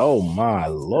line? Oh my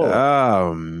Lord!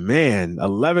 Oh man,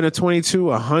 11 of 22,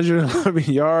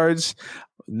 111 yards,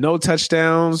 no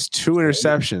touchdowns, 2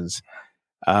 interceptions.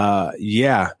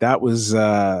 That was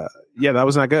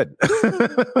not good.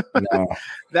 No.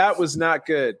 That was not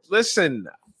good. Listen,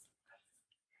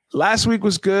 last week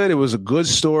was good. It was a good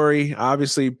story.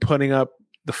 Obviously, putting up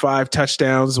the 5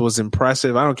 touchdowns was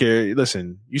impressive. I don't care.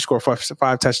 Listen, you score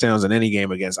five touchdowns in any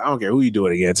game against. I don't care who you do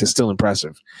it against. It's still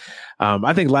impressive.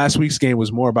 I think last week's game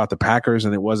was more about the Packers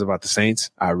than it was about the Saints.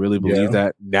 I really believe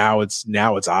that. Now it's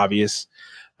obvious.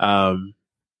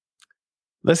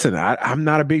 Listen, I'm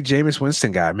not a big Jameis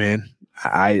Winston guy, man.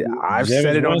 I've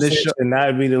said it on this show. And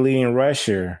not be the leading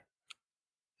rusher.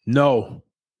 No.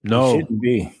 It shouldn't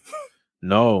be.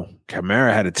 No.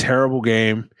 Kamara had a terrible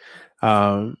game.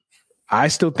 I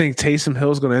still think Taysom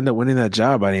Hill's going to end up winning that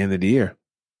job by the end of the year.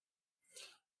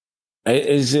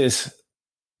 It's just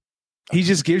he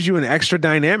just gives you an extra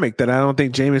dynamic that I don't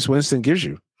think Jameis Winston gives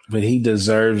you. But he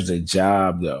deserves the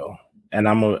job, though. And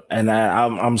I'm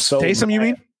so Taysom, mad. you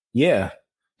mean? Yeah.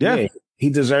 He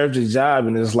deserves the job,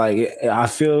 and it's like I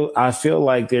feel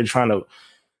like they're trying to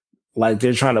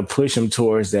push him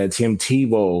towards that Tim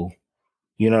Tebow.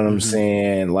 You know what I'm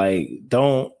saying? Like,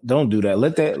 don't do that.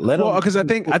 Let him. Because I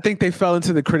think they fell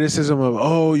into the criticism of,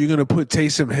 you're going to put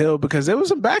Taysom Hill, because there was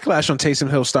some backlash on Taysom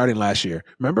Hill starting last year.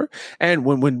 Remember? And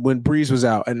when Breeze was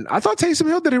out, and I thought Taysom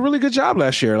Hill did a really good job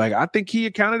last year. Like, I think he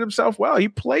accounted himself well. He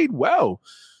played well.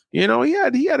 He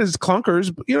had his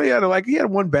clunkers. He had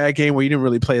one bad game where he didn't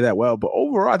really play that well. But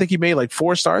overall, I think he made like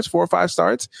 4 or 5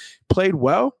 starts. Played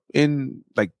well in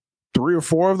like 3 or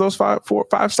 4 of those 5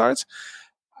 starts.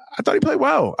 I thought he played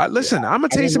well. I'm a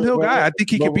Taysom Hill guy. I think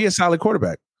he could be a solid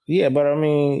quarterback. Yeah, but I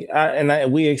mean,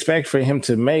 we expect for him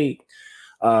to make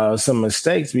some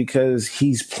mistakes because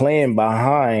he's playing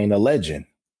behind a legend.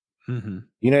 Mm-hmm.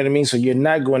 You know what I mean? So you're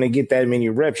not going to get that many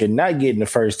reps. You're not getting the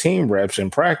first team reps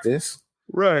in practice.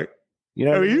 Right. You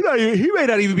know, he may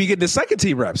not even be getting the second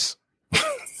team reps.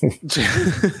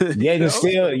 Yet and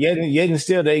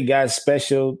still, they got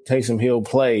special Taysom Hill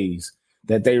plays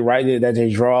that they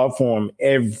draw up for him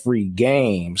every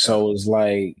game. So it's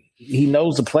like he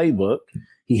knows the playbook.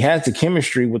 He has the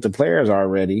chemistry with the players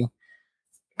already.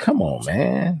 Come on,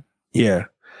 man. Yeah.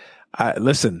 I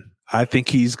think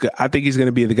he's going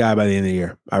to be the guy by the end of the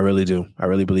year. I really do. I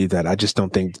really believe that. I just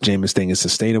don't think the Jameis thing is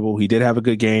sustainable. He did have a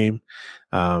good game.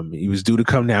 He was due to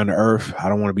come down to earth. I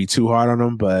don't want to be too hard on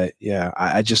him, but yeah,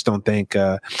 I just don't think.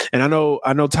 And I know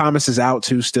Thomas is out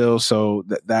too still, so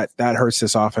that hurts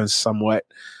this offense somewhat.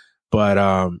 But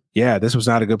this was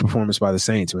not a good performance by the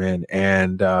Saints, man.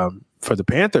 And for the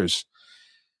Panthers,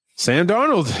 Sam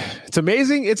Darnold, it's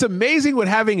amazing. It's amazing what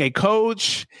having a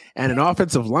coach and an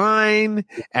offensive line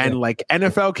and like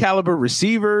NFL caliber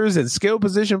receivers and skill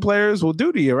position players will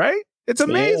do to you, right? It's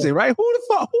amazing, right? Who'd have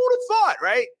thought,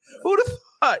 right? Who'd have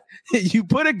thought you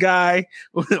put a guy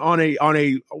with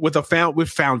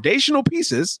foundational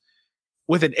pieces,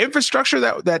 with an infrastructure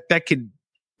that can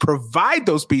provide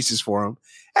those pieces for him,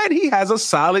 and he has a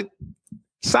solid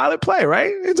play,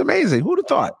 right? It's amazing. Who'd have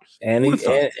thought? And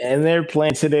they're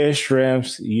playing to their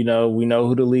strengths. You know, we know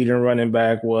who the leading running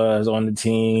back was on the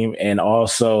team, and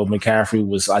also McCaffrey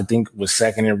was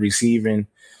second in receiving.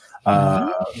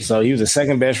 So he was the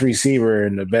second best receiver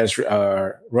and the best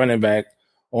running back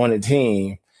on the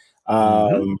team.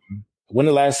 When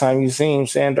the last time you seen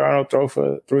Sam Darnold throw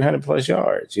for 300 plus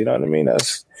yards? You know what I mean?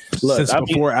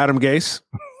 Before Adam Gase.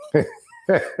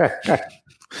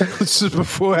 This is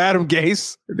before Adam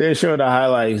Gase. They're showing the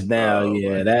highlights now.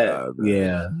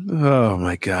 Oh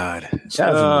my God!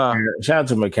 Shout out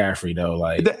to McCaffrey though.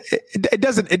 Like it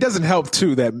doesn't help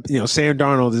too that Sam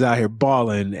Darnold is out here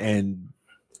balling and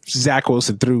Zach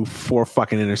Wilson threw 4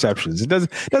 fucking interceptions. It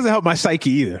doesn't help my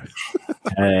psyche either.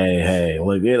 hey,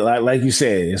 look, like you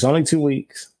said, it's only 2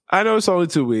 weeks. I know it's only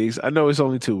 2 weeks.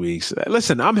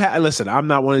 Listen, I'm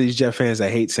not one of these Jet fans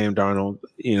that hate Sam Darnold.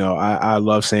 I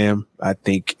love Sam. I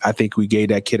think we gave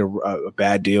that kid a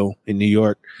bad deal in New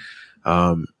York.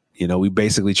 We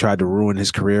basically tried to ruin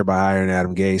his career by hiring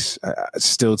Adam Gase.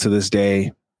 Still to this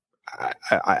day,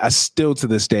 I still to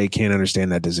this day can't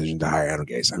understand that decision to hire Adam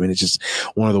Gase. I mean, it's just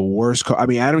one of the worst.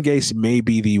 Adam Gase may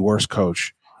be the worst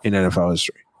coach in NFL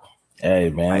history. Hey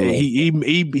man, he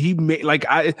made, like,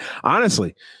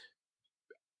 honestly,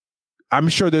 I'm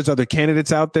sure there's other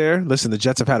candidates out there. Listen, the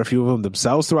Jets have had a few of them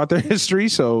themselves throughout their history,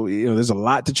 so there's a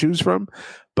lot to choose from.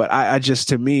 But I just,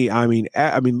 to me,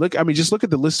 just look at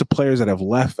the list of players that have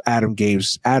left Adam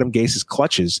Gase's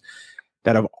clutches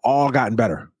that have all gotten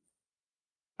better.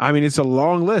 I mean, it's a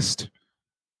long list.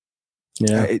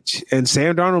 Yeah. And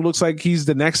Sam Darnold looks like he's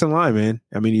the next in line, man.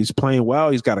 I mean, he's playing well.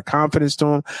 He's got a confidence to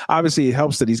him. Obviously, it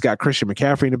helps that he's got Christian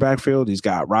McCaffrey in the backfield. He's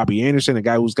got Robbie Anderson, a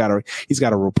guy he's got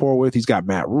a rapport with. He's got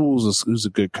Matt Rules, who's a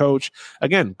good coach.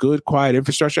 Again, good, quiet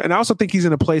infrastructure. And I also think he's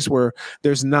in a place where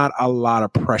there's not a lot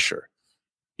of pressure.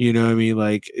 You know what I mean?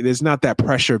 Like, there's not that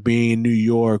pressure being in New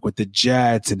York with the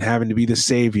Jets and having to be the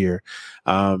savior.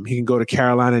 He can go to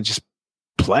Carolina and just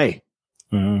play.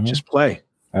 Mm-hmm. Just play.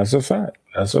 That's a fact.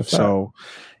 So,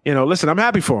 listen, I'm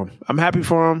happy for him.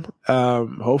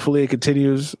 Hopefully it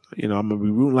continues. I'm going to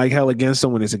be rooting like hell against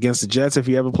him when it's against the Jets if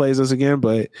he ever plays us again.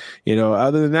 But,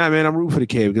 other than that, man, I'm rooting for the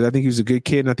kid because I think he was a good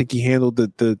kid and I think he handled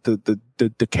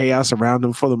the chaos around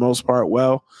him for the most part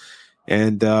well.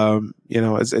 And,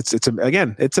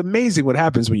 it's amazing what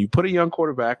happens when you put a young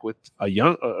quarterback with a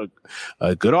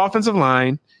good offensive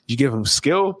line. You give him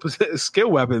skill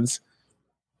weapons.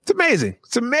 It's amazing.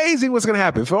 It's amazing what's going to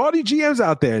happen for all the GMs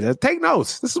out there. That take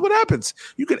notes. This is what happens.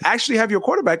 You can actually have your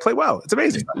quarterback play well. It's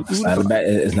amazing. It's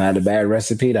not a bad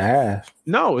recipe to have.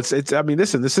 No, it's. I mean,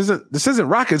 listen. This isn't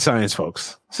rocket science,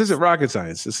 folks. This isn't rocket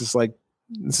science. This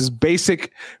is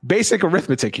basic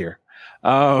arithmetic here.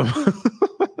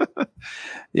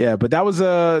 Yeah, but that was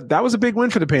a big win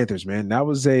for the Panthers, man. That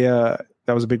was a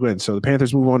big win. So the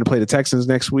Panthers move on to play the Texans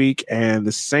next week, and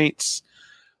the Saints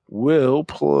will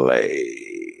play.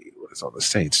 What is on the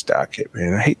Saints docket,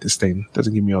 man? I hate this thing. It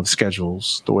doesn't give me all the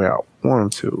schedules the way I want them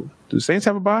to. Do the Saints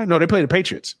have a bye? No, they play the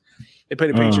Patriots. They play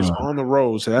the Patriots on the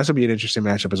road, so that's gonna be an interesting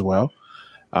matchup as well.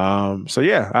 So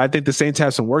yeah, I think the Saints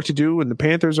have some work to do, and the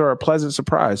Panthers are a pleasant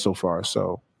surprise so far.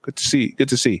 So good to see. Good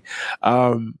to see.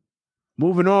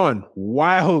 Moving on,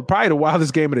 probably the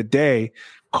wildest game of the day.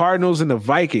 Cardinals and the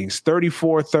Vikings,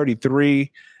 34-33.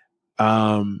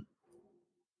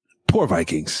 Poor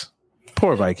Vikings.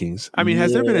 I mean,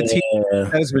 has there been a team that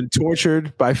has been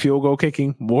tortured by field goal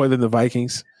kicking more than the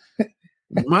Vikings?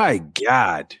 My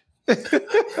God.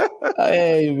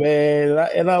 Hey, man.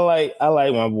 I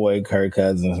like my boy Kirk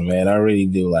Cousins, man. I really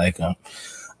do like him.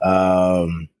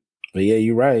 But yeah,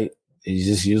 you're right. It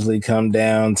just usually come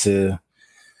down to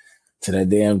that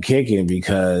damn kicking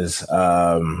because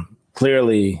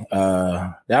clearly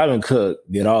Dalvin Cook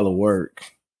did all the work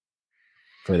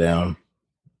for them.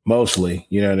 Mostly,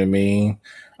 you know what I mean?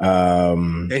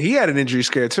 And he had an injury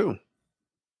scare too.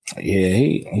 Yeah,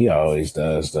 he always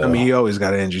does, though. I mean, he always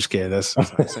got an injury scare. That's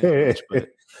not saying much, but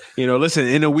listen,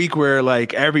 in a week where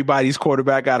like everybody's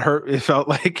quarterback got hurt, it felt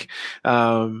like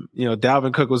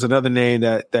Dalvin Cook was another name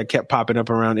that kept popping up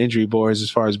around injury boards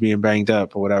as far as being banged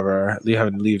up or whatever,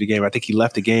 having to leave the game. I think he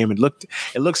left the game and it looked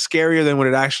scarier than what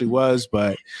it actually was,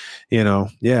 but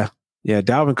yeah,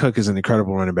 Dalvin Cook is an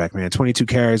incredible running back, man. 22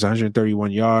 carries, 131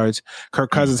 yards.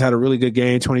 Kirk Cousins had a really good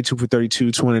game, 22 for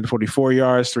 32, 244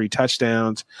 yards, 3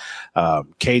 touchdowns.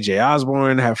 KJ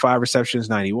Osborne had 5 receptions,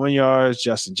 91 yards.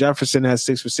 Justin Jefferson had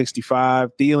 6 for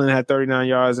 65. Thielen had 39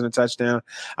 yards and a touchdown.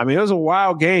 I mean, it was a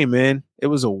wild game, man. It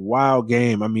was a wild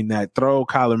game. I mean, that throw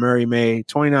Kyler Murray made,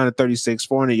 29-36,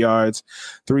 400 yards,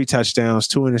 3 touchdowns,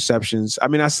 2 interceptions. I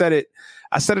mean, I said it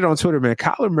on Twitter, man.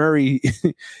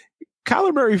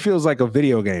 Kyler Murray feels like a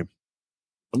video game.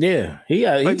 Yeah, he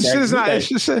back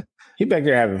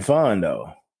there having fun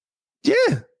though.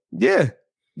 Yeah,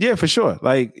 for sure.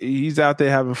 Like he's out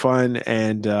there having fun,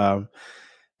 and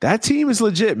that team is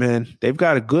legit, man. They've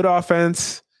got a good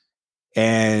offense,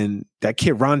 and that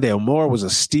kid Rondale Moore was a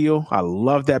steal. I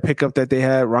love that pickup that they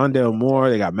had. Rondale Moore.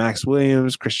 They got Max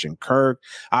Williams, Christian Kirk.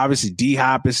 Obviously,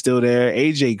 D-Hop is still there.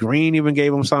 AJ Green even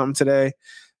gave him something today.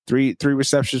 Three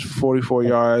receptions for 44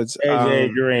 yards.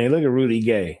 AJ Green. Look at Rudy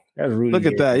Gay. That's Rudy. Look Gay.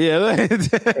 at that.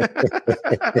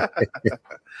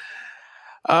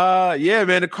 Yeah. Yeah,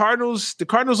 man. The Cardinals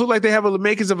look like they have the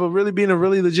makings of being a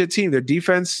really legit team. Their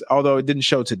defense, although it didn't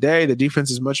show today, the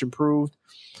defense is much improved.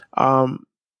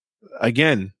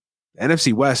 Again,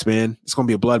 NFC West, man, it's going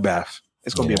to be a bloodbath.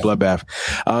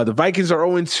 The Vikings are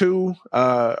 0-2.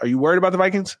 Are you worried about the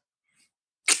Vikings?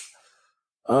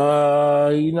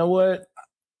 You know what?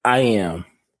 I am.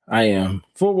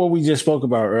 For what we just spoke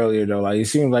about earlier, though, like it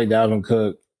seems like Dalvin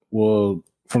Cook will,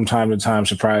 from time to time,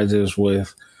 surprise us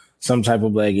with some type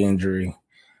of leg injury.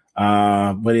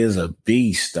 But he's a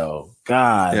beast, though.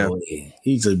 God,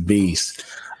 he's a beast.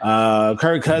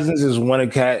 Kirk Cousins is one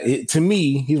of to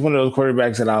me, he's one of those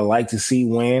quarterbacks that I like to see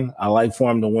win. I like for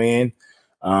him to win.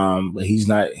 But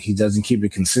he doesn't keep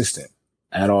it consistent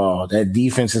at all. That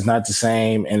defense is not the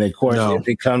same. And of course, if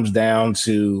it comes down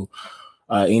to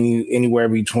anywhere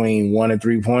between 1 and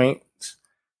 3 points,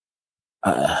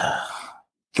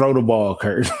 throw the ball,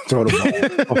 Kurt. Throw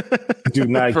the ball. Do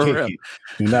not kick it.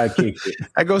 Do not kick it.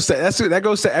 That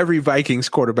goes to every Vikings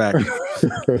quarterback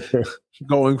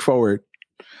going forward.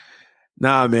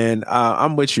 Nah, man,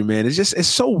 I'm with you, man. It's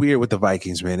so weird with the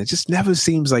Vikings, man. It just never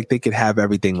seems like they could have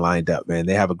everything lined up, man.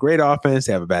 They have a great offense.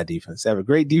 They have a bad defense. They have a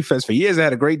great defense. For years, they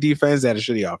had a great defense. They had a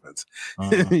shitty offense.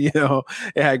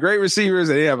 They had great receivers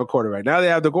and they have a quarterback. Now they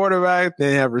have the quarterback.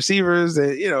 They have receivers.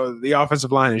 The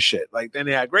offensive line is shit. Like then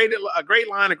they had a great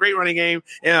line, a great running game,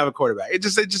 and have a quarterback.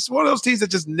 It's just one of those teams that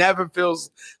just never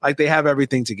feels like they have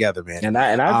everything together, man. And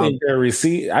I think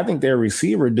their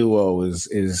receiver duo is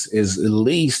at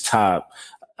least top.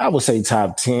 I would say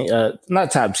top 10, not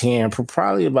top 10,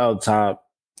 probably about top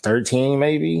 13,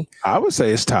 maybe. I would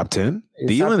say it's top 10.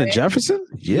 Thielen and Jefferson?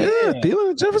 Yeah, Thielen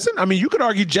and Jefferson. I mean, you could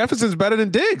argue Jefferson's better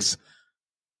than Diggs.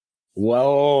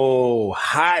 Whoa,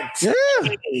 hot take.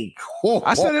 Yeah.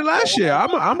 I said it last year.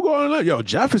 I'm going,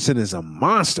 Jefferson is a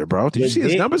monster, bro. Did you see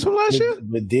his numbers from last year?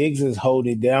 But Diggs is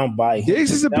holding down by him.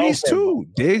 Diggs is a beast too.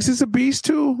 Diggs is a beast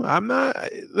too.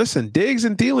 Listen, Diggs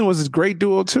and Thielen was a great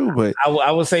duo too, but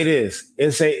I will say this.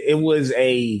 It was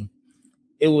a,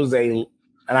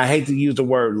 and I hate to use the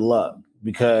word luck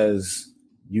because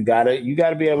you gotta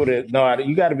be able to know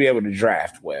you gotta be able to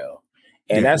draft well.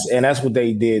 And that's what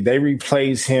they did. They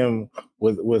replaced him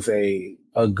with a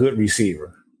good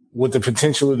receiver with the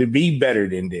potential to be better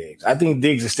than Diggs. I think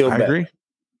Diggs is still better. I agree.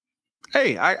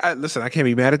 Hey, I listen, I can't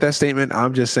be mad at that statement.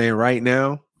 I'm just saying right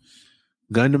now,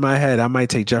 gun to my head, I might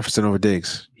take Jefferson over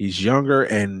Diggs. He's younger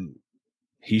and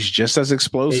he's just as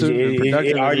explosive and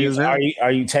productive. Are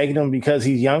you taking him because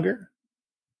he's younger?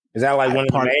 Is that like one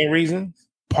of the main reasons?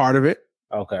 Part of it.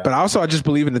 Okay. But also I just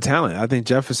believe in the talent. I think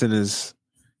Jefferson is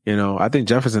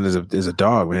a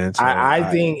dog, man. So I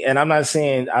think, and I'm not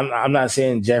saying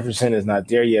Jefferson is not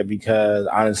there yet because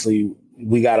honestly,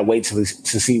 we got to wait to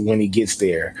see when he gets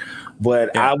there.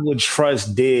 But I would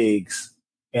trust Diggs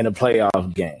in a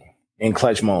playoff game in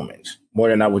clutch moments more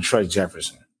than I would trust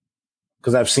Jefferson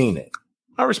because I've seen it.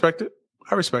 I respect it.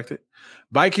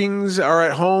 Vikings are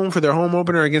at home for their home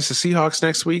opener against the Seahawks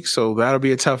next week, so that'll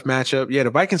be a tough matchup. Yeah, the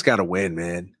Vikings got to win,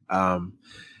 man.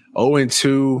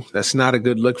 0-2. That's not a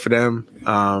good look for them.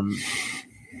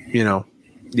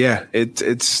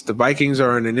 It's the Vikings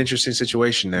are in an interesting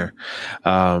situation there.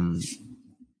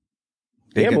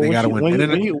 They got to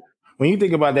win. When you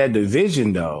think about that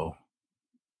division, though,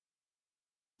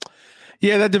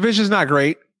 yeah, that division's not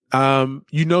great.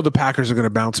 The Packers are going to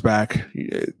bounce back.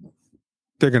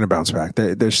 They're going to bounce back.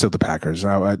 They're still the Packers.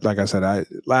 Like I said,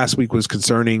 last week was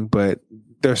concerning, but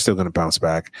they're still going to bounce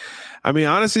back. I mean,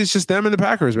 honestly, it's just them and the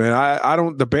Packers, man.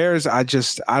 The Bears, I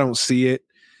don't see it.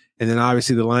 And then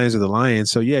obviously the Lions are the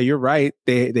Lions. So yeah, you're right.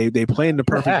 They play in the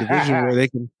perfect division where they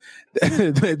can,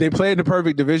 they play in the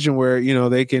perfect division where,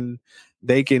 they can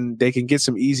get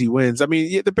some easy wins. I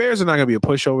mean, the Bears are not going to be a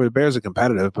pushover. The Bears are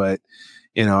competitive, but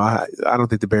I don't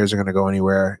think the Bears are going to go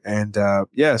anywhere. And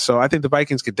so I think the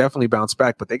Vikings could definitely bounce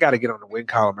back, but they got to get on the win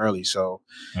column early. So,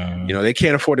 they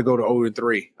can't afford to go to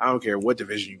 0-3. I don't care what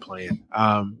division you play in.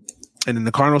 And then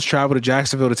the Cardinals travel to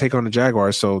Jacksonville to take on the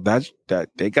Jaguars. So that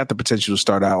they got the potential to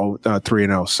start out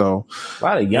 3-0. So a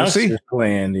lot of youngsters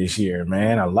playing this year,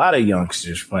 man. A lot of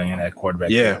youngsters playing at quarterback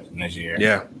this year.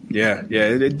 Yeah.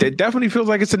 It definitely feels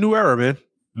like it's a new era, man.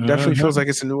 Definitely feels like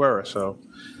it's a new era. So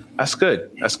that's good.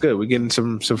 We're getting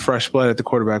some fresh blood at the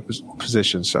quarterback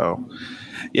position. So,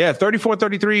 yeah,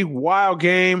 34-33, wild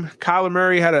game. Kyler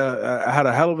Murray had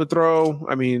a hell of a throw.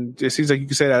 I mean, it seems like you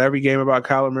can say that every game about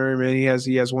Kyler Murray, man. He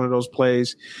has one of those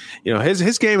plays.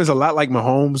 His game is a lot like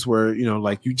Mahomes, where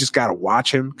like you just got to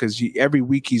watch him because every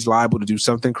week he's liable to do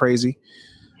something crazy,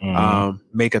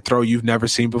 make a throw you've never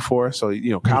seen before. So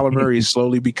Kyler Murray is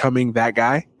slowly becoming that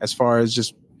guy as far as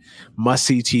just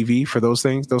must-see TV for those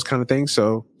kind of things.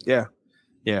 So yeah.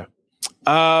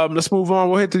 Let's move on.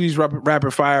 We'll hit through these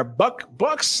rapid fire.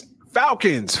 Bucks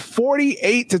Falcons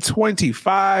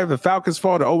 48-25. The Falcons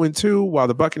fall to 0-2 while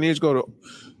the Buccaneers go to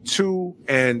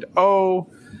 2-0.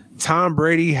 Tom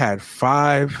Brady had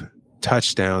 5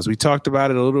 touchdowns. We talked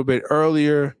about it a little bit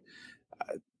earlier.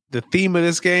 The theme of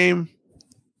this game,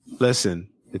 listen,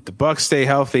 if the Bucs stay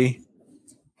healthy,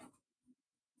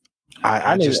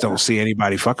 I just don't see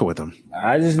anybody fucking with them.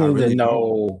 I just need to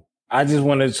know. I just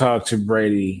want to talk to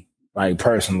Brady like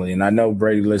personally, and I know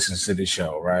Brady listens to the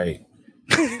show, right?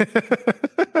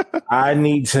 I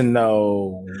need to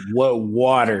know what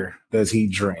water does he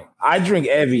drink. I drink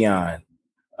Evian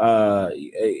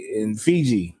in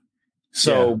Fiji.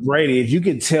 So Brady, if you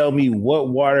could tell me what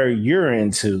water you're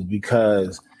into,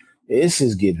 because this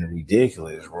is getting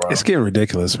ridiculous, bro. It's getting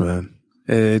ridiculous, man.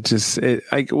 It's to the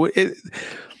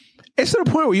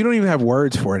point where you don't even have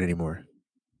words for it anymore.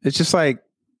 It's just like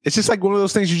one of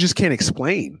those things you just can't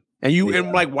explain.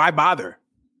 And like, why bother?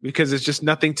 Because it's just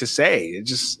nothing to say. It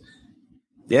just,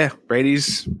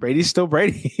 Brady's still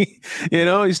Brady.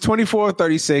 He's 24,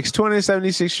 36,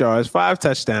 276 yards, 5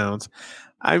 touchdowns.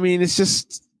 I mean, it's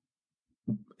just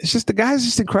the guy's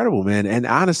just incredible, man. And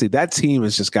honestly, that team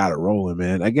has just got it rolling,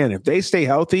 man. Again, if they stay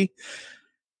healthy,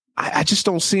 I just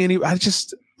don't see any. I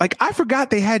forgot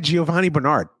they had Giovanni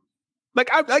Bernard.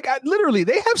 I literally,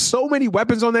 they have so many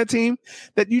weapons on that team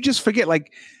that you just forget.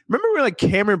 Like, remember when like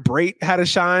Cameron Brate had a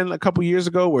shine a couple years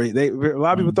ago where a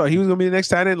lot of people thought he was going to be the next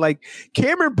tight end. Like,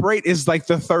 Cameron Brate is like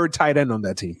the 3rd tight end on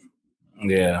that team.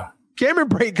 Yeah. Cameron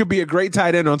Brate could be a great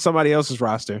tight end on somebody else's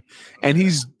roster, and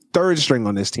he's 3rd string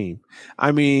on this team.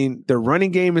 I mean, the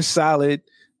running game is solid.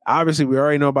 Obviously, we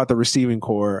already know about the receiving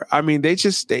core. I mean, they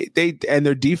and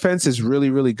their defense is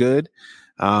really, really good.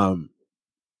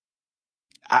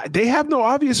 They have no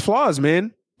obvious flaws,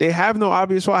 man. They have no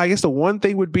obvious flaws. I guess the one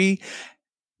thing would be,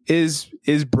 is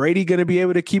Brady going to be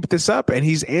able to keep this up? And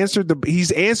he's answered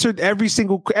every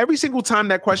single time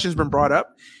that question's been brought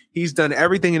up. He's done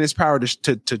everything in his power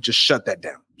to just shut that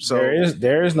down. So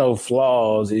there is no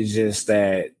flaws. It's just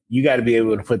that you got to be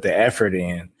able to put the effort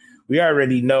in. We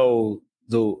already know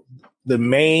the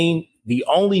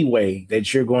only way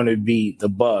that you're going to beat the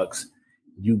Bucs,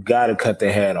 you got to cut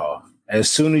the head off. As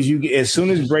soon as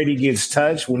Brady gets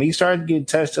touched, when he starts getting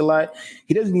touched a lot,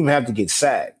 he doesn't even have to get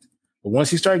sacked. But once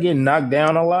he starts getting knocked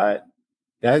down a lot,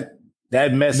 that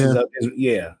messes up.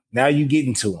 Now you get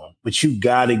into him, but you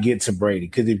got to get to Brady,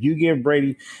 because if you give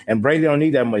Brady, and Brady don't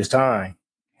need that much time.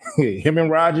 Him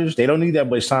and Rodgers, they don't need that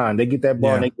much time. They get that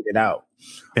ball and they get it out.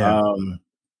 Yeah.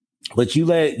 But you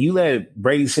let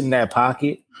Brady sit in that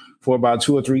pocket for about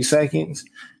 2 or 3 seconds.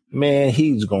 Man,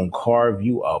 he's going to carve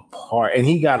you apart. And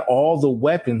he got all the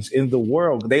weapons in the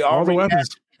world. They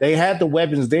had the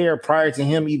weapons there prior to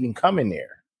him even coming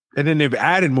there. And then they've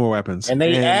added more weapons.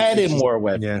 More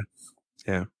weapons.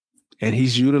 Yeah. And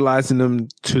he's utilizing them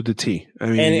to the T. I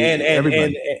mean,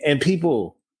 and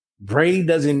people, Brady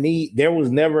doesn't need, there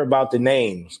was never about the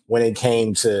names when it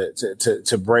came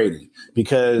to Brady,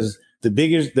 because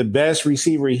the best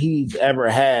receiver he's ever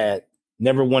had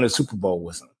never won a Super Bowl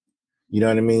with him. You know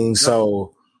what I mean? No.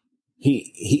 So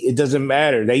it doesn't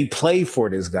matter. They play for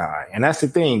this guy. And that's the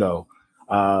thing, though.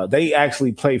 They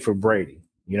actually play for Brady.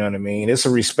 You know what I mean? It's a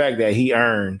respect that he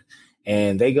earned,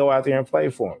 and they go out there and play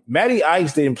for him. Matty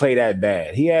Ice didn't play that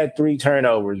bad. He had 3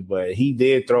 turnovers, but he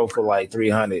did throw for like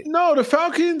 300. No, the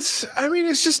Falcons, I mean,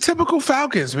 it's just typical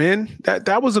Falcons, man.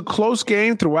 That was a close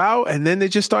game throughout, and then they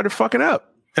just started fucking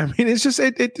up. I mean, it's just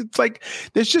it's like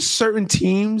there's just certain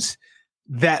teams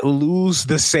that lose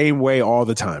the same way all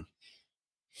the time.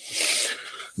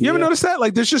 You ever notice that?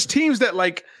 Like, there's just teams that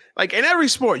like in every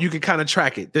sport, you can kind of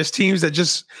track it. There's teams that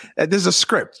there's a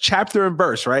script, chapter and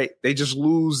verse, right? They just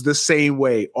lose the same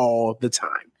way all the time.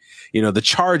 The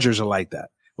Chargers are like that,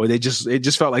 where it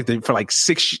just felt like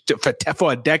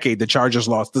for a decade, the Chargers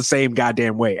lost the same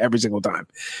goddamn way every single time,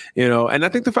 and I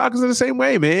think the Falcons are the same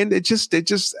way, man. The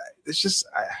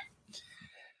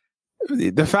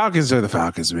Falcons are the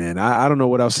Falcons, man. I don't know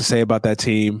what else to say about that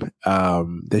team.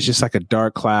 There's just like a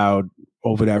dark cloud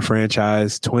over that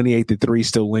franchise. 28-3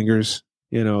 still lingers.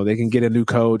 They can get a new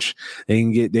coach. They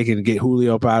can get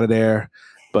Julio up out of there.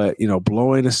 But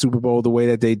blowing a Super Bowl the way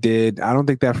that they did, I don't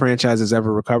think that franchise has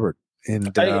ever recovered.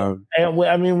 And I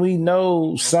mean, we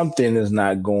know something is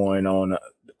not going on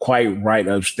quite right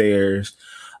upstairs,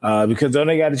 because don't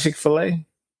they got a Chick-fil-A?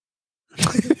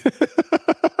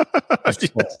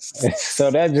 Yes.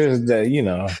 So that just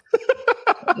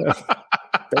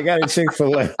they got a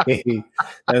Chick-fil-A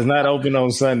that's not open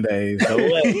on Sundays. So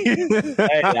hey,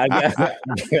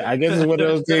 I guess it's one of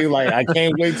those things, like, I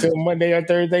can't wait till Monday or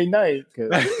Thursday night.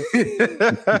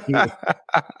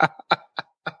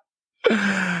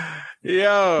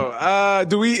 Yo,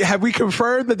 have we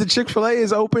confirmed that the Chick-fil-A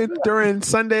is open during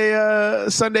Sunday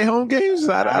home games?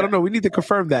 I don't know. We need to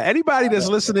confirm that. Anybody that's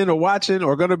listening or watching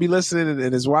or going to be listening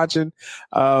and is watching,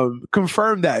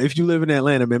 confirm that if you live in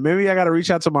Atlanta, man. Maybe I got to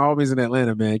reach out to my homies in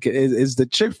Atlanta, man. Is the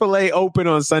Chick-fil-A open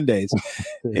on Sundays?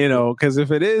 Because if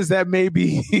it is, that may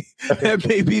be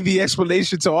the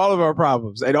explanation to all of our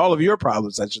problems and all of your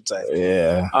problems, I should say.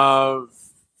 Yeah.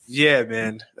 Yeah,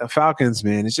 man. The Falcons,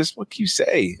 man. It's just what can you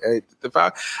say?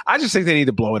 I just think they need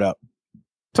to blow it up.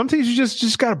 Some teams you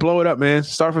just got to blow it up, man.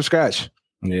 Start from scratch.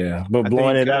 Yeah, but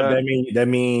blowing it up, that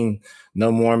mean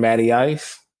no more Matty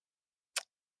Ice.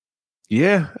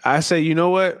 Yeah, I say, you know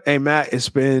what? Hey, Matt, it's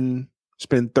been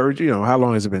 30, how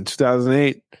long has it been?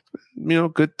 2008,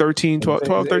 good 13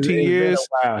 years.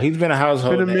 Wow, he's been a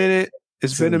household. It's been a minute.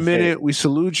 It's been a minute. We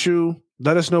salute you.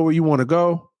 Let us know where you want to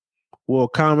go. We'll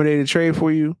accommodate a trade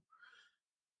for you.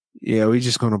 Yeah, we're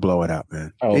just gonna blow it up,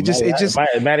 man. Oh,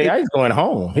 Matty Ice going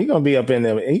home. He's gonna be up in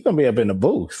the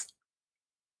booth.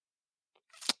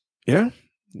 Yeah.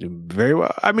 Very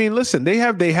well. I mean, listen, they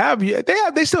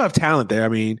still have talent there. I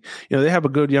mean, they have a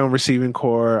good young receiving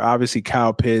core. Obviously,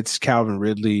 Kyle Pitts, Calvin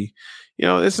Ridley.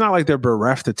 It's not like they're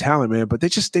bereft of talent, man. But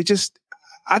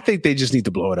I think they just need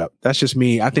to blow it up. That's just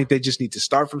me. I think they just need to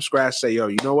start from scratch. Say, yo,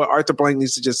 you know what? Arthur Blank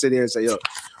needs to just sit here and say, yo,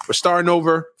 we're starting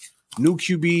over. New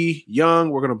QB,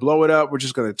 young. We're gonna blow it up. We're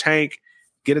just gonna tank,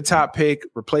 get a top pick,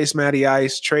 replace Matty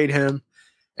Ice, trade him,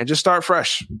 and just start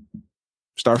fresh.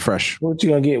 Start fresh. What you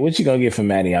gonna get? What you gonna get from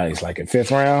Matty Ice? Like a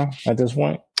 5th round at this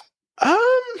point? I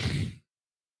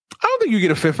don't think you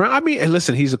get a 5th round. I mean, and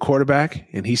listen, he's a quarterback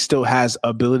and he still has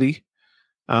ability.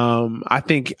 I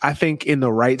think in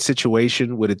the right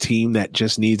situation with a team that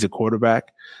just needs a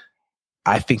quarterback,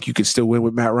 I think you could still win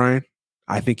with Matt Ryan.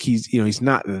 I think he's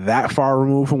not that far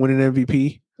removed from winning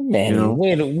MVP. Man,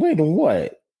 win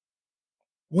what?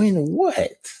 Win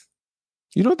what?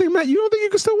 You don't think you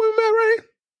can still win with Matt Ryan?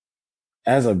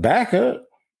 As a backup?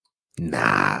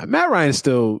 Nah, Matt Ryan is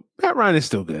still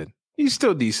good. He's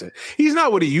still decent. He's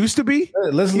not what he used to be.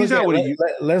 Let's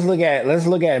look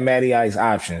at Matty Ice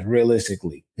options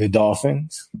realistically. The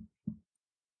Dolphins.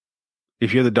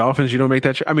 If you're the Dolphins, you don't make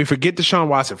that. I mean, forget Deshaun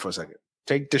Watson for a second.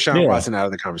 Take Deshaun Watson out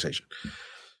of the conversation.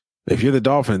 If you're the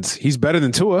Dolphins, he's better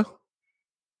than Tua.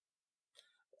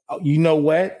 You know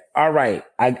what? All right,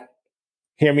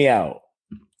 hear me out.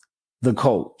 The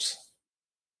Colts.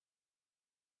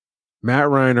 Matt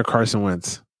Ryan or Carson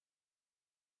Wentz?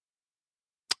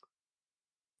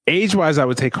 Age-wise, I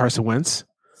would take Carson Wentz.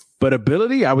 But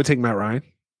ability, I would take Matt Ryan.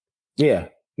 Yeah.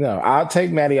 No, I'll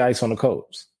take Matty Ice on the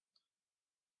Colts.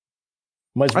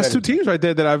 That's two teams right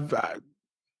there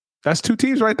that's two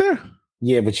teams right there.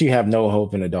 Yeah, but you have no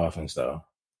hope in the Dolphins, though.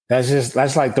 That's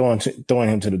like throwing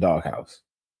him to the doghouse.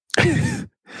 The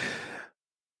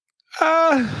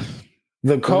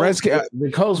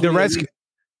Redskins.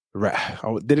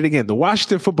 Did it again. The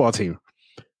Washington football team.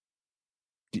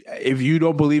 If you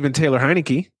don't believe in Taylor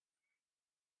Heineke,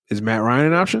 is Matt Ryan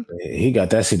an option? He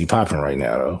got that city popping right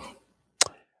now, though.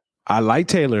 I like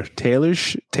Taylor.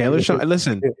 Taylor's.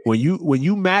 Listen, when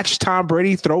you match Tom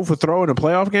Brady throw for throw in a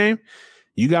playoff game,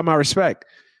 you got my respect.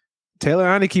 Taylor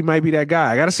Heineke might be that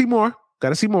guy. I got to see more.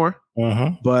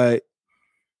 Uh-huh. But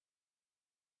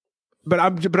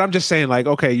I'm just saying, like,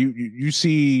 okay, you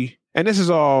see, and this is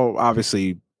all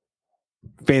obviously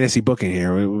fantasy booking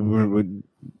here.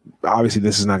 Obviously,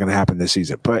 this is not going to happen this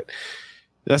season. But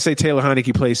let's say Taylor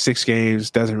Heineke plays 6 games,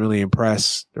 doesn't really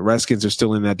impress. The Redskins are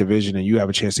still in that division, and you have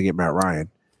a chance to get Matt Ryan.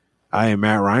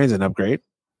 Matt Ryan's an upgrade.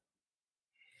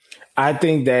 I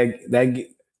think that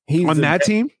he's on that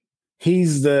team. He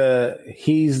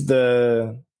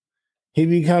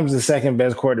becomes the second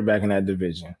best quarterback in that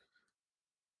division.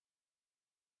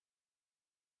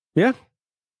 Yeah.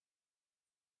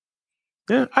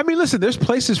 Yeah. I mean, listen, there's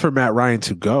places for Matt Ryan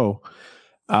to go.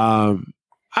 I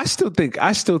still think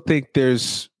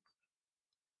there's.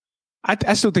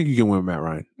 I still think you can win with Matt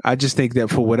Ryan. I just think that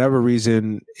for whatever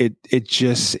reason, it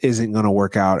just isn't going to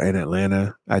work out in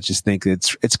Atlanta. I just think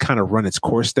it's kind of run its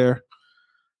course there.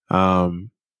 For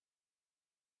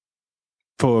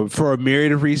a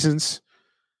myriad of reasons,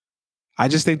 I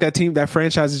just think that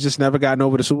franchise has just never gotten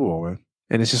over the Super Bowl, man.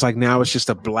 And it's just like now it's just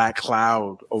a black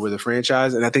cloud over the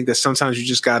franchise. And I think that sometimes you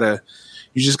just gotta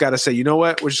say, you know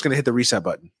what, we're just gonna hit the reset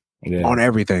button on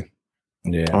everything,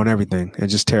 and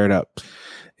just tear it up.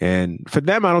 And for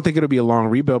them, I don't think it'll be a long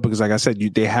rebuild because, like I said,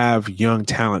 they have young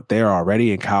talent there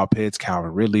already, and Kyle Pitts,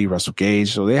 Calvin Ridley, Russell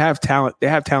Gage. So they have talent. They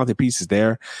have talented pieces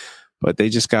there, but they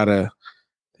just gotta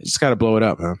blow it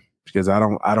up, man. Because I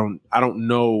don't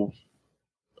know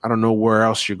where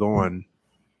else you're going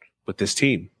with this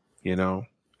team. You know,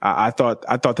 I thought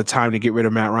the time to get rid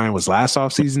of Matt Ryan was last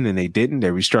offseason, and they didn't. They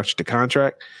restructured the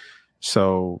contract.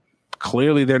 So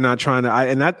clearly they're not trying to.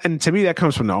 And to me, that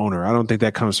comes from the owner. I don't think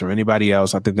that comes from anybody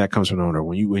else. I think that comes from the owner.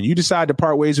 When you decide to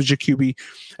part ways with your QB,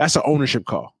 that's an ownership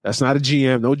call. That's not a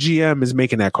GM. No GM is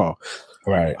making that call.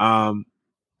 Right.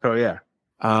 So yeah.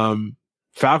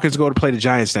 Falcons go to play the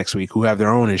Giants next week, who have their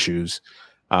own issues.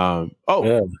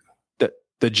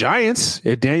 The The Giants,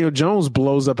 if Daniel Jones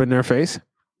blows up in their face.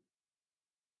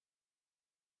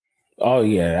 Oh,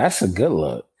 yeah, that's a good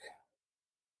look.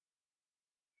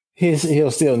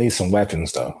 He'll still need some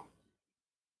weapons, though.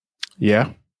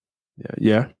 Yeah,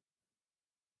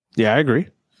 I agree.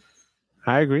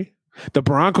 The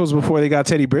Broncos, before they got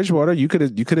Teddy Bridgewater, you could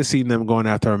have seen them going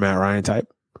after a Matt Ryan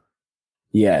type.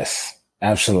 Yes,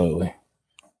 absolutely.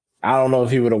 I don't know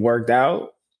if he would have worked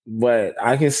out, but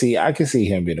I can see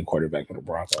him being a quarterback for the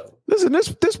Broncos. Listen,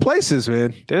 there's places,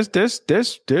 man.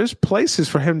 There's places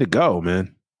for him to go,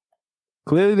 man.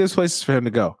 Clearly, there's places for him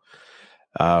to go.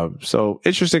 So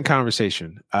interesting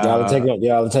conversation. Y'all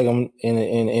take him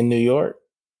in New York.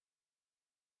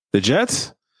 The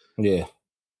Jets. Yeah.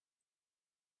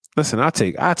 Listen, I'll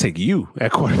take you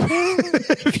at quarterback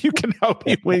if you can help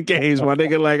me win games, my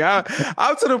nigga. Like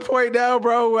I'm to the point now,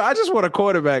 bro. I just want a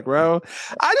quarterback, bro.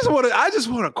 I just want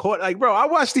a quarterback. Like, bro, I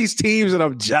watch these teams and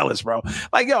I'm jealous, bro.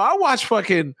 Like, yo, I watch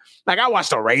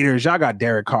the Raiders. Y'all got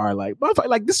Derek Carr. Like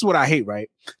this is what I hate, right?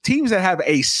 Teams that have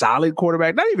a solid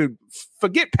quarterback, not even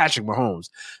forget Patrick Mahomes.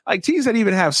 Like teams that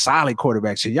even have solid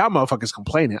quarterbacks, and y'all motherfuckers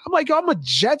complaining. I'm like, yo, I'm a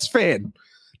Jets fan.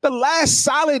 The last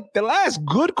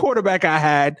good quarterback I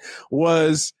had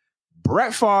was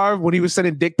Brett Favre when he was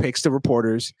sending dick pics to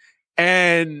reporters,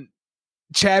 and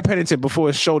Chad Pennington before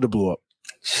his shoulder blew up.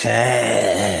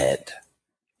 Chad.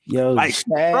 Yo, like,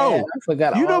 Chad. Bro, I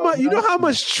forgot. You know how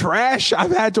much trash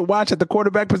I've had to watch at the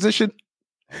quarterback position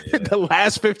in the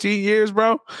last 15 years,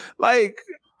 bro? Like,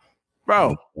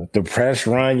 bro. The press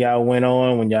run y'all went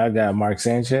on when y'all got Mark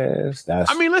Sanchez.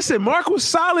 Listen, Mark was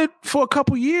solid for a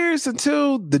couple years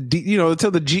until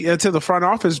the front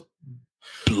office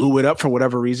blew it up for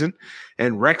whatever reason,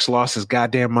 and Rex lost his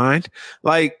goddamn mind.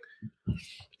 Like,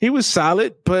 he was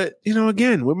solid, but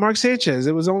again, with Mark Sanchez,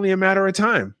 it was only a matter of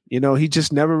time. He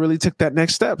just never really took that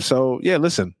next step. So yeah,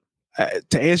 listen,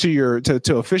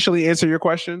 to officially answer your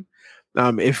question.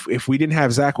 If we didn't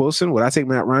have Zach Wilson, would I take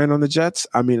Matt Ryan on the Jets?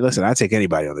 I mean, listen, I take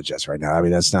anybody on the Jets right now. I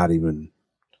mean, that's not even.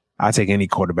 I take any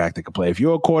quarterback that can play. If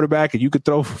you're a quarterback and you could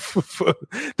throw,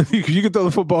 you could throw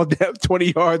the football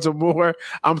 20 yards or more,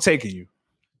 I'm taking you.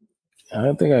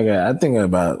 I think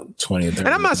about 20 or 30.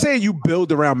 And I'm not saying you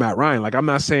build around Matt Ryan. Like, I'm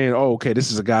not saying, oh, okay,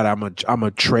 this is a guy that I'm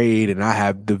a trade and I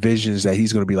have the visions that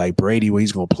he's going to be like Brady where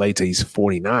he's going to play till he's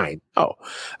 49. Oh,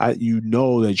 you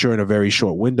know that you're in a very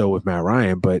short window with Matt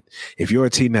Ryan. But if you're a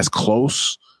team that's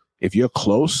close, if you're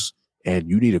close and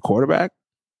you need a quarterback,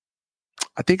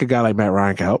 I think a guy like Matt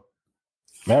Ryan can help.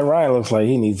 Matt Ryan looks like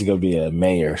he needs to go be a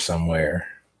mayor somewhere.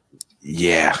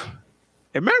 Yeah.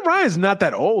 And Matt Ryan's not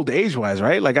that old age-wise,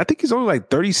 right? Like, I think he's only like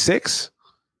 36.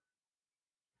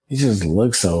 He just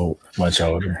looks so much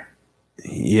older.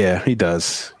 Yeah, he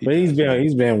does. But he's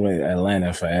been with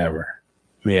Atlanta forever.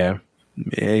 Yeah.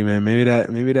 Hey man, maybe that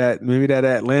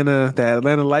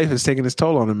Atlanta life is taking its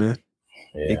toll on him, man.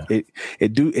 Yeah.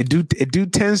 It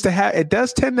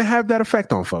does tend to have that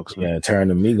effect on folks, man. Yeah, turn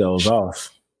the Migos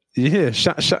off. Yeah,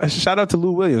 shout out to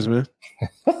Lou Williams, man.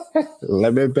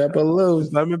 Lemon pepper Lou.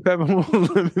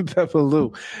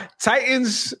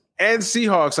 Titans and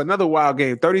Seahawks, another wild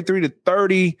game,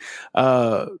 33-30.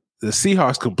 The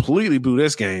Seahawks completely blew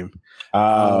this game.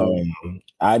 I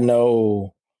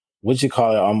know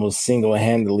almost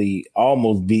single-handedly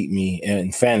almost beat me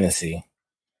in fantasy.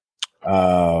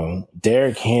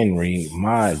 Derrick Henry,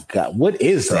 my God, what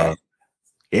is that?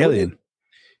 Alien.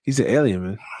 He's an alien,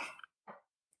 man.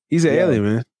 He's an alien,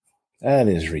 man. That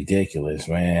is ridiculous,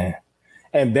 man.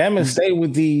 And Bama stay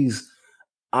with these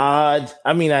odd.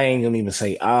 I mean, I ain't gonna even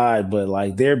say odd, but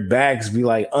like their backs be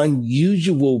like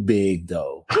unusual big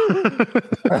though.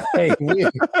 Like,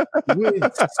 with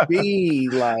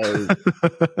speed, like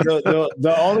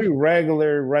the only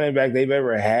regular running back they've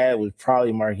ever had was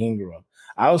probably Mark Ingram.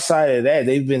 Outside of that,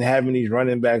 they've been having these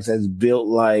running backs that's built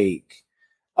like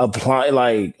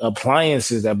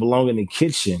appliances that belong in the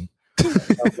kitchen.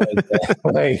 Like that.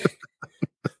 Like,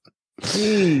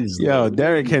 geez, yo,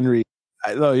 Derrick Henry.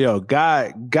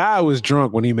 Guy was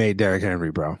drunk when he made Derrick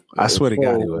Henry, bro. I swear to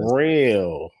God he was.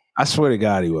 Real. I swear to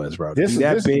God he was, bro. This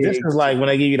is like when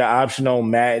they give you the option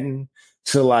on Madden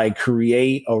to like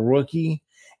create a rookie,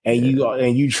 and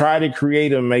you try to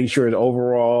create him, make sure the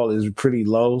overall is pretty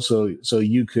low, so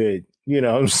you could. You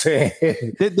know what I'm saying?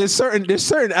 There's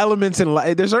certain elements in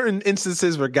life. There's certain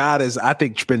instances where God has, I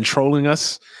think, been trolling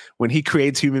us when he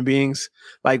creates human beings.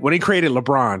 Like when he created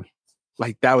LeBron,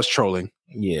 like that was trolling.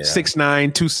 Yeah.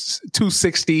 6'9",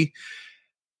 260,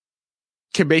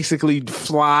 can basically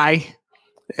fly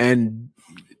and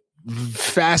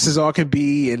fast as all can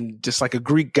be and just like a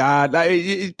Greek god.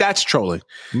 That's trolling.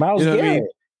 Myles Garrett. I mean?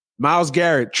 Myles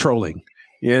Garrett trolling,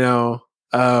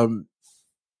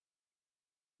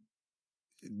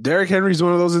 Derrick Henry's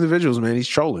one of those individuals, man. He's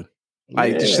trolling.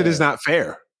 Like this shit is not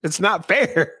fair. It's not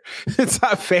fair. It's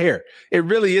not fair. It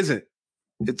really isn't.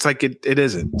 It's like it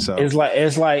isn't. So it's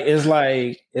like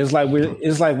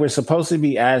we're supposed to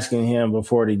be asking him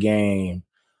before the game,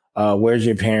 where's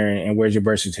your parent and where's your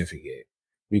birth certificate?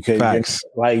 Because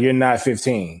you're not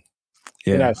 15.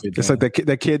 Yeah, it's like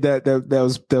that kid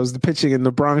that was the pitching in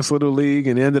the Bronx Little League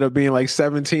and ended up being like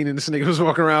 17, and this nigga was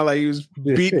walking around like he was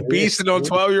beasting on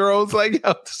 12-year-olds. Like,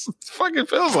 yo, this fucking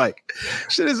feels like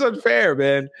shit is unfair,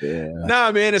 man. Yeah.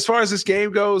 Nah, man. As far as this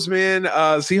game goes, man,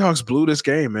 Seahawks blew this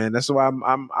game, man. That's why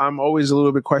I'm always a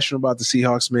little bit questionable about the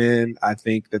Seahawks, man. I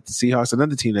think that the Seahawks,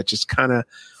 another team that just kind of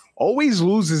always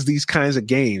loses these kinds of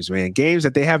games, man. Games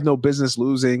that they have no business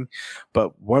losing,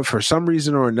 but for some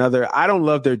reason or another, I don't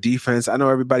love their defense. I know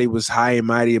everybody was high and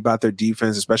mighty about their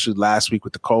defense, especially last week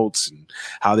with the Colts and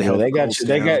how they held. They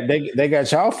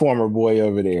got y'all former boy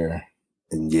over there.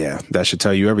 And yeah, that should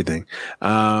tell you everything.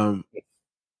 Yeah,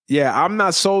 I'm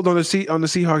not sold on the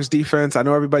Seahawks defense. I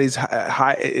know everybody's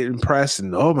high impressed,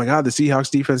 and oh my god, the Seahawks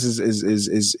defense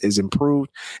is improved.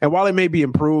 And while it may be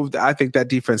improved, I think that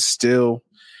defense still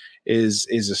is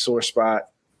a sore spot.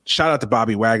 Shout out to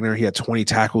Bobby Wagner. He had 20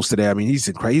 tackles today. I mean, he's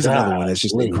incredible. He's another one that's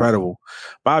just incredible.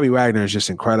 Bobby Wagner is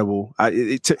just incredible.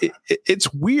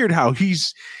 It's weird how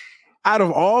he's out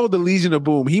of all the Legion of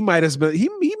Boom, he might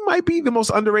be the most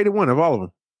underrated one of all of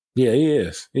them. Yeah, he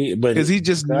is. Because he's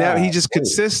just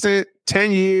consistent.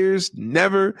 10 years,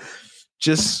 never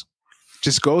just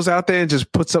goes out there and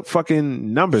just puts up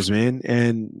fucking numbers, man.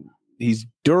 And he's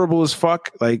durable as fuck.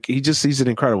 Like he's an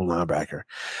incredible linebacker.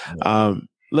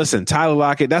 Listen, Tyler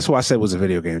Lockett, that's what I said was a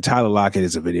video game. Tyler Lockett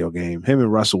is a video game. Him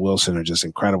and Russell Wilson are just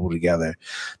incredible together.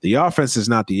 The offense is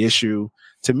not the issue.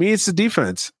 To me, it's the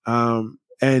defense.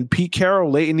 And Pete Carroll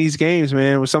late in these games,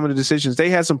 man, with some of the decisions, they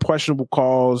had some questionable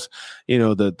calls, you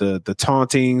know, the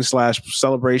taunting /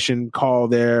 celebration call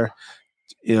there,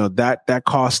 you know, that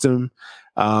cost him.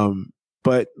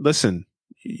 But listen,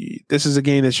 this is a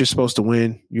game that you're supposed to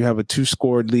win. You have a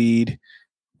 2-scored lead.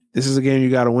 This is a game you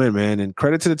got to win, man. And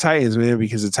credit to the Titans, man,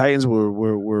 because the Titans were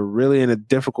really in a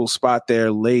difficult spot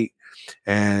there late,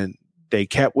 and they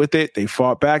kept with it. They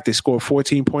fought back. They scored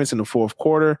 14 points in the fourth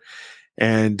quarter,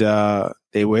 and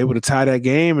they were able to tie that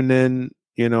game and then,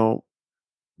 you know,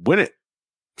 win it.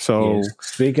 So yes.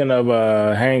 Speaking of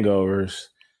hangovers,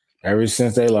 ever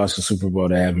since they lost the Super Bowl,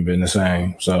 they haven't been the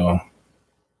same. So.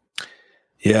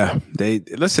 Yeah,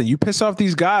 listen. You piss off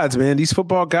these gods, man. These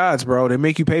football gods, bro. They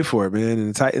make you pay for it, man.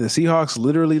 And the Seahawks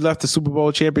literally left the Super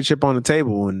Bowl championship on the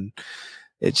table, and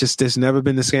there's never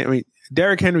been this game. I mean,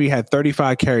 Derrick Henry had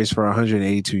 35 carries for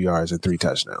 182 yards and 3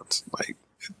 touchdowns. Like,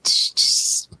 it's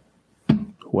just,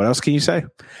 what else can you say?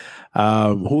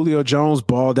 Julio Jones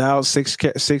balled out, six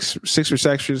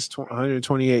receptions,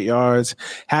 128 yards.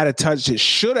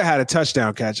 Should have had a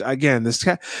touchdown catch. Again, this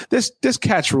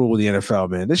catch rule in the NFL,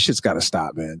 man. This shit's got to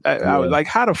stop, man. I was like,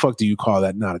 how the fuck do you call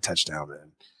that not a touchdown,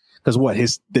 man? Because what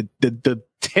the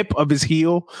tip of his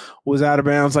heel was out of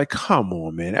bounds. Like, come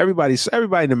on, man. Everybody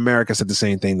in America said the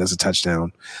same thing. That's a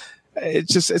touchdown.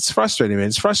 It's frustrating, man.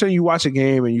 It's frustrating. You watch a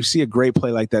game and you see a great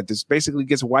play like that. This basically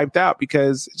gets wiped out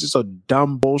because it's just a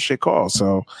dumb bullshit call.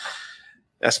 So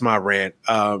that's my rant.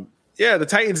 Yeah, the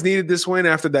Titans needed this win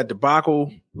after that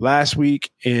debacle last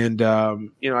week. And, I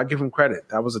give them credit.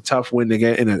 That was a tough win to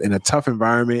get in a tough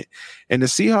environment. And the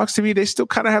Seahawks, to me, they still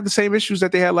kind of have the same issues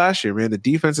that they had last year, man. The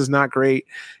defense is not great.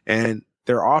 And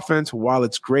their offense, while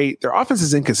it's great, their offense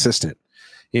is inconsistent.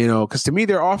 You know, because to me,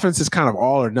 their offense is kind of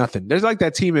all or nothing. There's like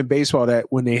that team in baseball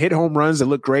that when they hit home runs, they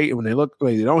look great. And when they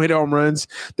don't hit home runs,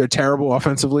 they're terrible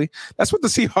offensively. That's what the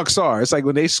Seahawks are. It's like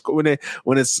when it's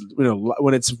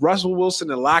Russell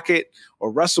Wilson and Lockett, or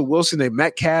Russell Wilson and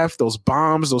Metcalf, those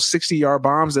 60-yard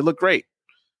bombs, they look great.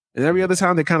 And every other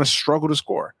time they kind of struggle to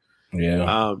score.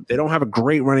 Yeah. They don't have a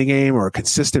great running game or a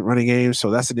consistent running game. So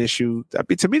that's an issue.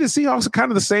 To me, the Seahawks are kind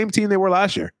of the same team they were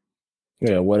last year.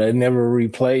 Yeah. Well, they never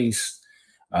replaced.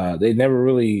 They never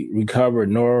really recovered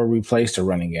nor replaced the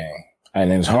running game.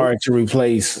 And it's hard to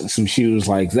replace some shoes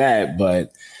like that.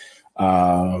 But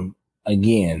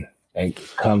again, it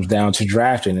comes down to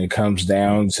drafting. It comes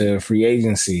down to free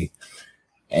agency.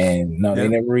 And no,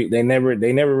 they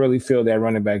never really filled that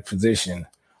running back position.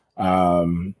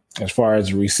 As far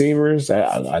as the receivers,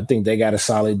 I think they got a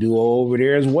solid duo over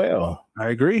there as well. I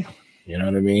agree. You know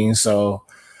what I mean? So,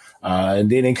 and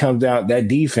then it comes down, that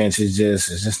defense is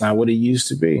just not what it used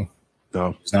to be.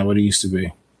 No, it's not what it used to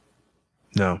be.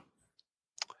 No.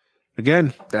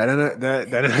 Again, that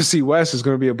NFC West is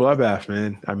going to be a bloodbath,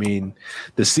 man. I mean,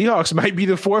 the Seahawks might be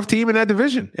the fourth team in that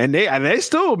division, and they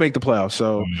still will make the playoffs.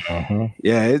 So,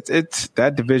 yeah, it's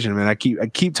that division, man. I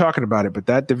keep talking about it, but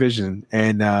that division,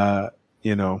 and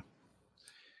you know,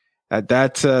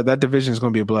 that division is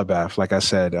going to be a bloodbath. Like I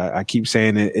said, I keep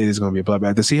saying it is going to be a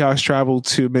bloodbath. The Seahawks travel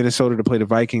to Minnesota to play the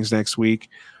Vikings next week,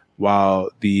 while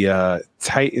the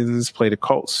Titans play the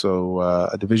Colts. So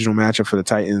a divisional matchup for the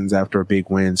Titans after a big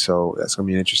win. So that's going to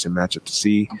be an interesting matchup to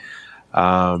see.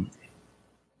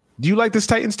 Do you like this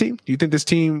Titans team? Do you think this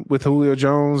team with Julio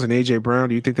Jones and A.J. Brown,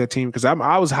 do you think that team? Because I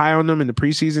was high on them in the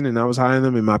preseason, and I was high on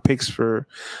them in my picks for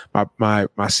my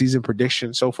season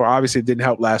prediction. So far, obviously, it didn't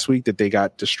help last week that they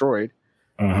got destroyed.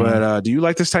 But do you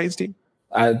like this Titans team?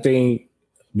 I think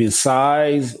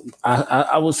besides,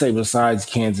 I would say besides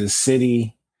Kansas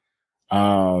City,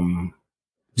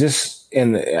 just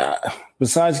in the,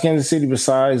 besides Kansas City,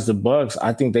 besides the Bucks,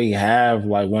 I think they have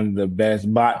like one of the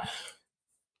best. But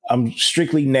I'm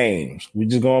strictly names. We're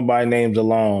just going by names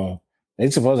alone. They're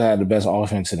supposed to have the best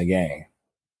offense in the game.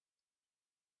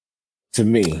 To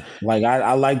me, like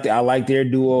I like their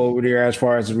duo over there as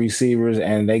far as the receivers,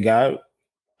 and they got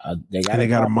a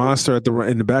monster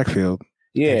in the backfield.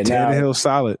 Yeah, Tannehill's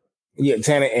solid. Yeah,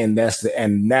 and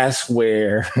that's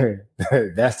where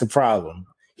that's the problem.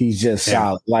 He's just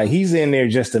solid. Like he's in there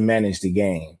just to manage the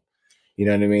game. You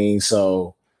know what I mean?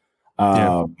 So,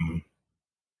 I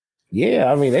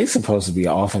mean, they're supposed to be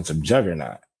an offensive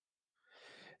juggernaut.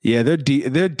 Yeah, their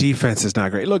defense is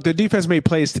not great. Look, their defense made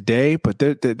plays today, but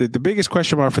the biggest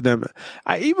question mark for them,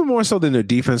 even more so than their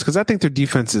defense, because I think their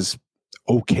defense is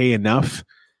okay enough.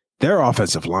 Their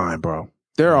offensive line, bro.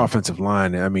 Their offensive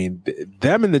line. I mean,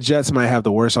 them and the Jets might have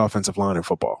the worst offensive line in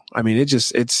football. I mean,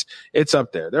 it's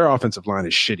up there. Their offensive line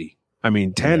is shitty. I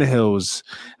mean, Tannehill's.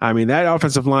 I mean, that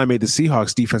offensive line made the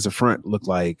Seahawks defensive front look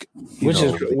like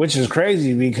which is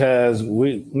crazy because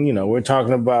we're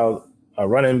talking about a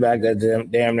running back that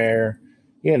damn near,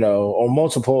 on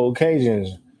multiple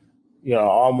occasions,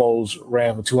 almost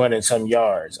ran for 200 some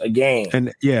yards a game.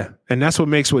 And that's what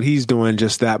makes what he's doing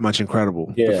just that much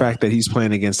incredible. Yeah. The fact that he's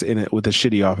playing with a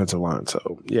shitty offensive line.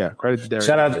 So yeah, credit to Derek.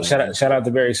 Shout out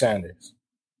to Barry Sanders.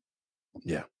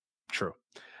 Yeah, true.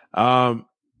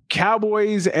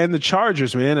 Cowboys and the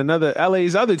Chargers, man. Another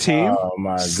LA's other team. Oh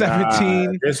my 17.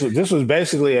 God. This was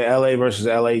basically a LA versus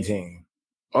LA team.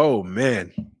 Oh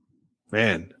man.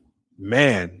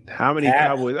 How many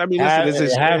Cowboys? I mean, half of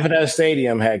that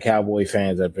stadium had Cowboy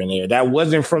fans up in there. That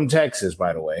wasn't from Texas,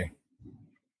 by the way.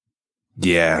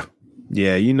 Yeah.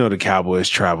 The Cowboys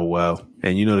travel well,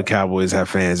 and the Cowboys have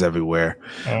fans everywhere.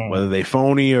 Whether they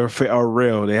phony or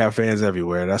real, they have fans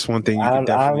everywhere. That's one thing. I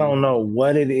don't know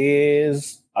what it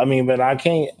is. I mean, but I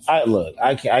can't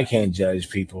judge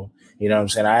people. You know what I'm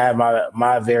saying? I have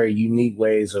my very unique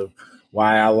ways of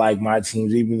why I like my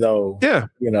teams, even though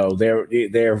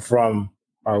they're from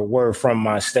or were from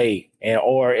my state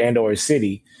or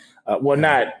city.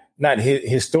 Not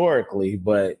historically,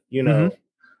 but no,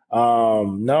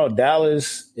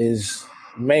 Dallas is,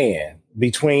 man,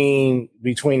 between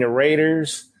the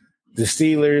Raiders, the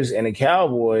Steelers, and the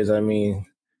Cowboys. I mean,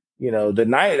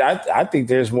 I think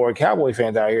there's more Cowboy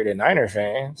fans out here than Niner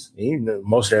fans. Even though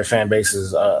most of their fan base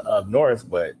is up north,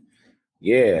 but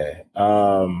yeah.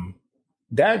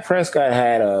 Dak Prescott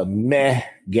had a meh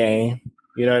game.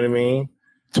 You know what I mean?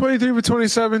 23 for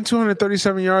 27,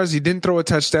 237 yards. He didn't throw a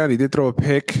touchdown. He did throw a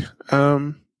pick.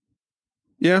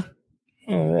 Yeah.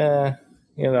 He had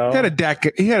a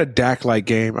Dak-like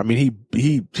game. I mean,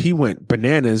 he went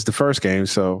bananas the first game,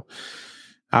 so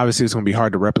obviously it's going to be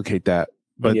hard to replicate that.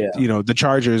 But the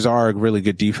Chargers are a really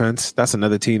good defense. That's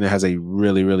another team that has a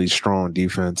really, really strong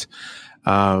defense.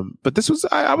 But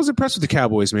I was impressed with the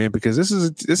Cowboys, man, because this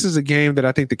is a game that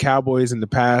I think the Cowboys in the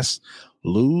past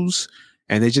lose,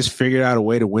 and they just figured out a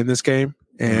way to win this game.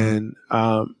 And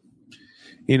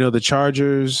the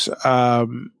Chargers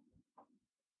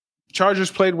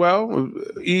played well,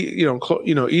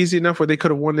 easy enough where they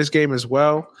could have won this game as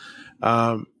well.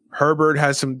 Herbert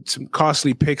had some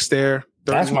costly picks there.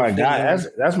 That's my guy.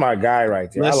 That's my guy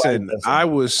right there. Listen, I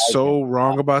was so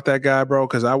wrong about that guy, bro,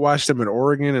 because I watched him in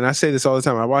Oregon, and I say this all the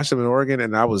time. I watched him in Oregon,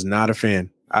 and I was not a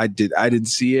fan. I didn't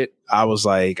see it. I was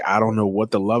like, I don't know what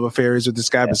the love affair is with this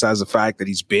guy besides the fact that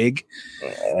he's big.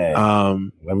 Let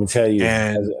me tell you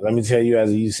as a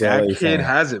UCLA that kid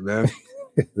has it, man.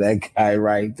 That guy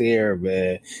right there,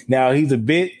 man. Now he's a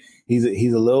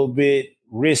little bit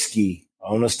risky.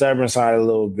 On the stubborn side a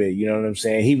little bit, you know what I'm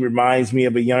saying? He reminds me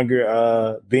of a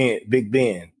younger Big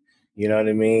Ben, you know what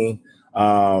I mean?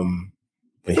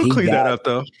 But He'll clean that up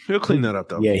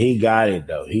though. Yeah, he got it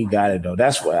though.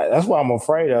 That's what I'm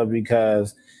afraid of,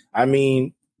 because I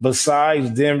mean,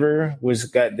 besides Denver,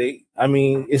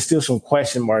 it's still some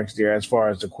question marks there as far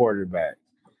as the quarterback.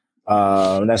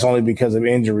 That's only because of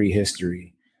injury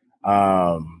history.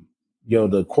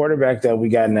 The quarterback that we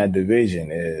got in that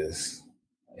division is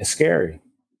scary.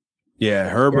 Yeah,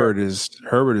 Herbert is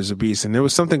a beast. And there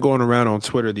was something going around on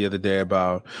Twitter the other day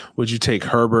about, would you take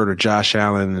Herbert or Josh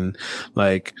Allen? And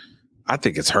I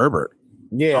think it's Herbert.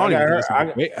 Yeah,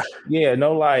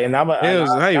 no lie. And it was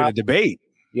not even a debate.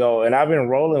 And I've been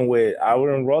rolling with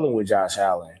Josh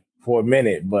Allen for a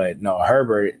minute, but no,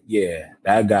 Herbert, yeah,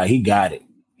 that guy, he got it.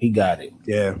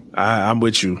 Yeah, I'm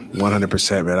with you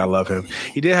 100%, man. I love him.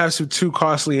 He did have two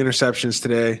costly interceptions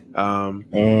today.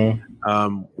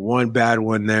 One bad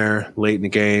one there late in the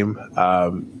game,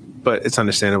 but it's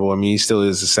understandable. I mean, he still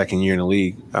is the second year in the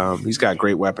league. He's got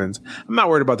great weapons. I'm not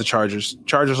worried about the Chargers.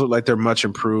 Chargers look like they're much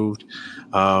improved.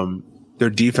 Their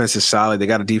defense is solid. They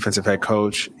got a defensive head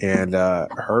coach, and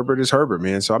Herbert is Herbert,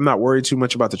 man. So I'm not worried too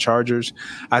much about the Chargers.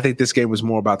 I think this game was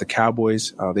more about the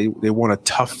Cowboys. They won a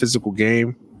tough physical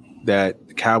game that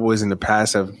the Cowboys in the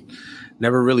past have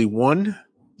never really won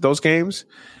those games.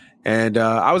 And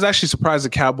I was actually surprised the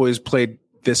Cowboys played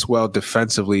this well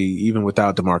defensively, even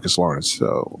without DeMarcus Lawrence.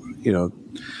 So,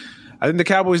 I think the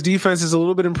Cowboys defense is a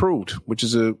little bit improved, which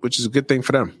is a good thing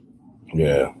for them.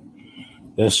 Yeah.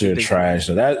 This year trash.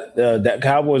 So that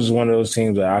Cowboys is one of those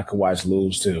teams that I could watch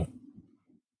lose too.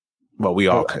 Well, we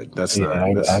all could. I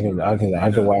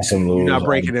could watch them lose. You're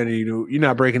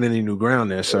not breaking any new ground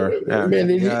there, sir. Yeah,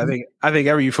 I think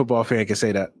every football fan can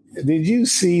say that. Did you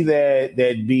see that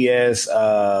BS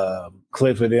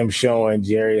clip of them showing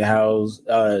Jerry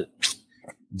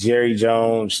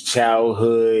Jones'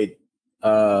 childhood?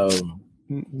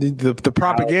 The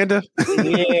propaganda?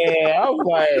 Yeah, I was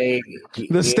like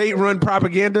the state-run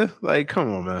propaganda. Like,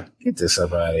 come on, man, get this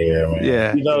up out of here, man.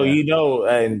 Yeah,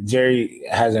 and Jerry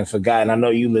hasn't forgotten. I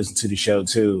know you listen to the show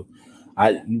too.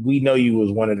 We know you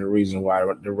was one of the reasons why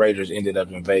the Raiders ended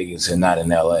up in Vegas and not in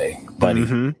LA, buddy.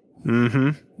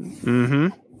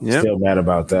 Yep. Still mad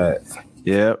about that.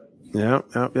 Yep.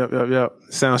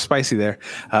 Sounds spicy there.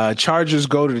 Chargers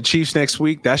go to the Chiefs next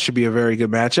week. That should be a very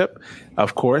good matchup.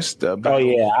 Of course. I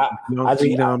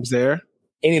think there.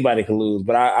 Anybody could lose,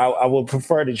 but I would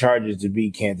prefer the Chargers to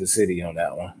beat Kansas City on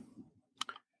that one.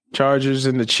 Chargers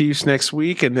and the Chiefs next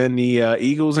week, and then the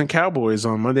Eagles and Cowboys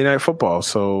on Monday Night Football.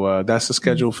 So that's the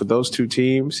schedule for those two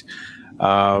teams.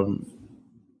 And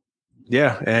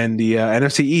the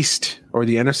NFC East or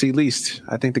the NFC least.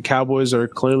 I think the Cowboys are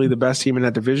clearly the best team in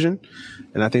that division,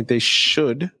 and I think they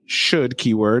should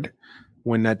keyword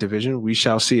win that division. We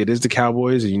shall see. It is the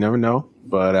Cowboys, and you never know.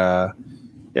 But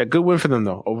good win for them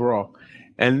though overall.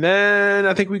 And then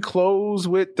I think we close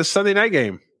with the Sunday night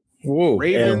game. Whoa,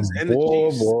 Ravens and the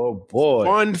Chiefs.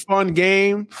 Boy. Fun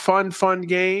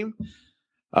game.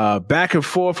 Back and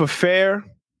forth affair.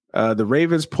 The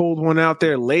Ravens pulled one out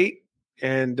there late.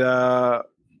 And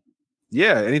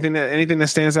anything that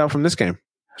stands out from this game?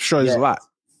 Sure, there's a lot.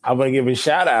 I'm gonna give a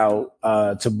shout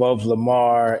out to both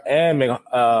Lamar and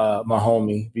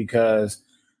Mahomie, because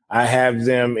I have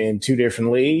them in two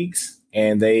different leagues,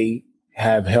 and they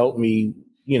have helped me,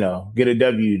 get a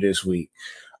W this week.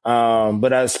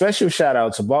 But a special shout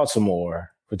out to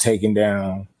Baltimore for taking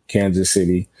down Kansas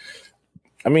City.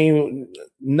 I mean,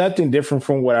 nothing different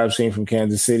from what I've seen from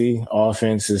Kansas City.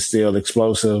 Offense is still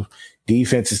explosive.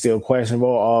 Defense is still questionable,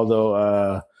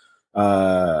 although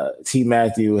T.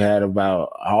 Matthew had I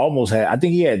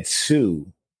think he had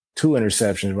two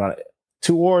interceptions, about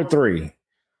 2 or 3.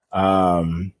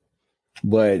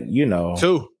 But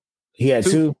two. He had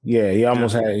two. Yeah, he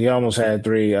almost had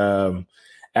 3.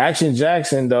 Action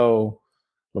Jackson though,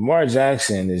 Lamar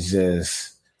Jackson is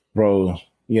just, bro,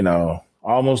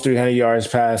 almost 300 yards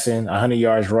passing, 100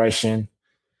 yards rushing.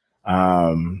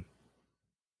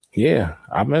 Yeah,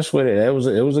 I messed with it. It was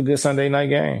a good Sunday night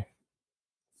game.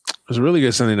 It was a really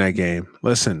good Sunday night game.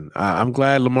 Listen, I'm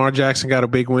glad Lamar Jackson got a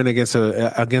big win against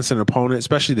an opponent,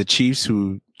 especially the Chiefs,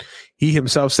 who he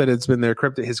himself said it's been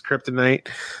his kryptonite.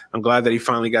 I'm glad that he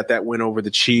finally got that win over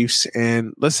the Chiefs.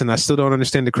 And listen, I still don't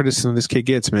understand the criticism this kid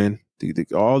gets, man.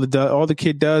 All the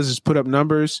kid does is put up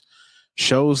numbers,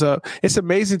 shows up. It's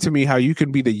amazing to me how you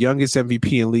can be the youngest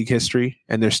MVP in league history,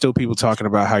 and there's still people talking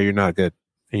about how you're not good.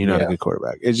 And you're not a good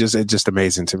quarterback. It's just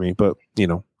amazing to me. But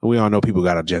we all know people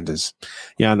got agendas.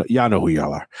 Y'all know who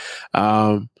y'all are.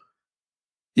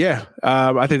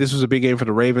 I think this was a big game for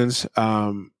the Ravens.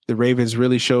 The Ravens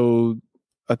really showed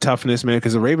a toughness, man,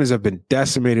 because the Ravens have been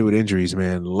decimated with injuries,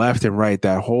 man, left and right.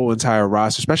 That whole entire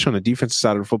roster, especially on the defensive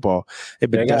side of the football,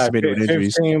 they've been decimated with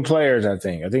injuries. 15 players, I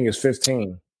think. I think it's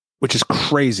 15. Which is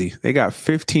crazy. They got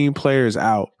 15 players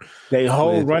out. They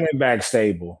whole running back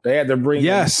stable. They had to bring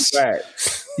back.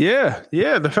 Yeah.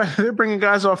 The fact that they're bringing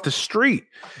guys off the street,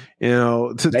 they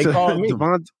called me.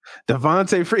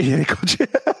 Devontae Free.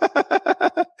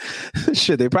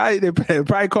 Shit, they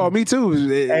probably called me too.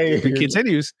 If it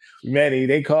continues. Manny,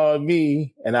 they called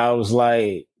me, and I was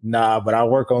like, nah, but I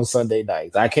work on Sunday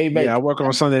nights. I can't make. Yeah, I work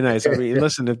on Sunday nights. I mean,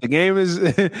 listen,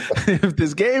 if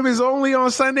this game is only on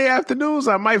Sunday afternoons,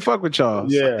 I might fuck with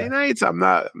y'all. Yeah. Sunday nights, I'm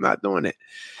not doing it.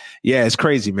 Yeah, it's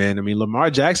crazy, man. I mean,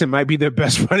 Lamar Jackson might be their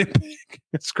best running back.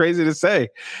 It's crazy to say,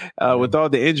 with all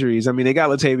the injuries. I mean, they got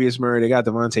Latavius Murray, they got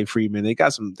Devontae Freeman, they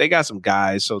got some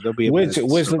guys, so they'll be able to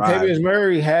which Latavius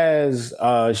Murray has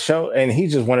show, and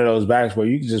he's just one of those backs where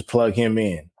you can just plug him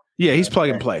in. Yeah, he's plug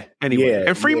and play anyway. Yeah,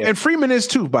 and Freeman is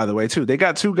too, by the way, too. They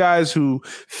got two guys who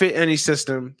fit any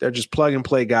system. They're just plug and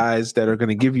play guys that are going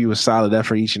to give you a solid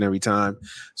effort each and every time.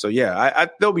 So yeah,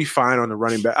 they'll be fine on the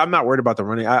running back. I'm not worried about the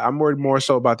running. I'm worried more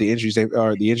so about the injuries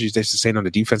they sustain on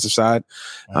the defensive side,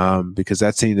 because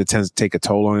that team that tends to take a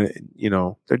toll on it.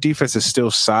 Their defense is still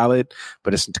solid,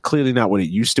 but it's clearly not what it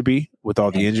used to be with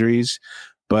all the injuries.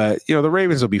 But the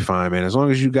Ravens will be fine, man, as long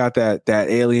as you got that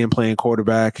alien playing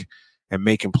quarterback and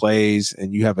making plays,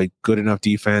 and you have a good enough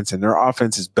defense, and their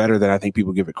offense is better than I think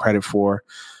people give it credit for.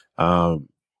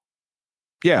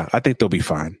 Yeah, I think they'll be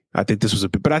fine. I think this was a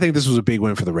big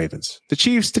win for the Ravens. The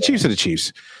Chiefs are the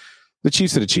Chiefs. The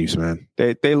Chiefs are the Chiefs, man.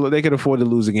 They can afford to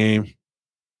lose a game.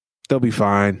 They'll be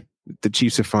fine. The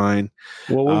Chiefs are fine.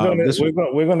 Well,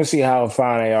 we're gonna see how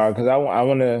fine they are, because I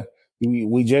want to.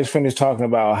 We just finished talking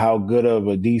about how good of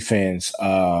a defense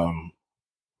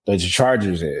the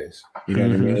Chargers is. You know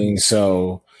what I mean?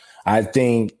 So I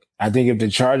think if the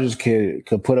Chargers could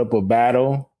put up a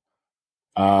battle,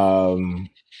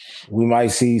 we might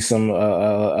see a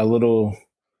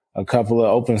couple of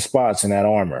open spots in that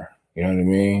armor. You know what I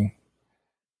mean?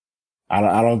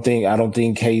 I don't think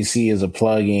KC is a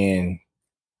plug-in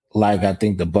like I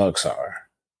think the Bucks are.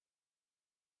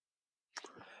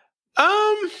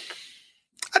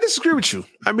 I disagree with you.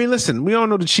 I mean, listen, we all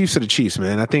know the Chiefs are the Chiefs,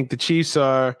 man. I think the Chiefs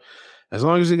are, as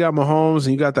long as you got Mahomes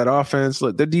and you got that offense,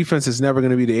 look, their defense is never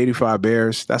going to be the 85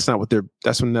 Bears. That's not what they're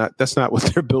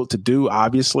built to do,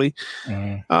 obviously.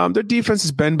 Mm-hmm. Their defense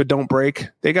is bend but don't break.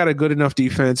 They got a good enough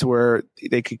defense where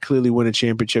they could clearly win a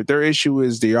championship. Their issue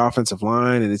is the offensive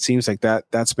line, and it seems like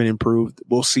that's been improved.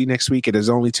 We'll see next week. It is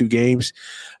only 2 games.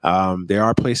 They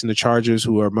are placing the Chargers,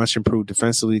 who are much improved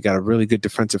defensively, got a really good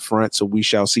defensive front, so we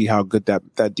shall see how good that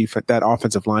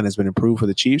offensive line has been improved for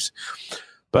the Chiefs.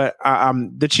 But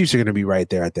the Chiefs are going to be right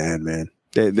there at the end, man.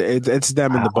 It's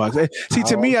them and the Bucks. See,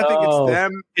 to me, I think it's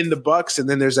them in the Bucks, and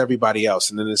then there's everybody else,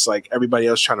 and then it's like everybody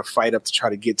else trying to fight up to try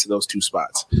to get to those 2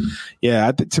 spots. Yeah,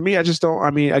 to me, I just don't.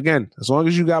 I mean, again, as long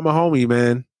as you got my homie,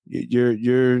 man,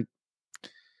 you're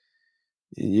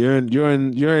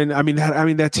in. I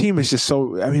mean, that team is just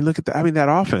so. I mean, look at that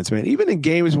offense, man. Even in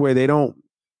games where they don't,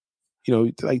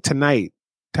 like tonight,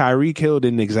 Tyreek Hill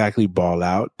didn't exactly ball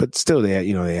out, but still,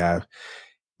 they have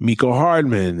Miko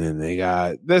Hardman, and they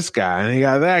got this guy, and they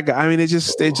got that guy. I mean, they're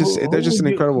just an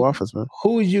incredible offense, man.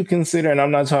 Who would you consider? And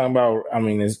I'm not talking about. I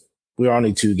mean, we're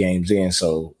only 2 games in,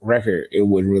 so record it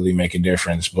would really make a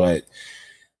difference. But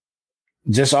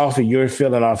just off of your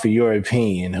feeling, off of your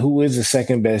opinion, who is the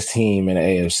second best team in the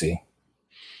AFC?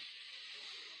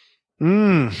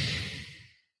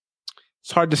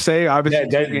 It's hard to say. Obviously,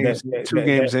 2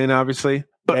 games in, obviously,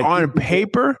 but on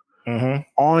paper,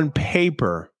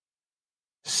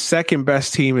 second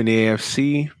best team in the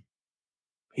AFC,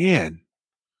 man.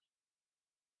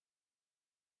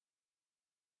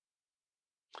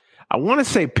 I want to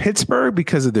say Pittsburgh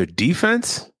because of their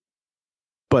defense,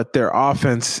 but their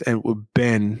offense and with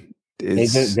Ben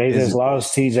is they just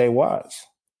lost TJ Watts.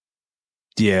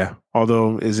 Yeah,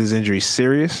 although is his injury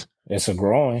serious? It's a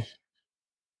groin.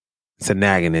 It's a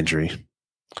nagging injury.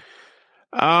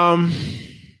 So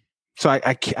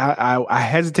I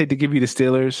hesitate to give you the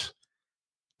Steelers.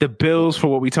 The Bills, for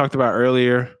what we talked about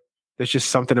earlier, there's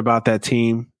just something about that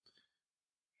team.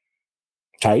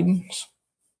 Titans?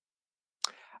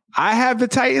 I have the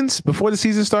Titans. Before the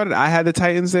season started, I had the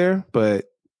Titans there, but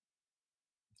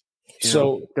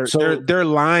their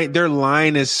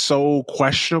line is so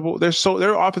questionable.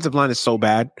 Their offensive line is so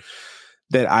bad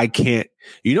that I can't.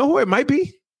 You know who it might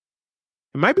be?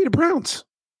 It might be the Browns.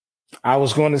 I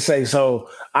was going to say, so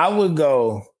I would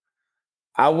go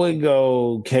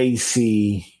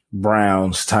KC,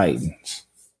 Browns, Titans.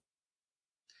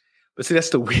 But see, that's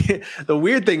the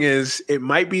weird thing is it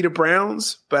might be the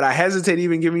Browns, but I hesitate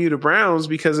even giving you the Browns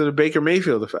because of the Baker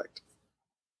Mayfield effect.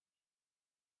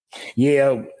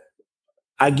 Yeah,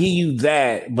 I give you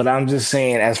that, but I'm just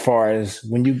saying as far as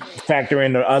when you factor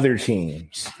in the other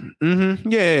teams.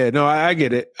 Mm-hmm. Yeah, no, I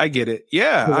get it.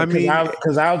 Yeah, I mean,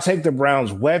 because I'll take the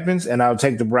Browns' weapons and I'll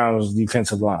take the Browns'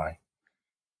 defensive line.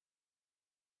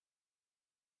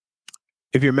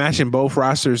 If you're matching both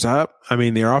rosters up, I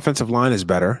mean, their offensive line is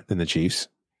better than the Chiefs.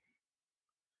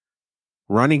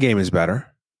 Running game is better.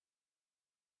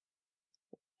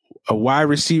 A wide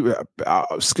receiver,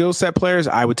 skill set players,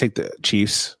 I would take the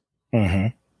Chiefs. Mm-hmm.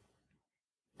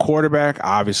 Quarterback,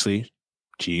 obviously,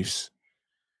 Chiefs.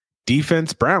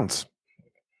 Defense, Browns.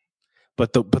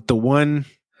 But the one,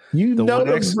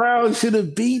 the Browns should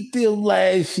have beat them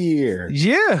last year.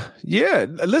 Yeah.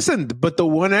 Listen, but the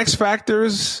one X factor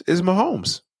is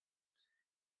Mahomes.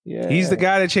 Yeah, he's the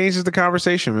guy that changes the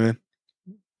conversation, man.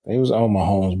 They was on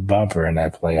Mahomes' bumper in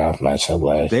that playoff matchup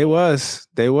last year. They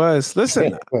was.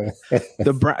 Listen,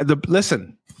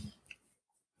 listen.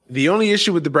 The only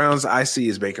issue with the Browns I see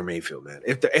is Baker Mayfield, man.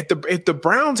 If the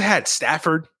Browns had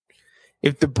Stafford,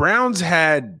 if the Browns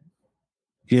had,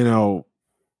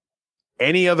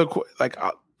 any other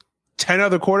 10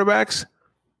 other quarterbacks,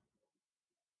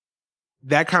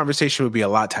 that conversation would be a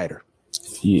lot tighter.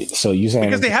 Yeah, so you saying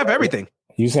because they have everything.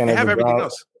 You saying they have everything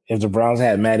else? If the Browns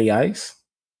had Matty Ice,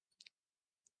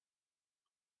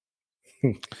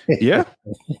 yeah,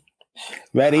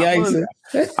 Matty Ice.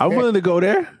 I'm willing to go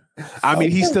there. I mean,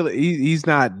 he's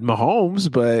not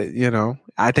Mahomes, but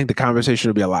I think the conversation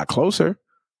would be a lot closer.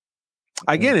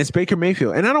 Again, it's Baker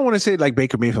Mayfield, and I don't want to say like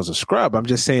Baker Mayfield's a scrub. I'm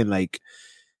just saying, like,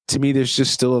 to me, there's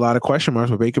just still a lot of question marks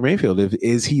with Baker Mayfield.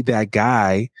 Is he that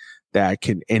guy that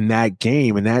can in that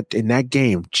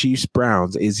game, Chiefs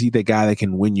Browns? Is he the guy that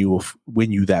can win you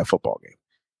that football game?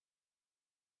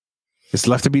 It's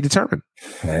left to be determined.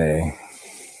 Hey.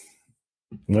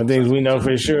 One thing we know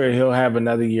for sure, he'll have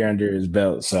another year under his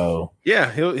belt. So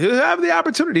yeah, he'll have the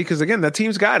opportunity because again, that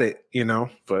team's got it,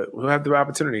 But we'll have the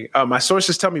opportunity. My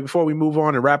sources tell me before we move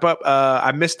on and wrap up,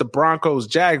 I missed the Broncos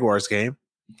Jaguars game.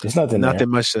 There's nothing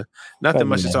much to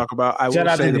talk about. Shout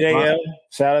out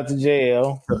to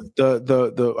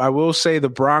JL. I will say the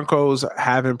Broncos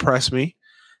have impressed me.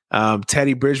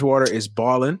 Teddy Bridgewater is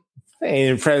balling.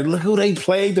 Look who they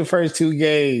played the first two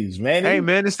games, man. Hey,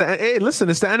 man, it's the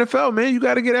NFL, man. You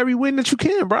got to get every win that you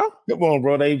can, bro. Come on,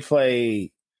 bro. They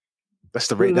played. That's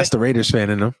the Raiders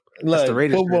fan in them. That's the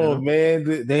Raiders fan in them.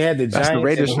 Man. They had the Giants. That's the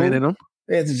Raiders fan in them.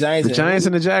 They had the Giants. The Giants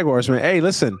and the Jaguars, man. Hey,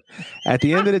 listen. At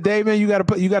the end of the day, man, you got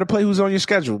to play who's on your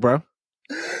schedule, bro.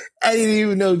 I didn't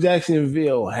even know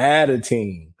Jacksonville had a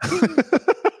team.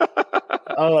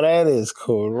 Oh, that is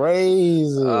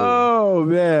crazy. Oh,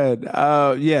 man.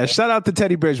 Yeah, shout out to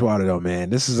Teddy Bridgewater, though,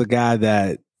 man. This is a guy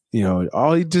that,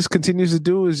 all he just continues to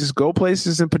do is just go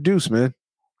places and produce, man.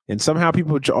 And somehow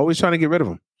people are always trying to get rid of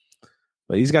him.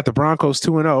 But he's got the Broncos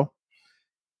 2-0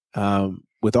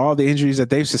 with all the injuries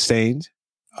that they've sustained.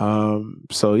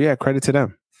 So, yeah, credit to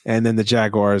them. And then the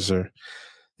Jaguars are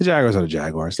the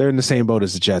Jaguars. They're in the same boat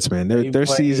as the Jets, man. Their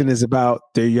season is about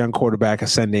their young quarterback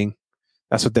ascending.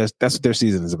 That's what their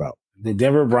season is about. The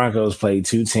Denver Broncos played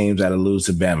two teams that'll lose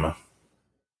to Bama.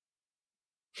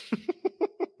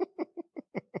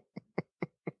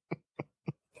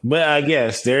 But I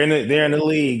guess they're in the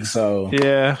league, so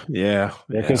yeah.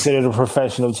 They're considered a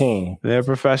professional team. They're a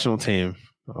professional team.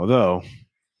 Although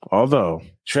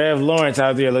Trev Lawrence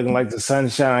out there looking like the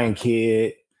Sunshine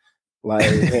Kid. Like,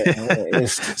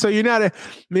 so you're not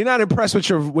impressed with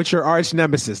your arch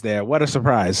nemesis there. What a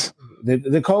surprise.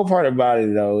 The cool part about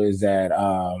it though is that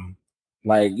I'm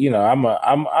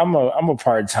a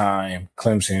part-time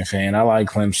Clemson fan. I like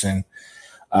Clemson.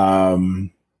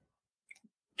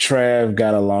 Trev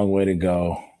got a long way to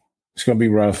go. It's gonna be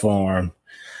rough for him.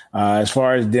 As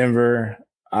far as Denver,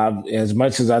 as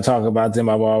much as I talk about them,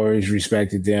 I've always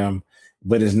respected them.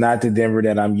 But it's not the Denver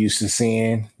that I'm used to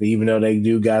seeing. Even though they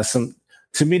got some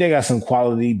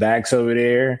quality backs over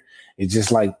there. It's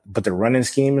just but the running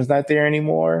scheme is not there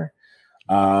anymore.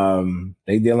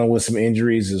 They dealing with some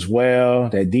injuries as well.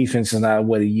 That defense is not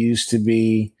what it used to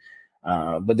be.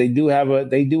 But they do have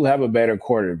a better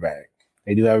quarterback.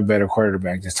 They do have a better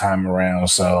quarterback this time around.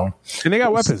 So, and they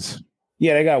got weapons.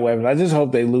 Yeah, they got weapons. I just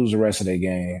hope they lose the rest of their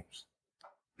games.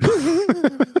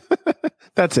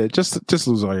 That's it. Just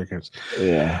lose all your games.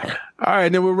 Yeah. All right,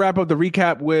 and then we'll wrap up the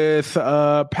recap with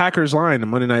Packers line, the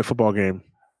Monday Night Football game.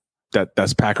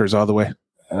 That's Packers all the way.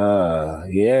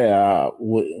 Yeah.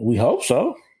 We hope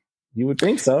so. You would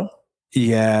think so.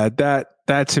 Yeah,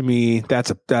 that to me,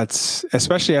 that's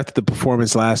especially after the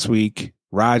performance last week.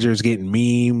 Rodgers getting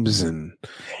memes and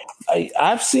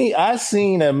I've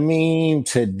seen a meme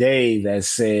today that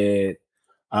said,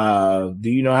 do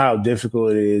you know how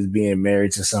difficult it is being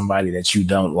married to somebody that you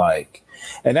don't like?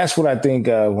 And that's what I think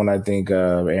of when I think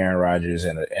of Aaron Rodgers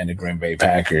and the Green Bay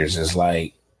Packers. Is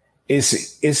like it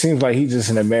seems like he's just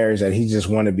in a marriage that he just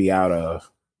want to be out of.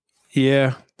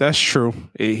 Yeah, that's true.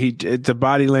 The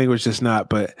body language is not,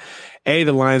 but A,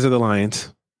 the Lions are the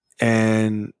Lions,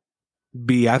 and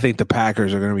B, I think the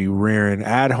Packers are going to be rearing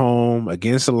at home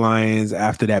against the Lions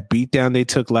after that beatdown they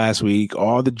took last week.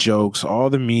 All the jokes, all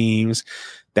the memes.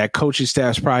 That coaching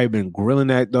staff's probably been grilling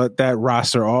that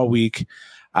roster all week.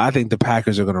 I think the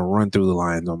Packers are going to run through the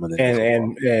Lions on Monday.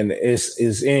 And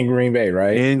it's in Green Bay,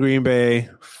 right? In Green Bay.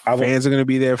 Fans are going to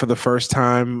be there for the first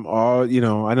time. I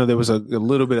know there was a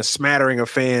little bit of smattering of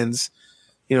fans,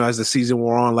 as the season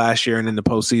wore on last year and in the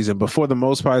postseason. But for the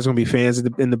most part, it's going to be fans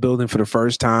in the building for the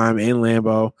first time in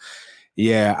Lambeau.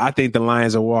 Yeah, I think the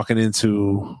Lions are walking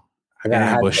into an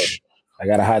ambush. I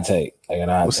got a hot take.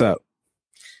 What's up?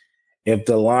 If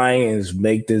the Lions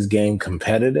make this game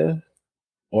competitive,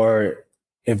 or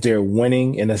if they're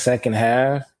winning in the second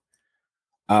half,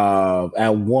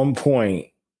 at one point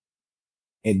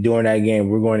and during that game,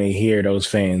 we're going to hear those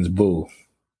fans boo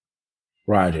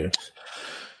Rodgers.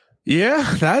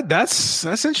 Yeah,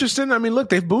 that's interesting. I mean, look,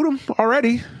 they've booed him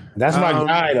already. That's my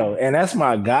guy, though, and that's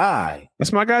my guy.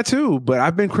 That's my guy too. But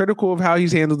I've been critical of how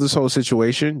he's handled this whole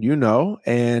situation,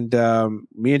 and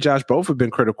me and Josh both have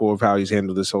been critical of how he's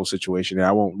handled this whole situation. And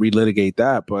I won't relitigate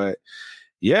that, but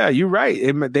yeah, you're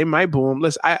right. They might boo him.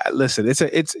 Listen, it's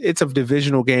a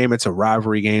divisional game. It's a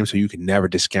rivalry game, so you can never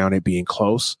discount it being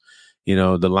close.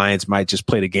 The Lions might just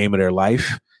play the game of their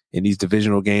life in these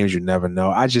divisional games. You never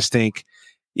know. I just think,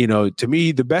 to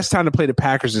me, the best time to play the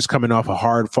Packers is coming off a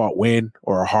hard-fought win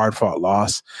or a hard-fought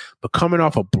loss. But coming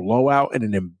off a blowout and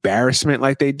an embarrassment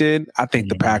like they did, I think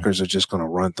the Packers are just going to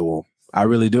run through them. I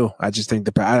really do. I just think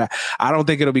I don't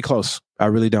think it'll be close. I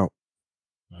really don't.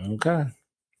 Okay.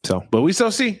 So, but we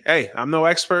still see. Hey, I'm no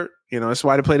expert. That's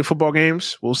why they play the football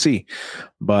games. We'll see.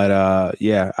 But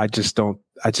yeah, I don't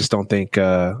think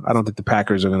the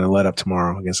Packers are going to let up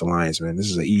tomorrow against the Lions, man.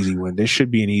 This is an easy win. This should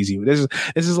be an easy one. This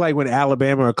is like when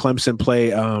Alabama or Clemson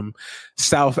play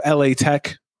South LA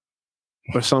Tech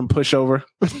or some pushover.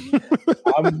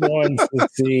 I'm going to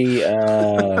see.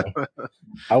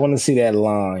 I want to see that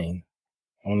line.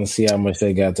 I want to see how much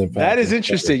they got to. That is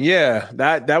interesting. Yeah,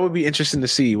 that would be interesting to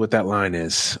see what that line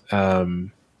is,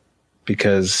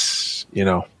 because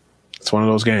it's one of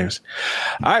those games.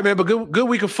 All right, man. But good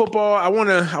week of football. I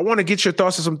want to get your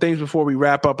thoughts on some things before we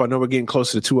wrap up. I know we're getting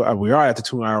close to the we are at the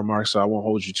 2-hour mark, so I won't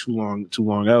hold you too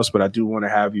long else. But I do want to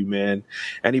have you, man.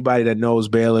 Anybody that knows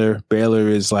Baylor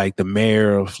is like the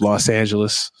mayor of Los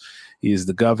Angeles. He is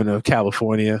the governor of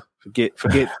California.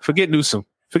 Forget Newsom.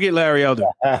 Forget Larry Elder,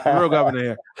 the real governor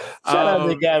here. Shout out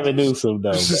to Gavin Newsom,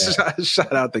 though.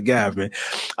 Shout out to Gavin.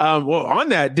 Well, on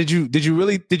that, did you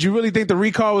really think the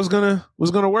recall was gonna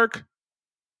work?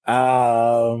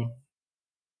 I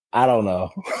don't know.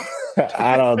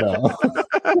 I don't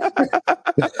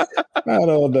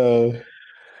know.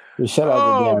 Shout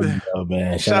out to Gavin, though,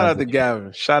 man. Shout out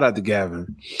to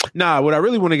Gavin. Nah, what I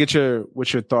really want to get your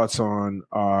thoughts on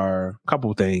are a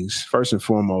couple of things. First and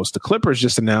foremost, the Clippers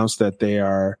just announced that they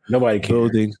are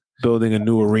building a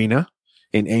new arena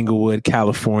in Inglewood,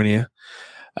 California.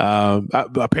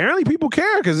 Apparently people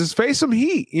care because it's faced some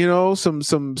heat. Some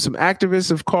activists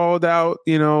have called out,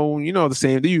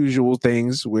 the usual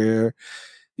things where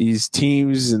these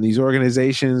teams and these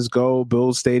organizations go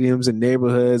build stadiums in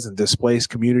neighborhoods and displace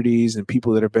communities and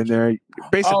people that have been there,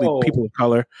 basically people of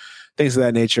color, things of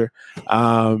that nature.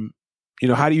 How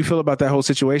do you feel about that whole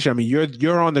situation? I mean,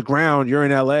 you're on the ground, you're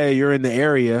in LA, you're in the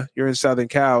area, you're in Southern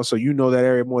Cal, so you know that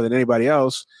area more than anybody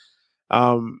else.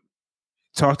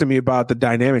 Talk to me about the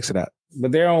dynamics of that.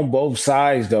 But they're on both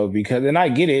sides, though, and I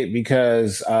get it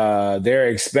because they're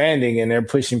expanding and they're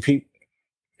pushing people.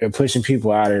 They're pushing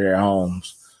people out of their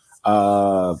homes.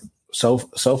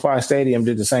 SoFi Stadium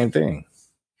did the same thing.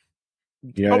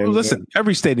 Listen,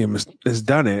 every stadium has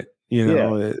done it.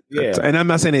 And I'm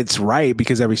not saying it's right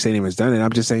because every stadium has done it.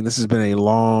 I'm just saying this has been a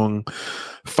long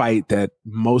fight that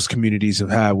most communities have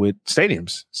had with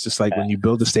stadiums. It's just like when you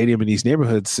build a stadium in these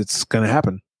neighborhoods, it's going to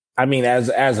happen. I mean, as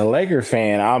a Laker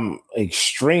fan, I'm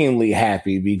extremely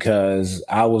happy because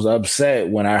I was upset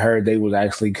when I heard they was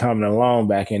actually coming along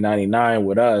back in '99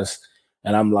 with us,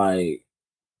 and I'm like,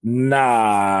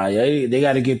 nah, they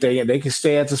got to get there. They can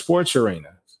stay at the sports arena.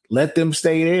 Let them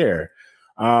stay there.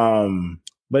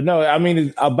 But no, I mean,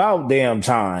 it's about damn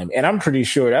time. And I'm pretty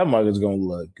sure that mug is going to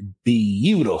look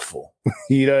beautiful.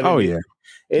 You know what I mean? Yeah.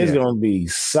 It's going to be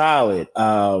solid.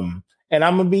 And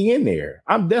I'm going to be in there.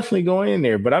 I'm definitely going in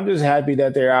there. But I'm just happy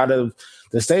that they're out of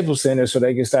the Staples Center so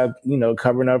they can stop,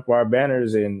 covering up our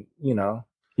banners and,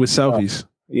 with selfies.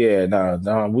 Yeah,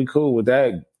 no, we cool with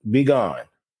that. Be gone.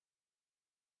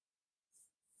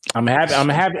 I'm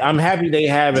happy they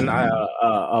have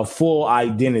a full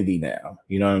identity now.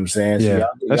 You know what I'm saying? So yeah,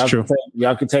 that's true.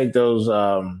 Y'all can take those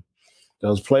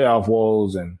playoff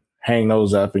walls and hang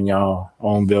those up in y'all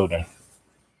own building.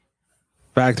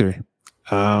 Factory.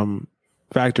 Dog,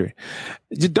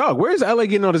 where's LA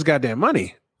getting all this goddamn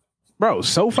money? Bro,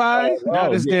 SoFi, now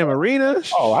this damn arena.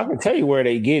 Oh, I can tell you where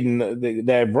they getting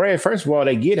that bread. First of all,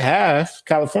 they get half.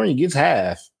 California gets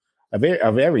half of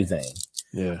everything.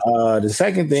 Yeah. The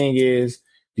second thing is,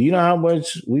 do you know how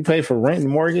much we pay for rent and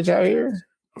mortgage out here?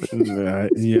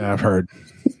 Yeah, I've heard.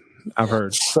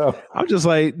 So I'm just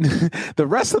like, the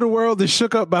rest of the world is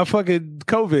shook up by fucking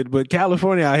COVID, but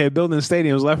California out here building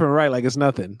stadiums left and right like it's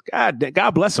nothing. God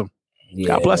bless them. Yeah,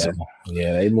 God bless them.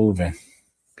 Yeah, they moving.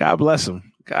 God bless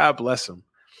them. God bless them.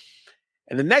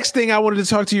 And the next thing I wanted to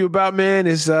talk to you about, man,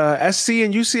 is SC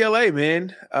and UCLA,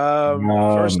 man.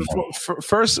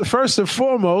 First and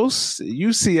foremost,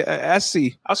 SC.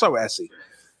 I'll start with SC.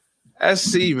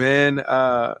 SC, man.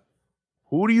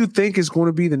 Who do you think is going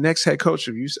to be the next head coach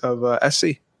of SC?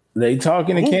 They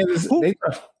talking to Kansas.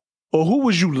 Or who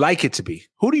would you like it to be?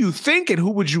 Who do you think, and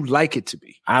who would you like it to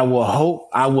be? I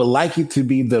would like it to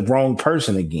be the wrong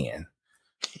person again.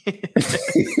 But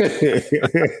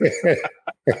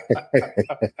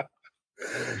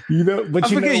I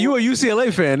forget you a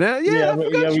UCLA fan. Huh? Yeah, I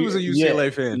forgot you was a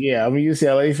UCLA fan. Yeah, I'm a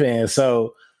UCLA fan.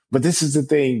 So, but this is the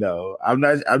thing, though. I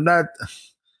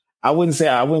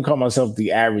wouldn't call myself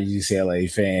the average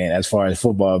UCLA fan as far as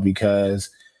football because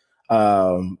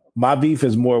my beef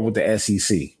is more with the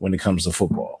SEC when it comes to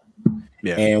football.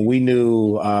 Yeah. And we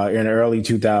knew in the early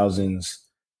 2000s,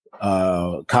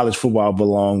 college football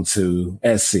belonged to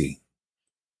SC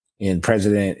and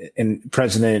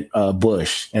President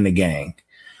Bush and the gang.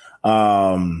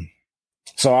 So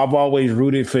I've always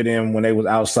rooted for them when they was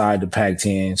outside the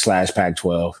Pac-10 /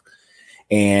 Pac-12.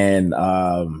 And,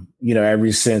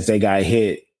 ever since they got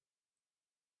hit,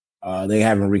 they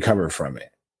haven't recovered from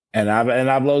it. And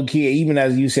I've low key, even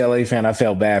as a UCLA fan, I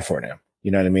felt bad for them.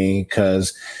 You know what I mean?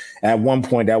 Because at one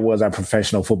point that was our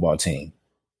professional football team.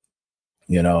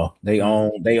 They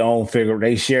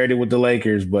shared it with the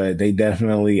Lakers, but they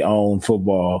definitely own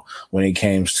football when it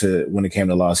came to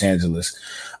Los Angeles.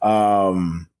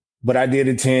 But I did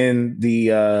attend the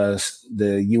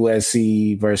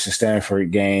USC versus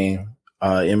Stanford game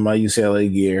in my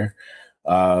UCLA gear.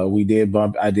 I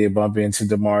did bump into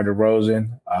DeMar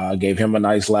DeRozan, gave him a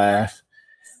nice laugh,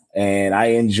 and I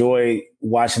enjoyed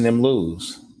watching them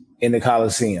lose in the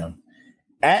Coliseum.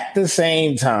 At the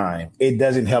same time, it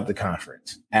doesn't help the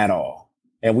conference at all.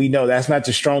 And we know that's not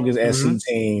the strongest SC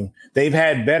team. They've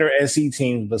had better SC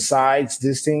teams besides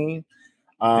this team.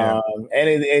 And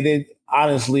it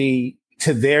honestly,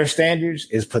 to their standards,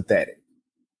 is pathetic.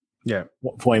 Yeah.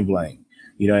 Point blank.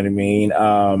 You know what I mean?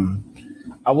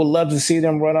 I would love to see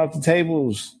them run off the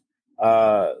tables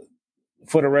for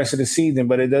the rest of the season,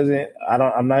 but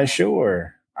I'm not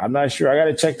sure. I got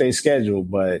to check their schedule,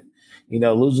 but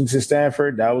losing to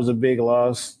Stanford, that was a big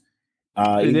loss.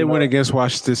 They did win against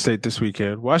Washington State this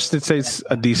weekend. Washington State's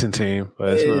a decent team,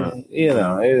 but it's not.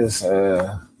 It is.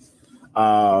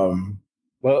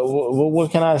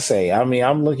 What can I say? I mean,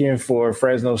 I'm looking for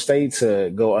Fresno State to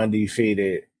go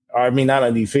undefeated. Or, I mean, not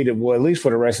undefeated, well, at least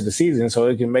for the rest of the season, so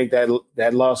it can make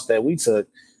that loss that we took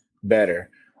better.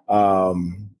 But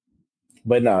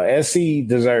no, SC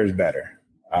deserves better.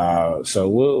 So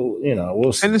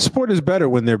we'll see. And the sport is better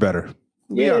when they're better.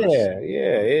 Yeah,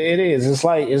 it is. It's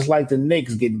like the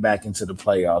Knicks getting back into the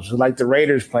playoffs. It's like the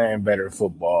Raiders playing better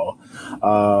football.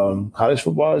 College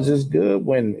football is just good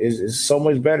when it's so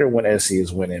much better when SC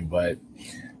is winning. But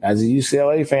as a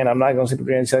UCLA fan, I'm not going to sit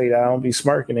there and tell you that I don't be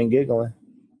smirking and giggling.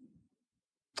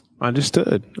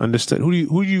 Understood. Who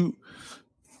do you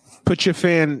put your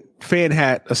fan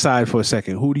hat aside for a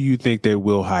second? Who do you think they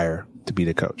will hire to be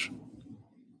the coach?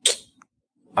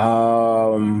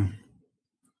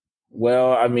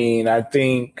 Well, I mean, I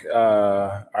think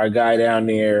our guy down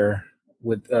there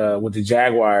with the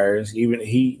Jaguars, even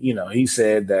he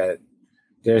said that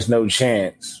there's no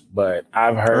chance. But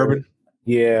I've heard,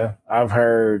 I've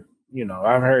heard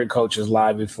coaches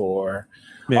lie before.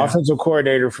 Yeah. Offensive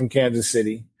coordinator from Kansas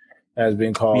City has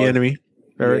been called the enemy.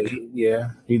 Eric,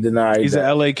 he denied. He's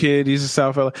an LA kid. He's a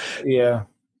South LA. Yeah.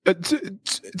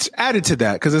 It's added to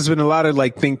that because there's been a lot of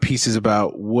like think pieces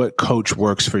about what coach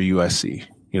works for USC.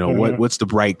 You know, what's the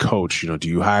right coach? You know, do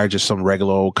you hire just some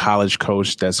regular old college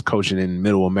coach that's coaching in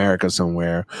middle America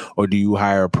somewhere? Or do you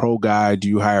hire a pro guy? Do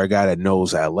you hire a guy that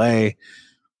knows LA?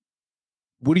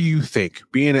 What do you think?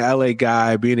 Being an LA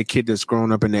guy, being a kid that's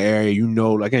grown up in the area, you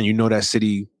know that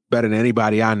city better than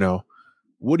anybody I know.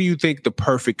 What do you think the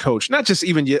perfect coach, not just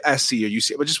even your SC or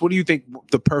UCLA, but just what do you think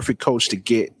the perfect coach to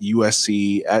get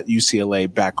USC at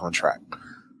UCLA back on track?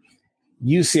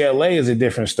 UCLA is a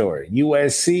different story.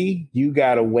 USC, you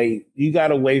gotta wait. You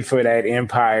gotta wait for that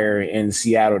empire in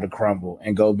Seattle to crumble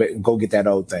and go get that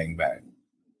old thing back.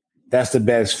 That's the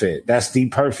best fit. That's the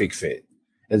perfect fit.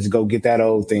 Is go get that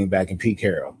old thing back in Pete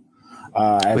Carroll.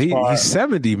 He's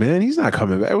 70, man. He's not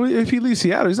coming back. If he leaves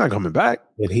Seattle, he's not coming back.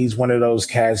 But he's one of those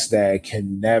cats that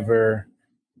can never.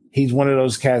 He's one of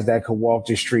those cats that could walk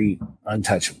the street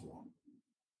untouchable.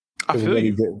 Because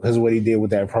of what he did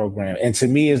with that program. And to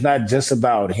me, it's not just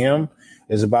about him.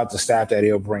 It's about the staff that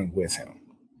he'll bring with him.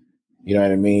 You know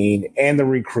what I mean? And the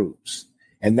recruits.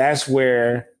 And that's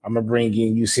where I'm going to bring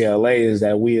in UCLA is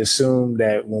that we assumed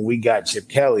that when we got Chip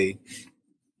Kelly,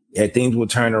 that things would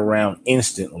turn around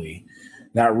instantly,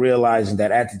 not realizing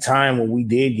that at the time when we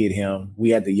did get him,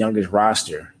 we had the youngest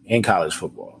roster in college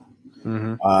football.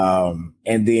 Mm-hmm.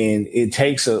 And then it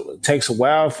takes a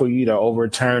while for you to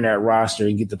overturn that roster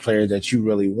and get the players that you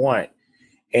really want.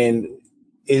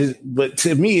 But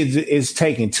to me, it's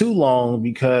taking too long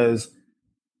because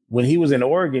when he was in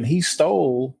Oregon, he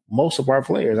stole most of our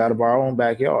players out of our own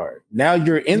backyard. Now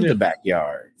you're in the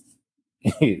backyard.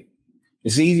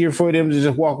 It's easier for them to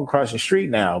just walk across the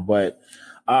street now. But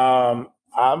I'm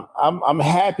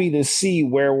happy to see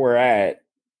where we're at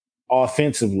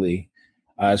offensively.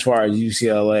 As far as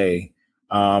UCLA,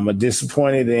 I'm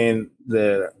disappointed in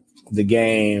the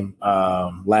game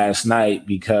last night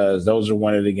because those are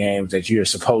one of the games that you're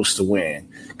supposed to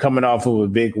win. Coming off of a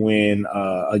big win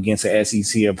against an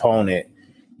SEC opponent,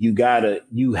 you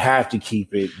have to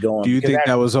keep it going. Do you think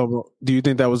that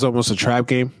was almost a trap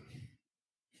game?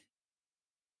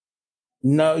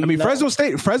 No, I mean Fresno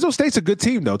State's a good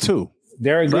team though too.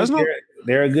 They're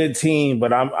a good team,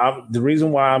 but the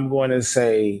reason why I'm going to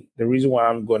say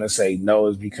no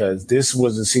is because this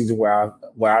was a season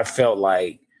where I felt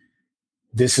like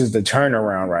this is the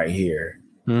turnaround right here.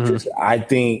 Mm-hmm. I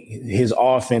think his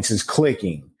offense is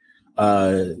clicking.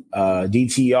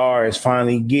 DTR is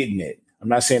finally getting it. I'm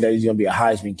not saying that he's going to be a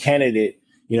Heisman candidate.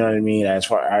 You know what I mean? As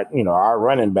far as, our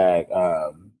running back,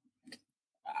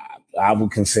 I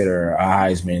would consider a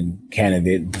Heisman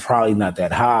candidate, probably not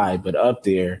that high, but up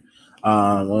there.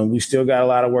 And we still got a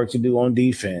lot of work to do on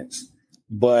defense.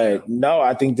 But no,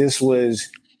 I think this was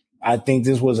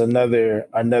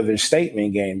another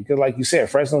statement game because, like you said,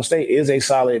 Fresno State is a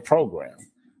solid program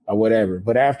or whatever.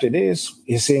 But after this,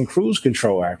 it's in cruise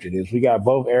control. After this, we got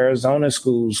both Arizona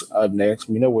schools up next.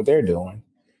 We know what they're doing.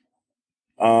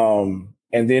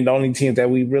 And then the only team that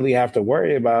we really have to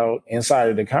worry about inside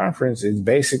of the conference is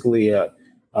basically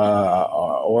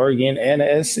Oregon and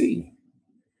a SC.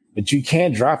 But you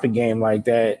can't drop a game like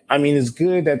that. I mean, it's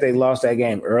good that they lost that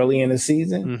game early in the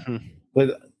season,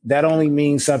 but that only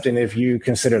means something if you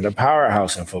consider the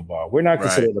powerhouse in football. We're not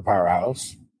considered the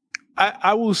powerhouse.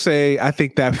 I will say I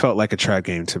think that felt like a trap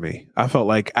game to me. I felt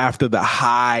like after the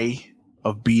high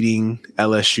of beating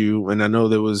LSU, and I know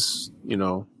there was,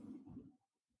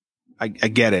 I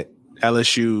get it,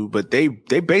 LSU, but they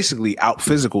basically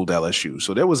out-physicaled LSU.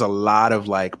 So there was a lot of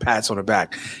like pats on the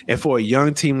back. And for a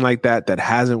young team like that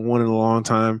hasn't won in a long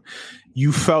time,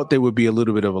 you felt there would be a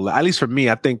little bit of at least for me,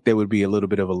 I think there would be a little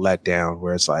bit of a letdown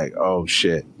where it's like, oh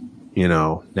shit,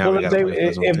 now we got to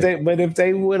play. If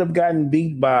they would have gotten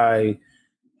beat by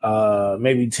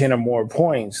maybe 10 or more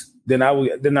points, then I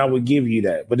would give you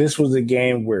that. But this was a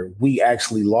game where we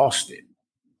actually lost it.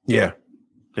 Yeah.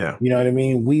 Yeah. You know what I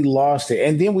mean? We lost it.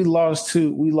 And then we lost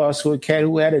to a cat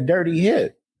who had a dirty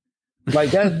hit.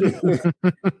 Like that.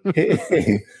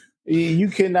 You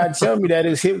cannot tell me that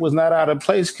his hip was not out of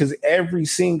place because every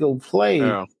single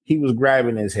play he was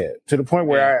grabbing his hip to the point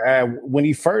where I when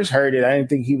he first heard it, I didn't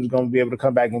think he was going to be able to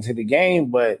come back into the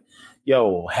game. But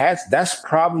that's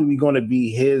probably going to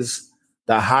be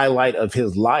the highlight of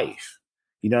his life.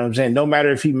 You know what I'm saying? No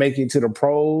matter if he make it to the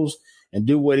pros and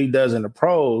do what he does in the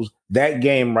pros, that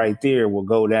game right there will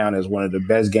go down as one of the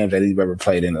best games that he's ever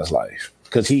played in his life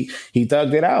because he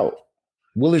thugged it out.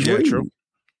 Willis Reed. True.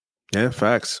 Yeah,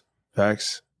 facts.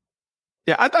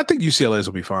 Yeah, I think UCLA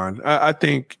will be fine. I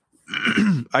think,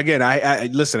 again, I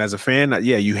listen, as a fan,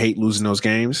 you hate losing those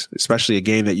games, especially a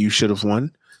game that you should have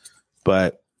won.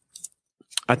 But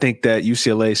I think that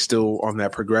UCLA is still on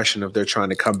that progression of they're trying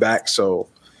to come back. So,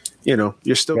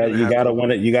 you're still you gotta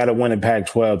win it. You gotta win the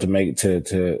Pac-12 to make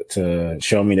to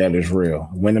show me that it's real.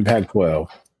 Win the Pac-12.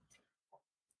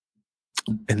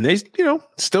 And they,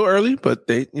 still early, but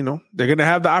they, they're going to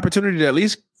have the opportunity to at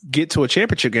least get to a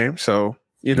championship game. So,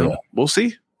 we'll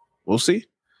see. We'll see.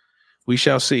 We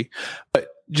shall see. But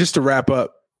just to wrap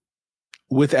up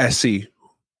with SC,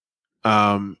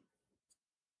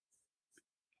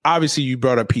 obviously you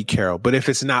brought up Pete Carroll, but if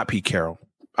it's not Pete Carroll,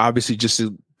 obviously just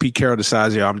Pete Carroll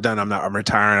decides, I'm done. I'm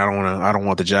retiring. I don't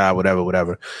want the job,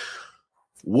 whatever.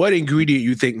 What ingredient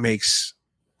you think makes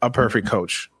a perfect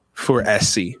coach for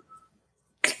SC?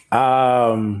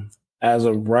 As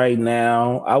of right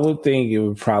now, I would think it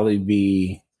would probably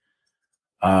be,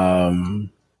 I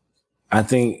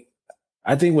think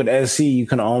with SC, you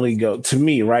can only go, to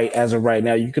me, right, as of right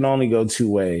now, you can only go two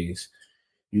ways.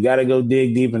 You got to go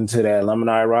dig deep into that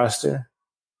alumni roster,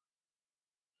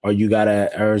 or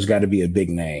it's got to be a big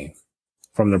name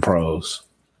from the pros.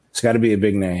 It's got to be a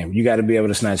big name. You got to be able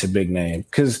to snatch a big name,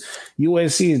 because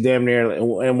USC is damn near.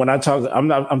 And when I talk, I'm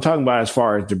talking about as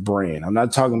far as the brand. I'm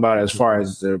not talking about as far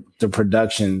as the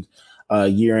production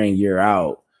year in, year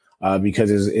out,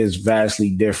 because it's vastly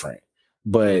different.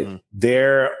 But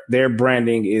their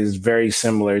branding is very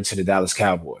similar to the Dallas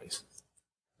Cowboys.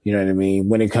 You know what I mean?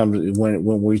 When it comes when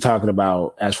we're talking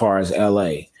about as far as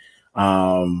LA,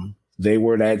 they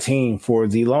were that team for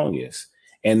the longest.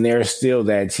 And they're still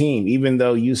that team, even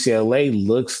though UCLA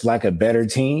looks like a better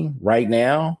team right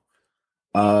now.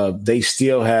 They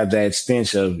still have that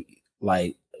stench of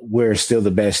like, we're still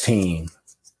the best team,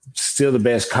 still the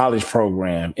best college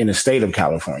program in the state of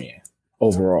California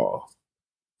overall.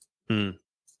 You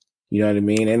know what I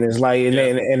mean? And it's like, and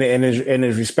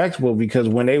it's respectable, because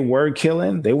when they were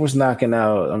killing, they was knocking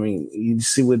out. I mean, you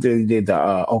see what they did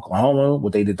to Oklahoma,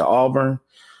 what they did to Auburn.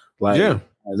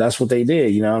 That's what they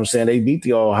did. You know what I'm saying? They beat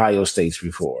the Ohio States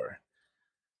before.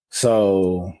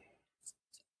 So,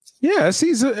 yeah,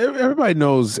 everybody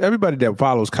knows, everybody that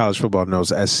follows college football knows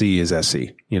SC is SC,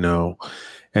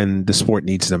 and the sport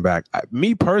needs them back.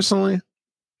 Me personally,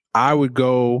 I would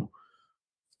go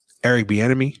Eric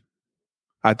Bieniemy.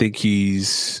 I think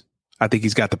he's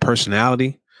got the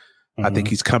personality. I think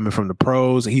he's coming from the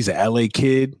pros. He's an LA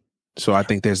kid. So I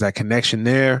think there's that connection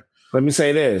there. Let me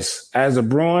say this. As a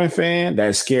Bruin fan,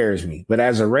 that scares me. But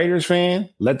as a Raiders fan,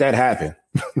 let that happen.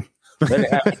 Let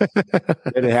it happen.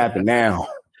 Let it happen now.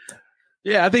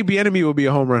 Yeah, I think Bieniemy will be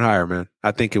a home run hire, man.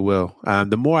 I think it will.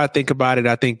 The more I think about it,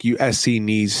 I think USC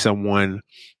needs someone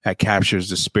that captures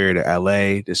the spirit of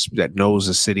LA, that knows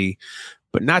the city,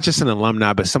 but not just an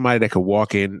alumni, but somebody that could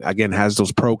walk in, again, has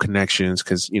those pro connections.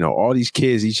 Because, all these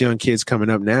kids, these young kids coming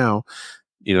up now,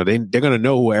 they're going to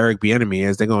know who Eric Bieniemy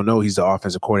is. They're going to know he's the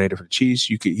offensive coordinator for the Chiefs.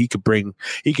 He could FaceTime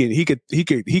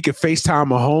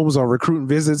Mahomes on recruiting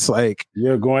visits. Like,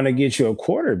 you're going to get you a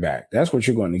quarterback. That's what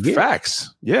you're going to get.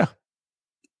 Facts. Yeah.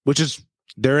 Which is,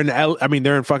 they're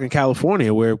in fucking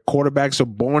California, where quarterbacks are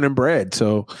born and bred.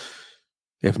 So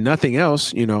if nothing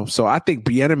else, so I think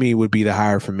Bieniemy would be the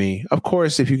hire for me. Of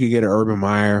course, if you could get an Urban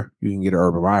Meyer, you can get an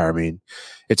Urban Meyer. I mean,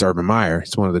 it's Urban Meyer.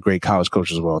 It's one of the great college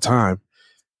coaches of all time.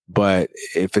 But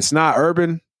if it's not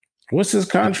Urban, what's his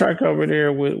contract over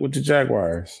there with the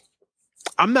Jaguars?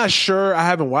 I'm not sure. I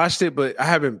haven't watched it, but I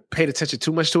haven't paid attention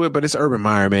too much to it. But it's Urban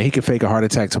Meyer, man. He could fake a heart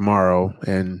attack tomorrow,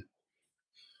 and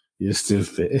you're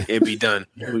stupid. It'd be done.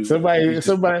 Somebody we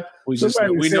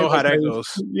know how that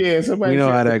goes. Yeah, we know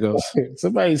how that goes.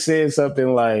 Somebody said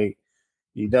something like,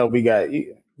 we got.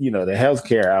 The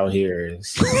healthcare out here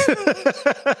is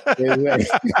A1.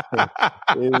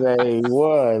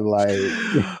 Like,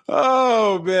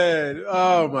 oh man,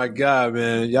 oh my God,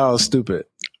 man, y'all are stupid.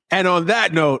 And on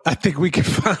that note, I think we can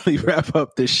finally wrap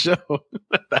up this show.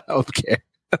 The healthcare.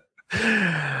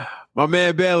 My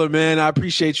man Baylor, man, I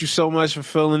appreciate you so much for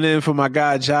filling in for my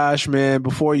guy Josh, man.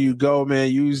 Before you go,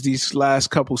 man, use these last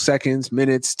couple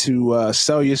minutes to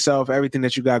sell yourself, everything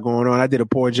that you got going on. I did a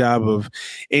poor job of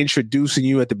introducing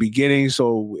you at the beginning,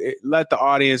 so let the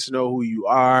audience know who you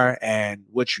are and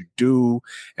what you do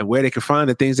and where they can find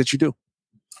the things that you do.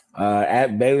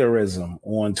 At Baylorism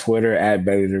on Twitter, at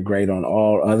Baylor the Great on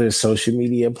all other social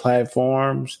media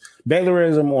platforms.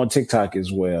 Baylorism on TikTok as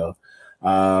well.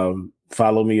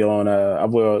 Follow me on, I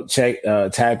will tap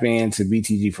into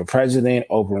BTG for President,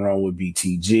 Open Room with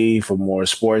BTG for more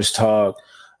sports talk.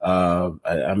 I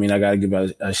got to give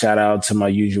a shout out to my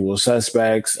usual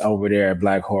suspects over there at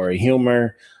Black Horror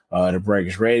Humor, The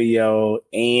Breakers Radio,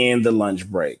 and The Lunch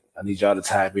Break. I need y'all to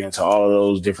tap into all of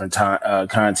those different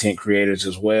content creators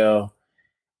as well.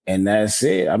 And that's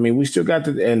it. I mean, we still got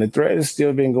and the thread has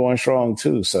still been going strong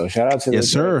too. So shout out to yes,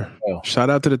 sir. Shout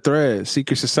out to the thread,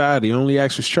 Secret Society, only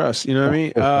Access Trust. You know what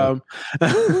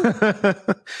I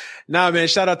mean? Nah, man.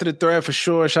 Shout out to the thread for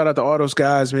sure. Shout out to all those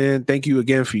guys, man. Thank you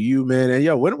again for you, man. And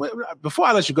yo, before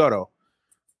I let you go though,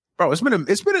 bro, it's been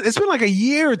like a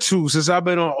year or two since I've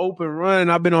been on Open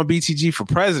Run. I've been on BTG for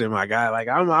president, my guy. Like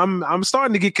I'm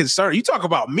starting to get concerned. You talk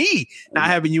about me not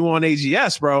having you on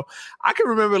AGS, bro. I can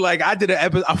remember like I did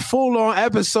a full on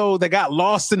episode that got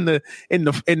lost in the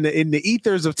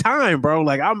ethers of time, bro.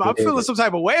 Like I'm feeling some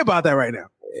type of way about that right now.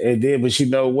 It did, but you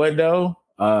know what though?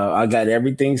 I got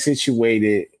everything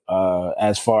situated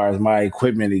as far as my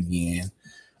equipment again.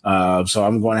 So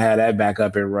I'm going to have that back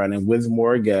up and running with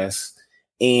more guests.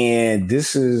 And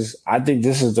I think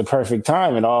this is the perfect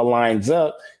time. It all lines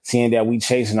up, seeing that we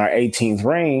chasing our 18th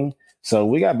ring. So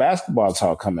we got basketball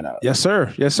talk coming up. Yes,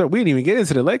 sir. Yes, sir. We didn't even get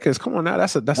into the Lakers. Come on now.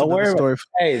 That's another story.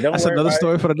 That's another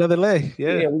story for another day.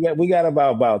 Yeah. We got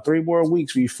about 3 more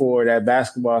weeks before that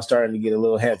basketball starting to get a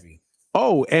little heavy.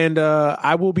 Oh, and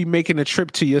I will be making a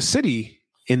trip to your city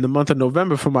in the month of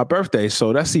November for my birthday.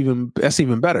 So that's even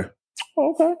better.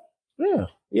 Okay. Yeah.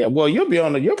 Yeah. Well, you'll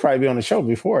probably be on the show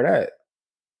before that.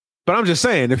 But I'm just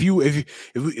saying, if you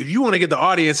want to get the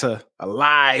audience a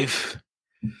live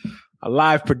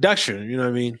production, you know what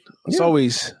I mean? It's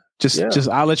always just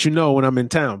I'll let you know when I'm in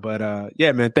town. But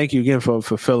yeah, man, thank you again for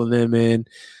filling in, man.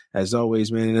 As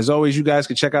always, man. And as always, you guys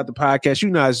can check out the podcast. You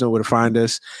guys know where to find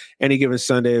us. Any Given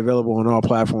Sunday, available on all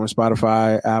platforms,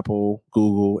 Spotify, Apple,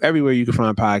 Google, everywhere you can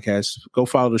find podcasts. Go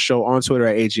follow the show on Twitter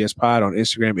at AGS Pod, on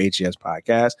Instagram, AGS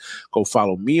Podcast. Go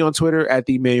follow me on Twitter at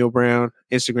The Emmanuel Brown,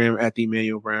 Instagram at The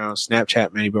Emmanuel Brown, Snapchat,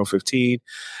 MannyBro15.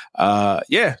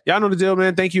 Yeah, y'all know the deal,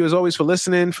 man. Thank you as always for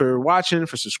listening, for watching,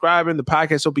 for subscribing. The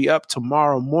podcast will be up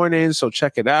tomorrow morning, so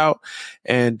check it out.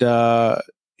 And,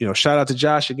 shout out to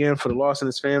Josh again for the loss in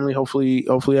his family. Hopefully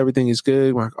everything is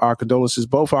good. Our condolences,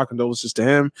 both our condolences to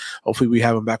him. Hopefully we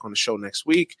have him back on the show next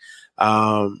week.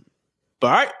 But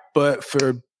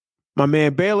for my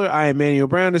man Baylor, I am Emmanuel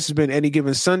Brown. This has been Any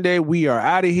Given Sunday. We are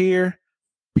out of here.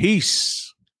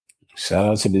 Peace. Shout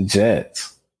out to the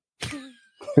Jets.